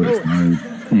know it, man.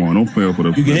 Come on, don't fail for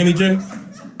the. You can hear me, Jay?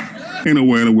 Ain't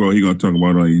nowhere in the world he gonna talk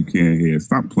about all you can't hear.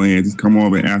 Stop playing. Just come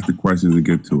over and ask the questions and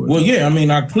get to it. Well, yeah, I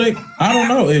mean, I click. I don't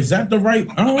know. Is that the right?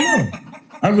 I don't know.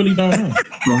 I really don't know.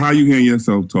 So how you hearing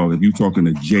yourself talk if you talking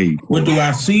to Jay? What do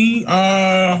I see?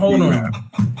 Hold on.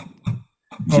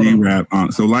 G-Rap.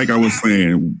 So like I was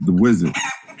saying, the wizard.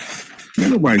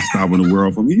 Ain't nobody stopping the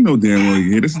world from me. You know damn well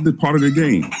here. This is the part of the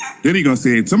game. Then he gonna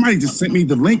say, somebody just sent me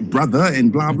the link, brother,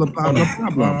 and blah, blah, blah, blah, blah,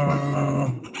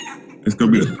 blah. It's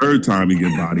gonna be the third time he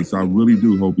get body, so I really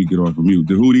do hope he get off of mute.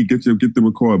 Hootie, get the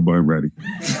record button ready.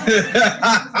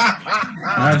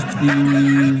 I see.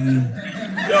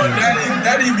 Yo,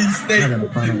 that he be sneaking.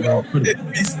 He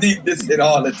be sneak this shit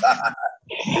all the time.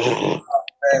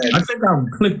 I think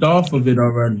I've clicked off of it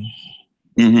already.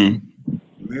 Mm-hmm.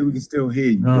 Maybe we can still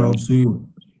hear you, I bro. don't see it.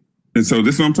 And so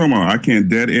this is what I'm talking about. I can't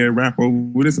dead air rap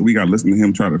over this. We got to listen to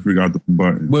him try to figure out the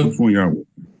button. Which one y'all?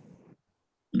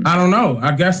 I don't know.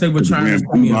 I guess they were trying to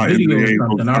send me a video or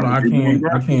something. I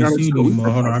can't see it anymore.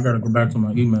 Hold on, I gotta go back to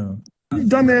my email. You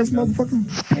dumbass motherfucker.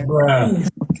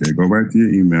 Okay, go back to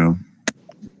your email.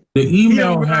 The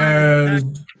email has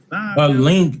a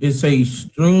link. It says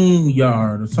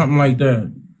StreamYard or something like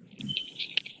that.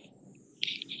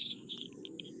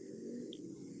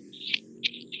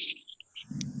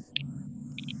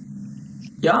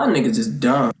 Y'all niggas is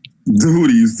dumb.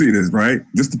 Dude, you see this, right?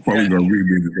 This the part we're gonna read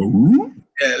and go, ooh.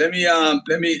 Yeah, let me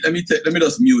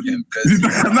just mute him.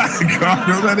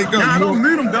 Let it go. Nah, don't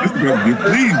mute him, dog.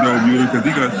 Please don't mute him because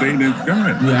he gonna say this guy.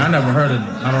 Yeah, I never heard of it.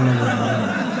 I don't know what it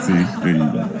is. See, there you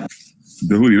go.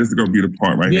 The hoodie. This is gonna be the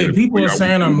part right here. Yeah, people are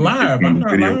saying I'm live. I'm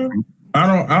not live. I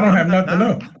don't have nothing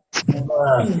up.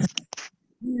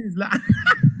 He's lying.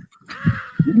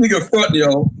 You nigga front,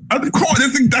 yo.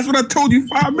 That's what I told you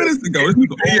 5 minutes ago. This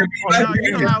nigga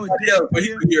but he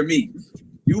can hear me.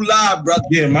 You live, brother.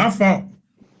 Yeah, my phone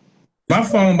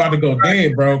about to go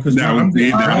dead, bro. Because I'm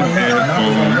getting I don't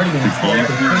know what's going on.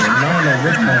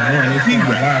 It's not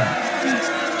live.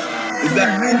 Is that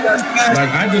like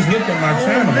I just looked at my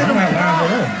channel? I'm not live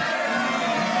at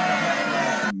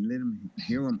all. Let him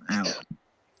hear him out.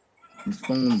 His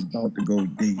phone is about to go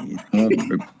dead.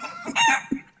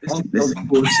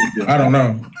 I don't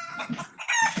know.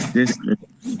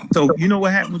 So you know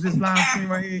what happened with this live stream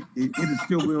right here? It'll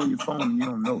still be on your phone and you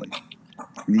don't know it.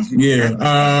 Yeah.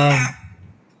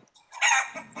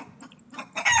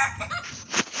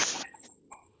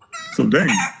 So dang.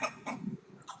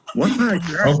 What time?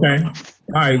 Okay. All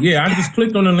right. Yeah, I just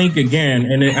clicked on the link again,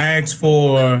 and it asks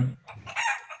for.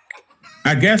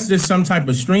 I guess there's some type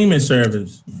of streaming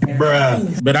service,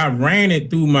 bruh. But I ran it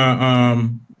through my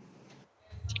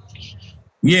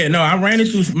Yeah, no, I ran it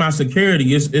through my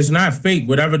security. It's not fake.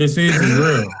 Whatever this is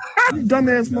real. You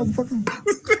dumbass motherfucker.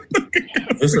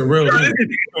 It's a real link.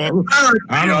 I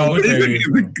don't know what that is.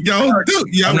 Yo,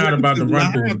 dude, I'm not about to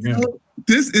run through it again.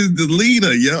 This is the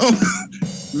leader, yo.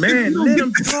 Man, let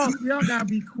him talk. Y'all gotta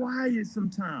be quiet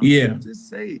sometimes. Yeah. Just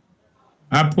say it.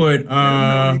 I put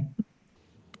I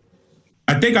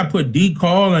think I put D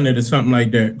call in it or something like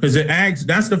that. Because it asked,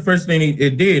 that's the first thing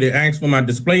it did. It asked for my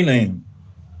display name.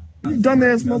 You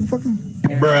dumbass motherfucker.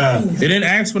 Bruh. It didn't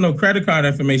ask for no credit card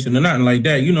information or nothing like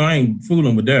that. You know, I ain't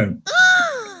fooling with that.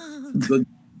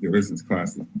 Yo, this is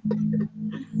classic.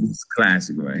 This is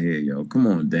classic right here, yo. Come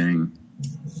on, dang.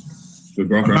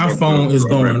 My phone is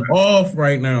going off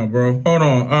right now, bro. Hold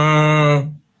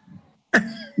on.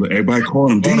 Look, everybody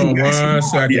call him. Hold on 1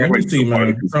 second. Let me see,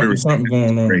 man. Something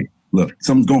going on. Look,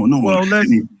 something's going on. Well, let's...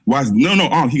 Watch.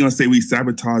 No. He gonna say we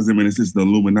sabotage them, and it's just the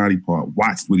Illuminati part.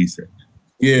 Watch what he said.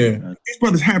 Yeah. These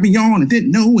brothers had me on and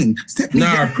didn't know and stepped me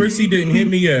down. Chrissy didn't hit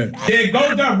me yet. Yeah,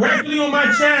 go directly on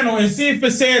my channel and see if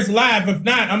it says live. If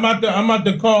not, I'm about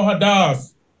to call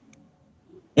Hadass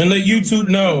and let YouTube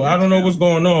know. I don't know what's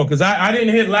going on because I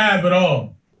didn't hit live at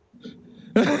all.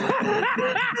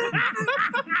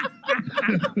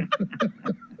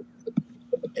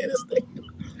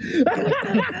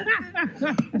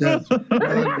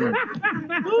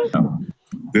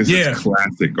 This is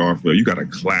classic Garfield. You got a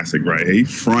classic right here. He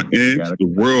front end. The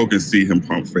world can see him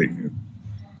pump faking.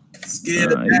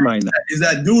 Scared of that. Is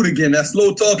that dude again? That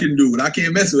slow talking dude. I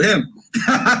can't mess with him.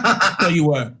 Tell you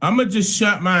what, I'm gonna just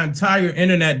shut my entire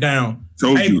internet down.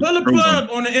 Pull a plug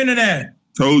on the internet.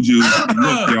 Told you.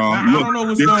 Look, y'all. I don't know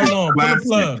what's going on. Pull a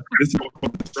plug. This is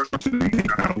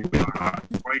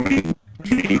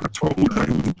I told you I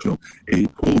was a joke. Hey,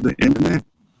 pull the internet.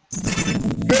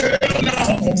 Hell no.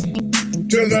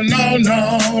 To the no.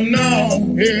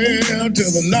 Hell to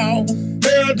the no.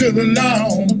 Hell to the no.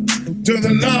 To the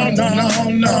no.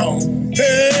 Hell no.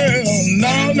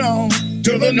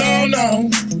 To the no.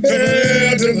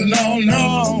 Hell to the no.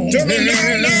 To the no.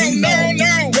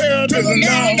 Hell to the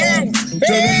no. To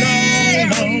the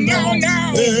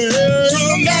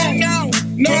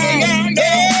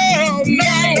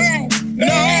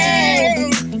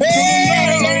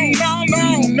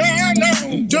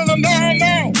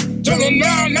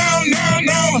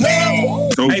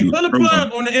Hey, pull a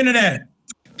plug on the internet.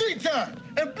 3 times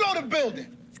and blow the building.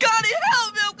 Scotty,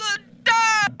 help me, I'm gonna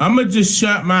die. I'm gonna just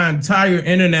shut my entire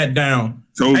internet down.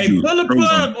 Pull a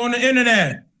plug on the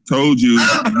internet. Told you.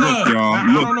 Look, y'all. I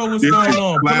don't know what's going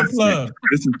on. Pull a plug.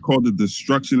 This is called The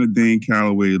Destruction of Dane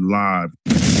Calloway Live.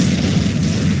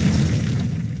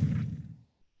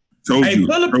 Told you.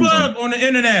 Pull a plug on the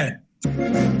internet.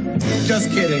 Just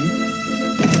kidding.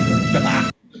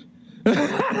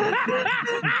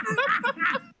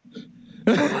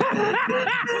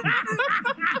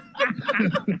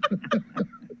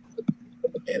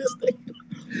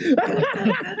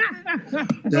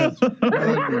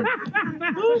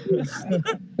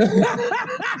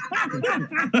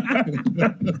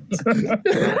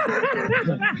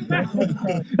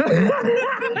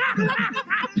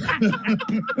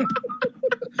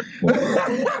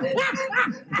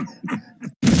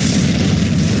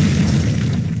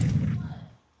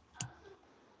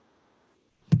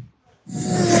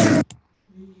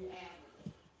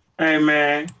 Hey,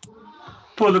 man.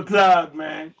 Pull the plug,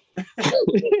 man.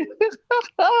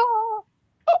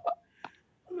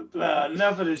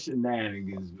 Enough of the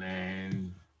shenanigans,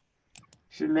 man.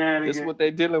 Shenanigans. This is what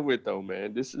they're dealing with, though,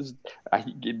 man. This is I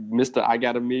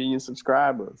got 1 million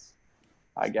subscribers.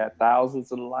 I got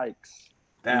thousands of likes.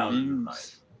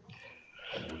 Thousands.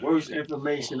 Like, worst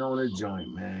information on the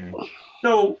joint, man.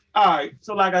 So, all right.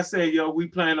 So, like I said, yo, we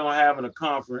plan on having a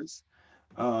conference,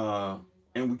 and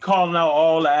we calling out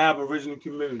all the Aboriginal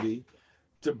community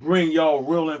to bring y'all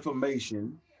real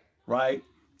information, right?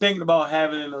 Thinking about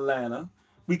having it in Atlanta.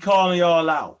 We calling y'all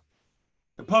out.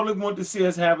 The public want to see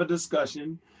us have a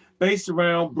discussion based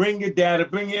around bring your data,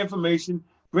 bring your information,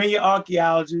 bring your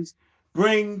archaeologists,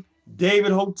 bring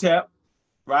David Hotep,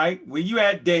 right? Where you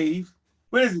at, Dave?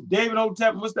 What is it? David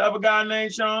Hotep, what's the other guy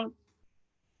named, Sean?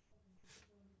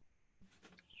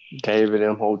 David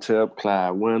M. Hotep,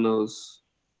 Clyde Winters.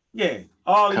 Yeah,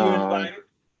 all of you invited.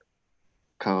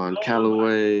 Con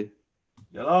Calloway.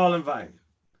 Y'all all invited.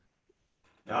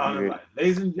 Y'all invited.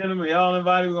 Ladies and gentlemen, y'all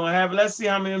invited. We're going to have it. Let's see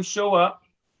how many of them show up.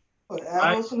 But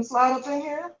arrows from the slide up in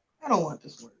here? I don't want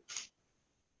this word.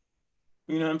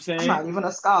 You know what I'm saying? I'm not even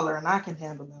a scholar and I can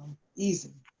handle them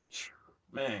easy.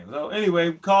 Man, so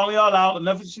anyway, calling y'all out.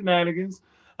 Enough of the shenanigans.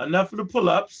 Enough of the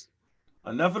pull-ups.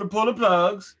 Enough of the pull the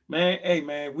plugs. Man, hey,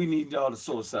 man, we need y'all to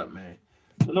source up, man.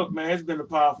 So look, man, it's been a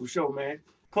powerful show, man.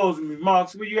 Closing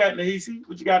remarks. Where you at, Nahisi?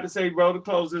 What you got to say, bro, to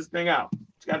close this thing out?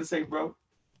 What you got to say, bro?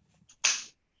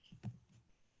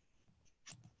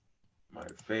 Might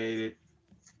have faded.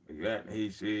 Where you at,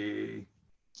 Nahisi?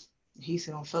 Nahisi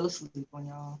don't fell asleep on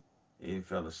y'all. He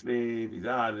fell asleep. He's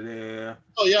out of there.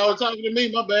 Oh, y'all were talking to me.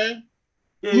 My bad.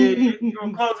 Yeah. You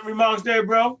gonna closing remarks there,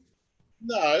 bro?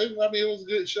 No, I mean, it was a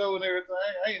good show and everything.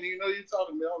 I didn't even know you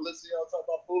talking to me. I'll listen to y'all talk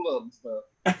about pull up and stuff.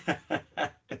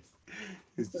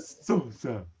 It's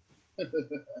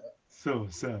so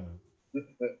sad.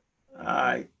 All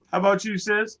right. How about you,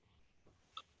 sis?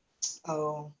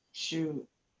 Oh, shoot.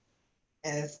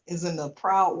 As is in the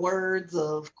proud words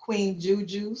of Queen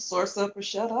Juju, source up or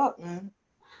shut up, man.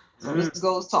 So this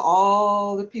goes to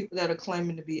all the people that are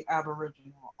claiming to be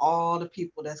Aboriginal, all the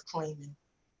people that's claiming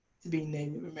to be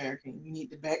Native American. You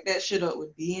need to back that shit up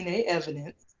with DNA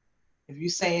evidence. If you're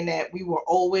saying that we were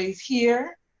always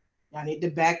here, y'all need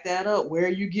to back that up. Where are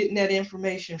you getting that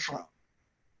information from?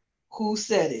 Who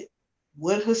said it?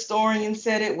 What historian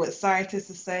said it? What scientists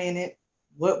are saying it?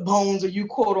 What bones are you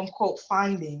quote unquote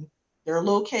finding? Their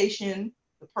location,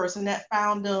 the person that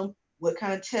found them, what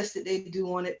kind of test did they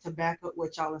do on it to back up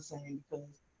what y'all are saying? Because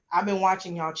I've been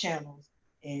watching y'all channels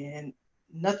and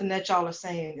nothing that y'all are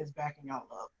saying is backing y'all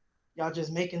up. Y'all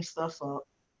just making stuff up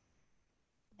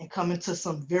and coming to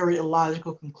some very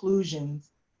illogical conclusions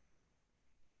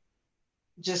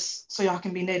just so y'all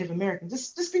can be Native American.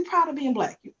 Just be proud of being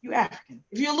Black. You African.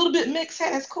 If you're a little bit mixed,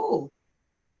 hey, that's cool.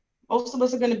 Most of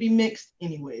us are going to be mixed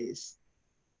anyways.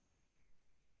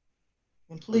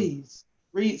 And please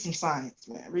read some science,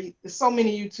 man. There's so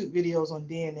many YouTube videos on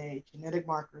DNA, genetic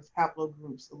markers,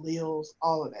 haplogroups, alleles,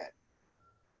 all of that.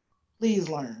 Please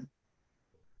learn.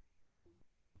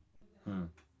 How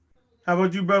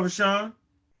about you, brother Sean?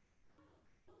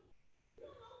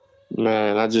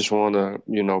 Man, I just want to,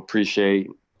 appreciate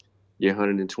your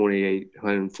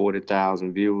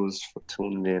 140,000 viewers for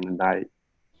tuning in tonight,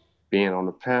 being on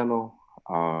the panel.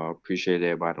 Appreciate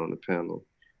everybody on the panel,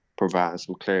 providing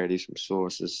some clarity, some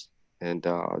sources, and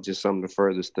just something to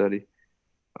further study.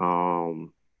 I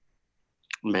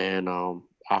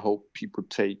hope people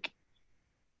take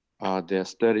their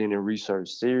studying and research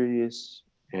serious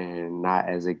and not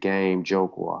as a game,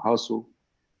 joke, or a hustle,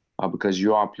 because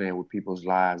you are playing with people's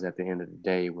lives at the end of the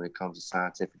day when it comes to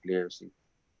scientific literacy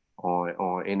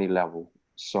on any level.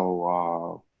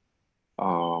 So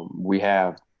we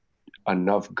have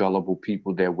enough gullible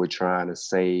people that we're trying to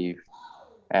save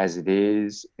as it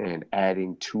is, and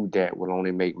adding to that will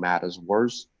only make matters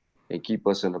worse and keep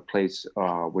us in a place,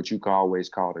 what you can always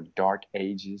call the dark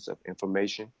ages of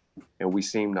information. And we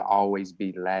seem to always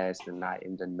be last and not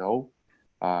in the know,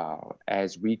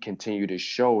 as we continue to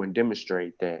show and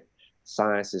demonstrate that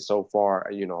science is so far,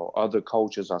 other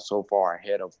cultures are so far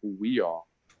ahead of who we are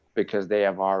because they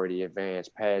have already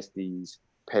advanced past these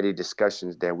petty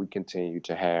discussions that we continue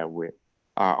to have with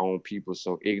our own people.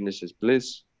 So ignorance is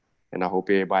bliss, and I hope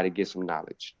everybody gets some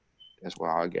knowledge. That's what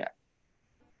I got.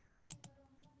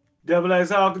 Double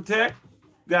X Architect,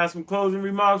 got some closing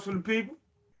remarks for the people?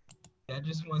 I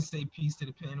just want to say peace to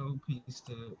the panel, peace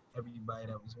to everybody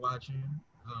that was watching.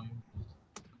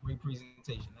 Great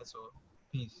presentation. That's all.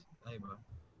 Peace. Hey, bro.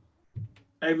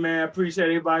 Hey, man, I appreciate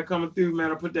everybody coming through,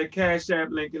 man. I'll put that Cash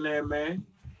App link in there, man.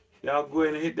 Y'all go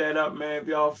ahead and hit that up, man, if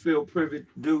y'all feel privy to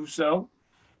do so.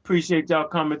 Appreciate y'all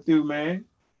coming through, man.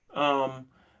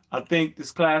 I think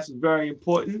this class is very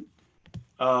important.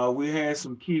 We had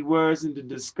some key words in the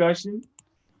discussion.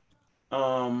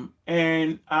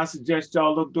 And I suggest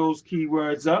y'all look those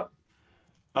keywords up.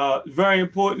 Very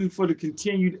important for the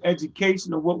continued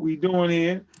education of what we're doing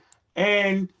here.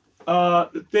 And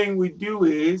the thing we do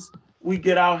is we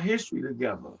get our history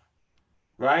together,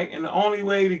 right? And the only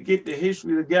way to get the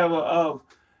history together of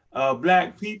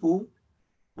Black people,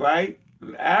 right,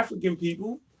 African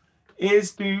people,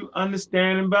 is through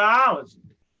understanding biology.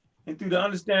 And through the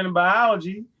understanding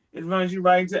biology, it runs you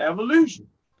right into evolution.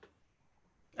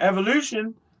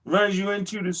 Evolution runs you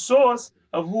into the source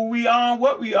of who we are and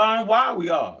what we are and why we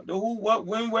are. The who, what,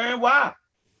 when, where, and why.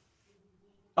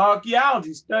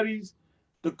 Archaeology studies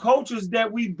the cultures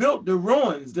that we built, the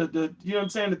ruins, the you know what I'm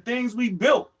saying, the things we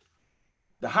built,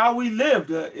 the how we lived.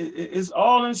 It's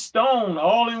all in stone,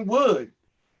 all in wood,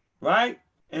 right?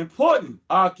 Important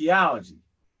archaeology.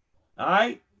 All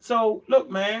right. So look,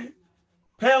 man,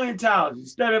 paleontology,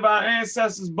 study of our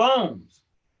ancestors' bones.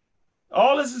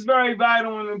 All this is very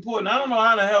vital and important. I don't know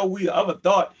how the hell we ever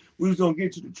thought we was gonna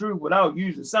get to the truth without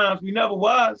using science. We never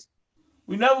was.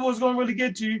 We never was gonna really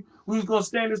get to. We was gonna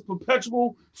stay in this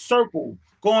perpetual circle,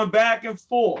 going back and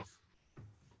forth.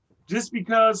 Just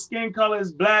because skin color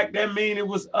is Black, that mean it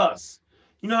was us.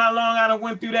 You know how long I done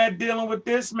went through that dealing with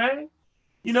this, man?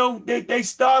 You know, they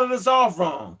started us off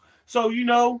wrong. So, you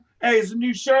know, hey, it's a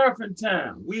new sheriff in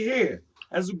town. We here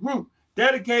as a group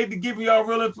dedicated to giving y'all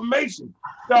real information.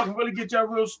 Y'all can really get your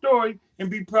real story and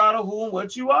be proud of who and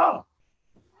what you are.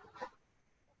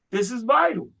 This is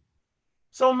vital.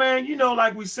 So, man, you know,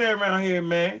 like we say around here,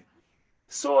 man,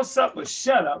 source up or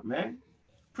shut up, man.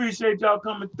 Appreciate y'all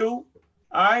coming through.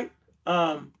 All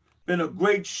right. Been a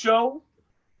great show.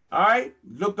 All right.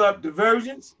 Look up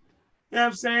divergence. You know what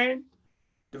I'm saying?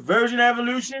 Divergent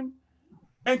evolution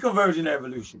and convergent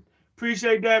evolution.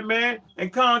 Appreciate that, man.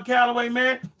 And Con Calloway,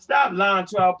 man, stop lying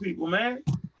to our people, man.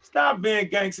 Stop being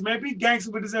gangster, man. Be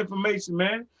gangster with this information,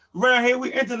 man. Around here,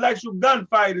 we intellectual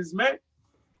gunfighters, man.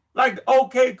 Like the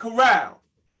OK Corral.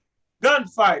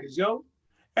 Gunfighters, yo.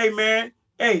 Hey, man.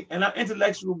 Hey, and our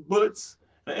intellectual bullets,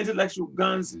 the intellectual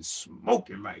guns is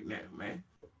smoking right now, man.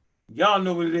 Y'all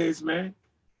know what it is, man.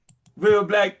 Real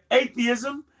Black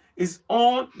atheism is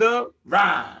on the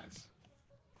rise.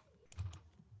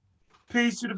 Peace to the